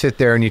you just sit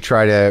there and you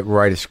try to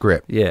write a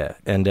script. Yeah,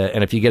 and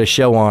if you get a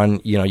show on,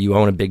 you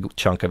own a big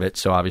chunk of it,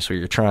 so obviously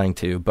you're trying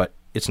to, but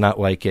it's not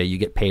like you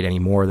get paid any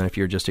more than if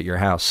you're just at your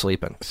house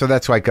sleeping. So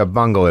that's like a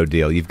bungalow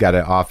deal. You've got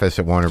an office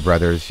at Warner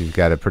Brothers. You've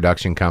got a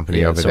production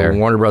company over there. So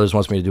Warner Brothers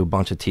wants me to do a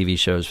bunch of TV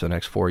shows for the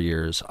next 4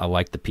 years. I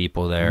like the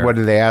people there. What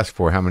do they ask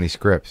for? How many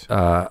scripts?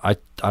 I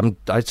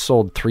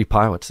sold 3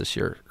 pilots this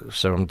year,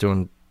 so I'm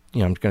doing.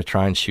 I'm going to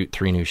try and shoot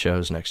 3 new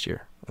shows next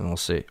year, and we'll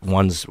see.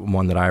 One's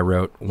one that I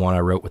wrote. One I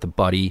wrote with a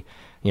buddy,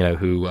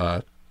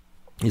 who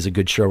he's a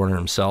good showrunner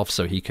himself,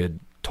 so he could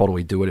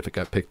totally do it if it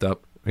got picked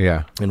up.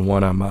 Yeah. And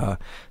one I'm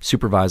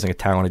supervising a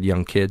talented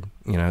young kid,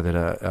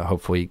 that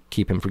hopefully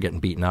keep him from getting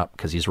beaten up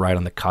because he's right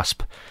on the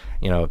cusp,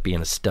 of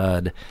being a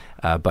stud.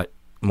 But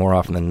more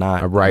often than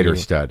not, a writer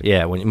stud.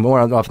 Yeah. More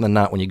often than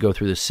not, when you go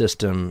through the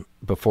system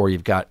before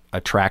you've got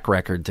a track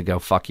record to go,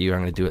 fuck you,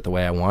 I'm going to do it the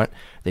way I want,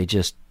 they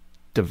just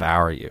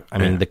devour you. I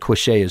mean, the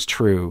cliche is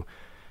true.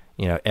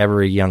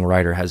 Every young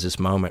writer has this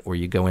moment where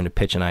you go in to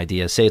pitch an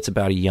idea. Say it's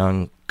about a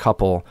young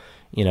couple,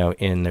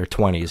 in their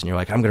 20s, and you're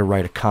like, I'm going to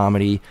write a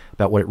comedy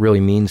about what it really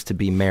means to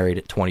be married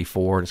at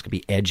 24, and it's going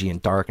to be edgy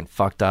and dark and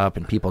fucked up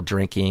and people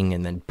drinking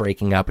and then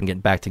breaking up and getting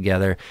back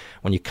together.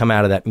 When you come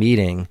out of that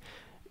meeting,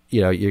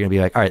 you're going to be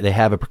like, all right, they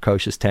have a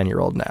precocious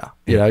 10-year-old now.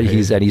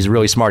 He's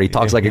really smart. He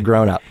talks like a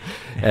grown-up.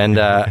 And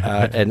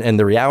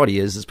the reality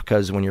is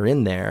because when you're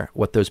in there,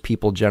 what those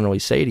people generally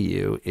say to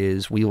you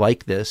is, we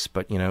like this,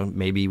 but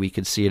maybe we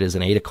could see it as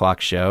an 8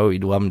 o'clock show.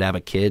 You'd love them to have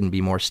a kid and be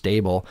more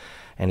stable.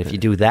 And if you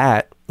do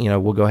that,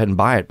 we'll go ahead and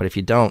buy it. But if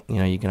you don't, you're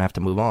going to have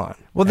to move on.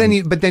 Well, then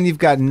you've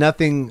got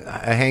nothing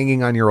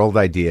hanging on your old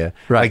idea.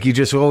 Right. Like you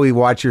just slowly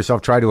watch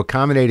yourself try to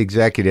accommodate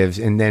executives,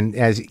 and then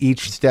as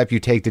each step you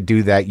take to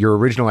do that, your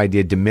original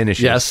idea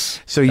diminishes.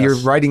 Yes. So you're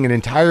writing an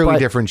entirely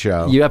different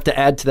show. You have to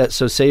add to that.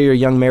 So say you're a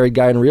young married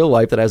guy in real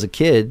life that has a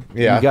kid.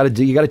 Yeah. You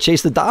got to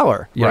chase the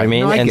dollar. You know what I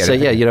mean? No, I and get so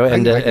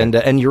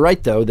it. and you're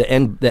right though. The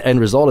end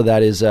result of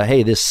that is,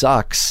 hey, this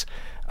sucks.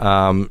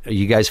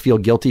 You guys feel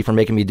guilty for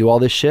making me do all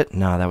this shit?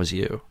 No, that was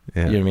you.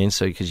 Yeah. You know what I mean?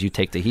 So because you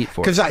take the heat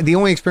for it. Because the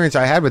only experience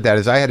I had with that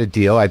is I had a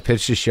deal. I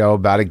pitched a show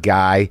about a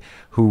guy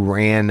who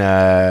ran,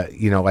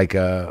 like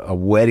a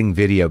wedding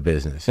video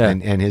business,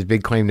 and his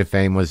big claim to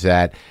fame was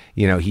that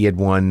he had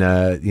won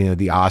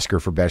the Oscar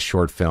for best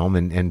short film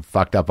and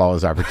fucked up all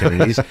his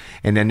opportunities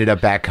and ended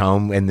up back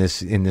home in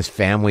this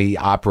family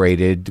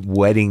operated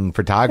wedding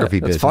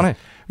photography business. Funny.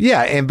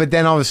 Yeah, but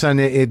then all of a sudden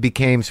it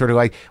became sort of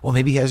like, well,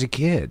 maybe he has a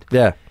kid.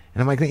 Yeah.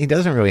 And I'm like, he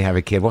doesn't really have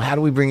a kid. Well, how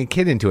do we bring a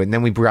kid into it? And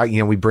then we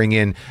bring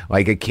in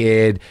like a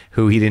kid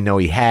who he didn't know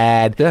he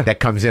had that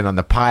comes in on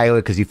the pilot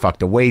because he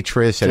fucked a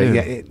waitress.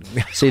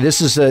 See,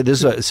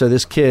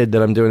 this kid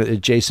that I'm doing,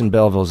 Jason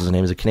Belleville's his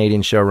name, is a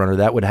Canadian showrunner.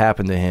 That would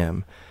happen to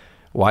him.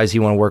 Why does he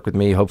want to work with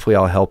me? Hopefully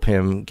I'll help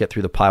him get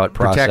through the pilot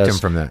process. Protect him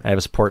from that. I have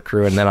a support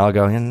crew, and then I'll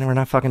go, we're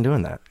not fucking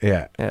doing that.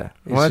 Yeah. Yeah.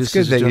 Well, that's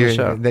good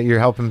that you're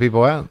helping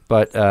people out.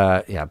 But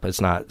but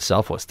it's not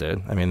selfless,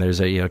 dude. I mean,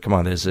 there's come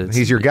on,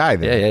 he's your guy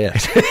then.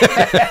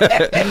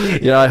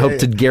 Yeah. I hope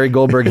to Gary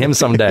Goldberg him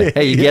someday.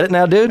 Hey, you get it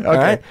now, dude? Okay. All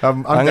right.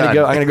 I'm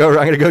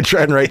gonna go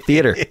try and write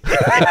theater.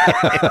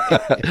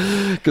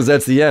 Because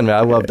that's the end, man.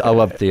 I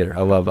love theater.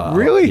 I love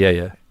really?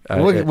 Yeah.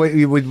 What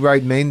you would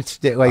write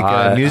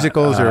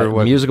musicals or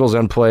what? Musicals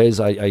and plays.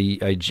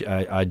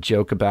 I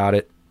joke about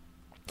it.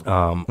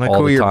 All who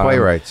are the your time.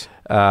 playwrights?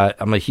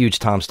 I'm a huge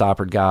Tom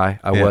Stoppard guy.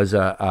 I was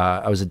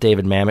a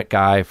David Mamet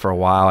guy for a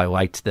while. I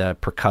liked the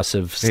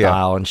percussive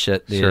style and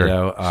shit.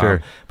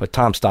 Sure. But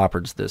Tom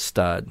Stoppard's the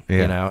stud.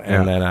 Yeah.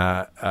 And then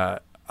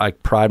I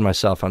pride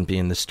myself on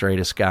being the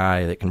straightest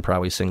guy that can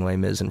probably sing Les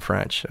Mis in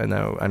French. I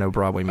know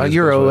Broadway musicals.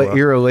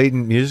 You're a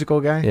latent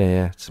musical guy?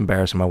 Yeah. It's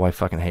embarrassing. My wife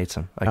fucking hates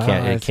them.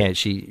 I can't.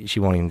 She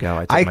won't even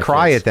go. I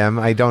cry at them.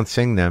 I don't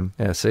sing them.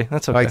 Yeah, see?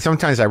 That's okay. Like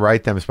sometimes I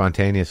write them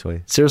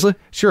spontaneously. Seriously?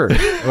 Sure.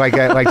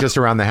 like just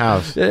around the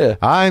house. Yeah.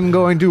 I'm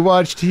going to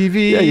watch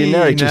TV. Yeah, you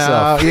narrate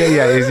yourself.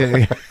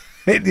 Yeah.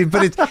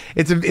 But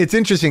it's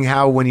interesting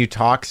how when you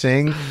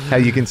sing, how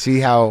you can see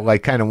how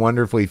like kind of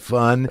wonderfully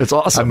fun it's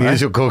awesome, a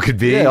musical could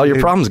be. Yeah, all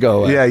your problems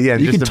go away. Yeah.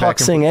 You can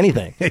sing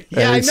anything.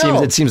 Yeah, I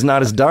know. It seems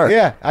not as dark.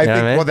 Yeah, I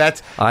think. Well,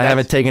 I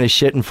haven't taken a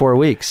shit in 4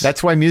 weeks.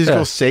 That's why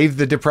musicals saved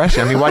the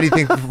Depression. I mean, why do you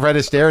think Fred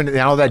Astaire and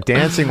all that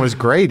dancing was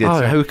great?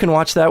 Who can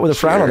watch that with a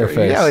frown on their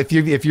face? Yeah,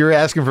 if you're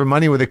asking for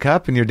money with a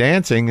cup and you're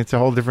dancing, it's a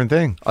whole different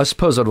thing. I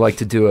suppose I'd like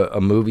to do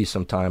a movie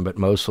sometime, but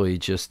mostly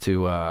just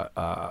to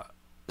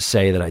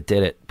say that I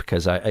did it,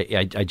 because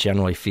I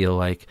generally feel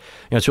like,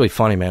 it's really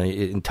funny, man.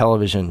 In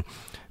television,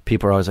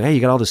 people are always like, hey,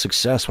 you got all this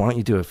success, why don't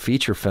you do a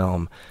feature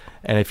film?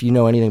 And if you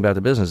know anything about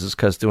the business, it's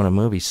because doing a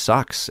movie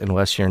sucks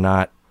unless you're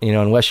not,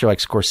 unless you're like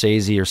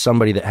Scorsese or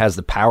somebody that has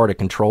the power to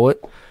control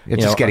it.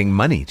 It's just getting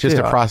money, just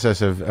a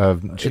process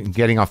of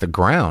getting off the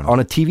ground. On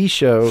a TV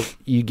show,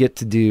 you get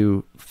to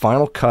do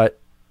final cut,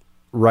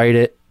 write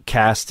it,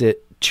 cast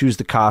it, choose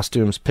the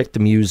costumes, pick the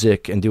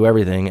music, and do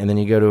everything. And then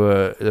you go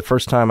to the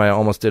first time I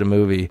almost did a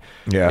movie,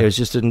 it was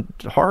just a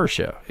horror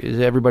show. It was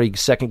everybody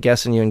second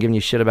guessing you and giving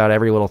you shit about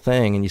every little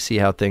thing, and you see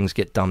how things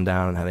get dumbed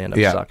down and how they end up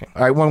sucking.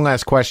 All right, one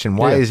last question.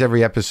 Why is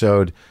every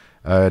episode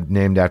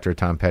named after a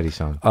Tom Petty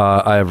song?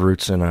 I have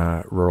roots in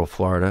rural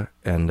Florida,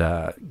 and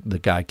the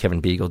guy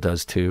Kevin Beagle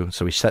does too.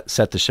 So we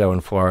set the show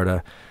in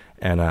Florida.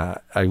 And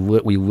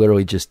we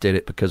literally just did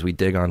it because we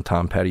dig on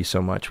Tom Petty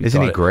so much.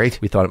 Isn't he great?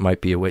 We thought it might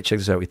be a way. Check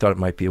this out. We thought it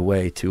might be a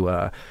way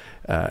to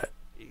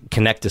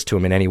connect us to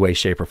him in any way,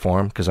 shape, or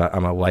form. Because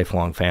I'm a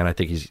lifelong fan. I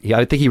think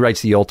he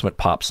writes the ultimate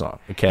pop song.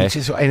 Okay,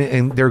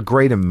 and they're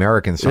great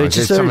American songs.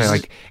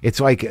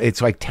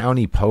 It's like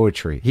towny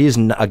poetry. He is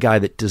a guy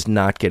that does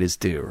not get his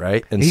due,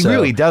 right? And he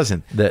really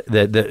doesn't.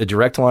 The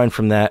direct line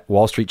from that,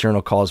 Wall Street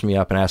Journal calls me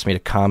up and asked me to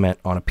comment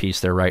on a piece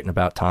they're writing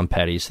about Tom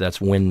Petty. So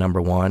that's win number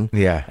one.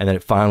 Yeah, and then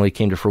it finally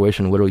came to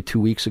fruition. Literally 2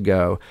 weeks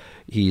ago,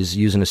 he's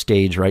using a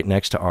stage right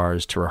next to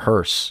ours to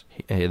rehearse.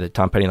 The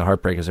Tom Petty and the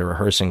Heartbreakers are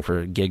rehearsing for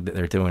a gig that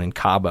they're doing in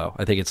Cabo.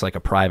 I think it's like a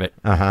private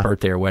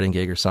birthday or wedding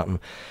gig or something.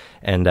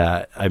 And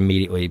I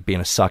immediately, being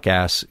a suck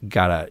ass,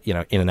 got a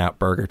In-N-Out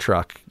burger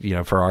truck,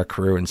 for our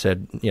crew, and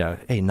said,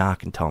 hey,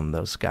 knock and tell them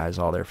those guys,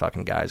 all their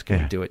fucking guys,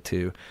 can do it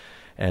too.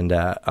 And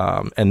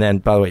then,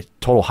 by the way,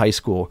 total high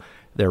school.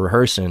 They're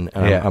rehearsing,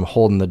 and I'm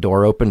holding the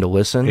door open to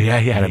listen.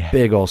 And a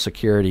big old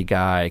security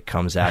guy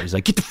comes out. He's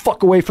like, "Get the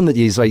fuck away from the!"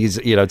 He's like,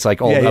 it's like,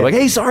 I'm like,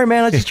 "Hey, sorry,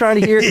 man, I was just trying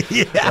to hear."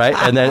 Right,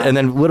 and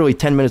then literally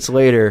 10 minutes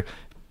later,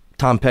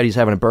 Tom Petty's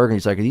having a burger. And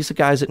he's like, are these the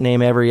guys that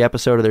name every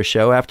episode of their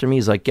show after me?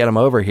 He's like, get them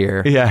over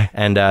here. Yeah.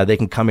 And they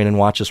can come in and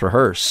watch us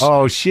rehearse.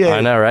 Oh, shit.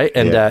 I know, right?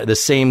 And the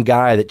same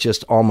guy that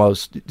just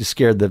almost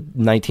scared the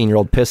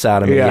 19-year-old piss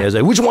out of me is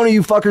like, which one of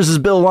you fuckers is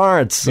Bill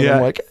Lawrence? And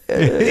I'm like,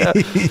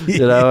 you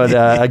know, and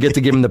I get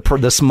to give him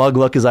the smug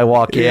look as I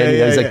walk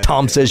in. He's like,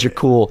 Tom says you're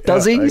cool.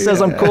 Does he? He says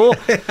I'm cool.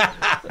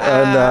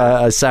 And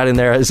I sat in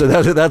there. So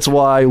that's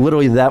why,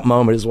 literally that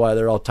moment is why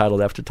they're all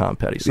titled after Tom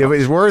Petty songs. It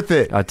was worth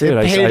it. I did.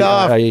 It paid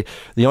off.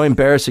 The only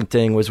embarrassing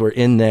thing was we're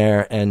in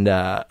there and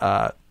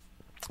they're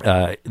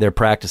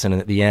practicing,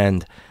 and at the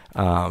end,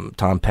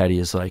 Tom Petty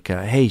is like,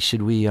 hey,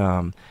 should we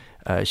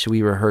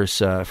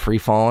rehearse Free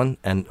Fallin'?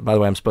 And by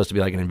the way, I'm supposed to be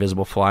like an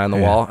invisible fly on the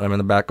wall, and I'm in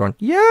the back going,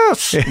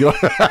 yes! And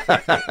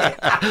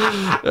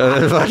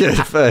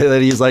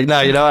he's like,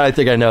 no, you know what? I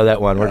think I know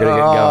that one. We're going to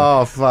get going.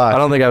 Oh, fuck. I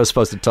don't think I was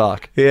supposed to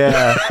talk.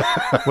 Yeah.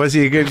 Was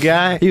he a good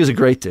guy? He was a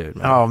great dude,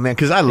 man. Oh, man,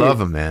 because I love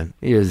him, man.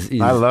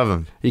 I love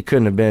him. He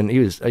couldn't have been. He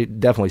was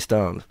definitely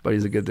stoned, but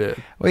he's a good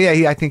dude. Well,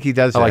 yeah, I think he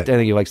does that. I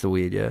think he likes the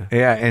weed, yeah.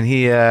 Yeah, and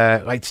he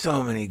liked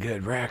so many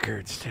good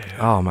records, too.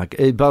 Oh, my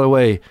God. By the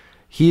way,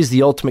 he's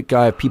the ultimate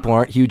guy. If people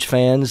aren't huge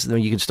fans,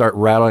 then you can start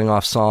rattling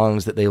off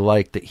songs that they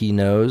like that he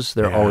knows.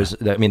 They're always,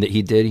 that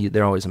he did.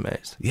 They're always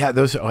amazed. Yeah,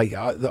 those are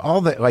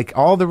all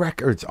the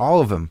records,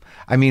 all of them.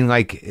 I mean,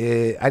 I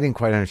didn't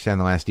quite understand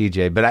The Last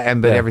DJ, but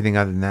everything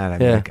other than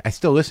that, I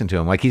still listen to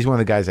him. Like, he's one of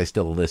the guys I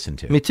still listen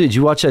to. Me too. Did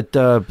you watch that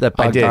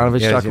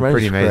Bogdanovich documentary?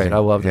 Pretty amazing. Great. I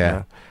loved it.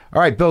 Yeah.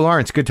 All right, Bill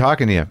Lawrence, good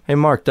talking to you. Hey,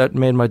 Mark, that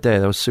made my day.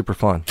 That was super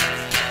fun.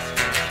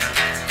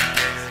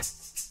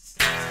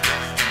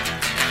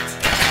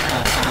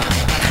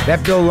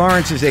 That Bill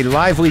Lawrence is a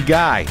lively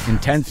guy,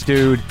 intense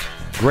dude,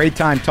 great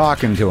time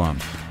talking to him.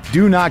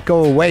 Do not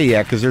go away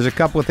yet, because there's a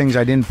couple of things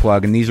I didn't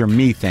plug, and these are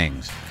me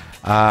things.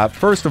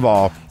 First of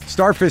all,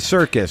 Starfish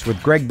Circus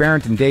with Greg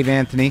Barrington, Dave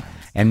Anthony,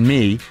 and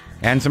me,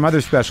 and some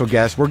other special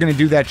guests. We're going to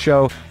do that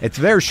show, it's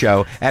their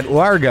show, at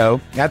Largo,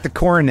 at the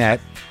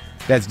Coronet.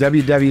 That's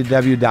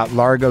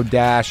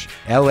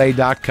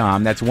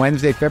www.largo-la.com. That's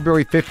Wednesday,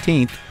 February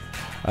 15th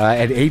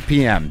at 8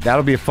 p.m.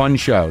 That'll be a fun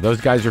show. Those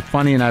guys are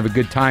funny, and I have a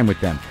good time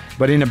with them.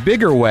 But in a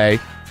bigger way,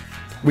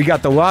 we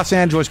got the Los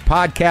Angeles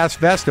Podcast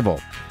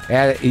Festival.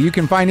 You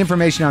can find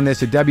information on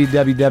this at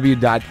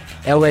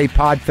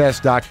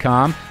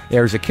www.lapodfest.com.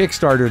 There's a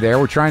Kickstarter there.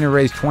 We're trying to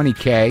raise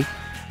 $20K.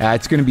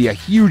 It's going to be a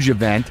huge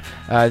event.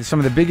 Some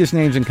of the biggest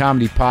names in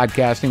comedy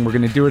podcasting. We're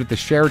going to do it at the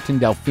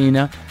Sheraton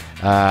Delfina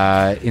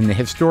in the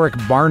historic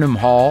Barnum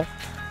Hall.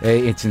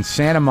 It's in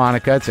Santa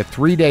Monica. It's a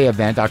 3-day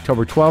event,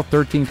 October 12th,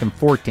 13th, and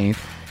 14th.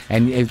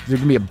 And there's going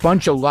to be a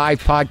bunch of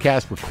live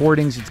podcast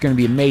recordings. It's going to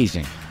be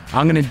amazing.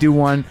 I'm going to do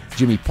one.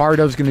 Jimmy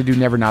Pardo's going to do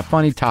Never Not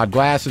Funny. Todd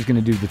Glass is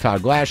going to do The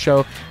Todd Glass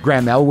Show.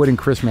 Graham Elwood and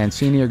Chris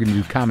Mancini are going to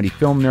do Comedy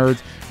Film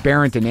Nerds.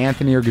 Barrett and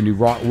Anthony are going to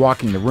do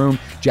Walking the Room.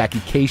 Jackie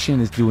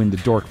Cation is doing The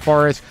Dork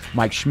Forest.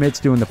 Mike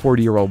Schmidt's doing The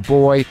 40-Year-Old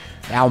Boy.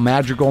 Al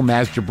Madrigal,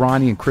 Maz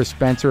Jabrani, and Chris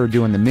Spencer are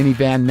doing The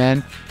Minivan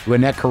Men.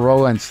 Lynette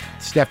Carolla and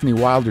Stephanie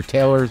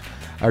Wilder-Taylor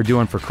are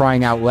doing For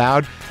Crying Out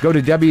Loud. Go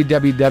to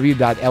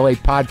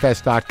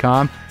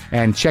www.lapodfest.com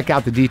and check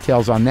out the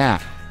details on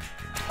that.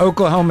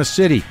 Oklahoma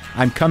City,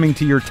 I'm coming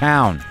to your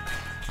town.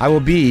 I will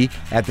be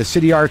at the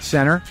City Arts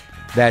Center.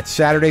 That's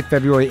Saturday,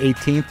 February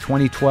 18th,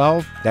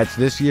 2012. That's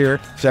this year,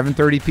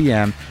 7:30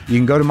 p.m. You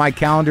can go to my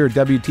calendar at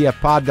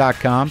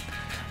WTFpod.com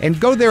and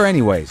go there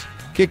anyways.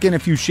 Kick in a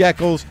few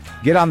shekels,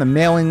 get on the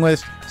mailing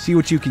list, see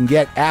what you can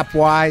get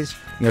app-wise.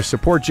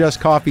 Support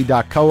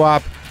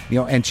justcoffee.coop,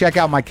 and check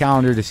out my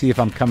calendar to see if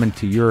I'm coming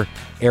to your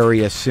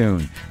area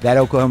soon. That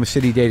Oklahoma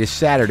City date is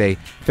Saturday,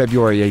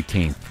 February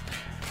 18th.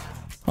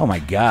 Oh my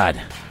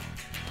God.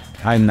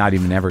 I'm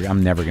never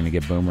going to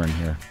get Boomer in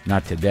here.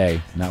 Not today.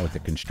 Not with the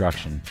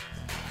construction.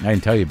 I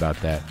didn't tell you about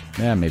that.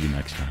 Yeah, maybe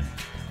next time.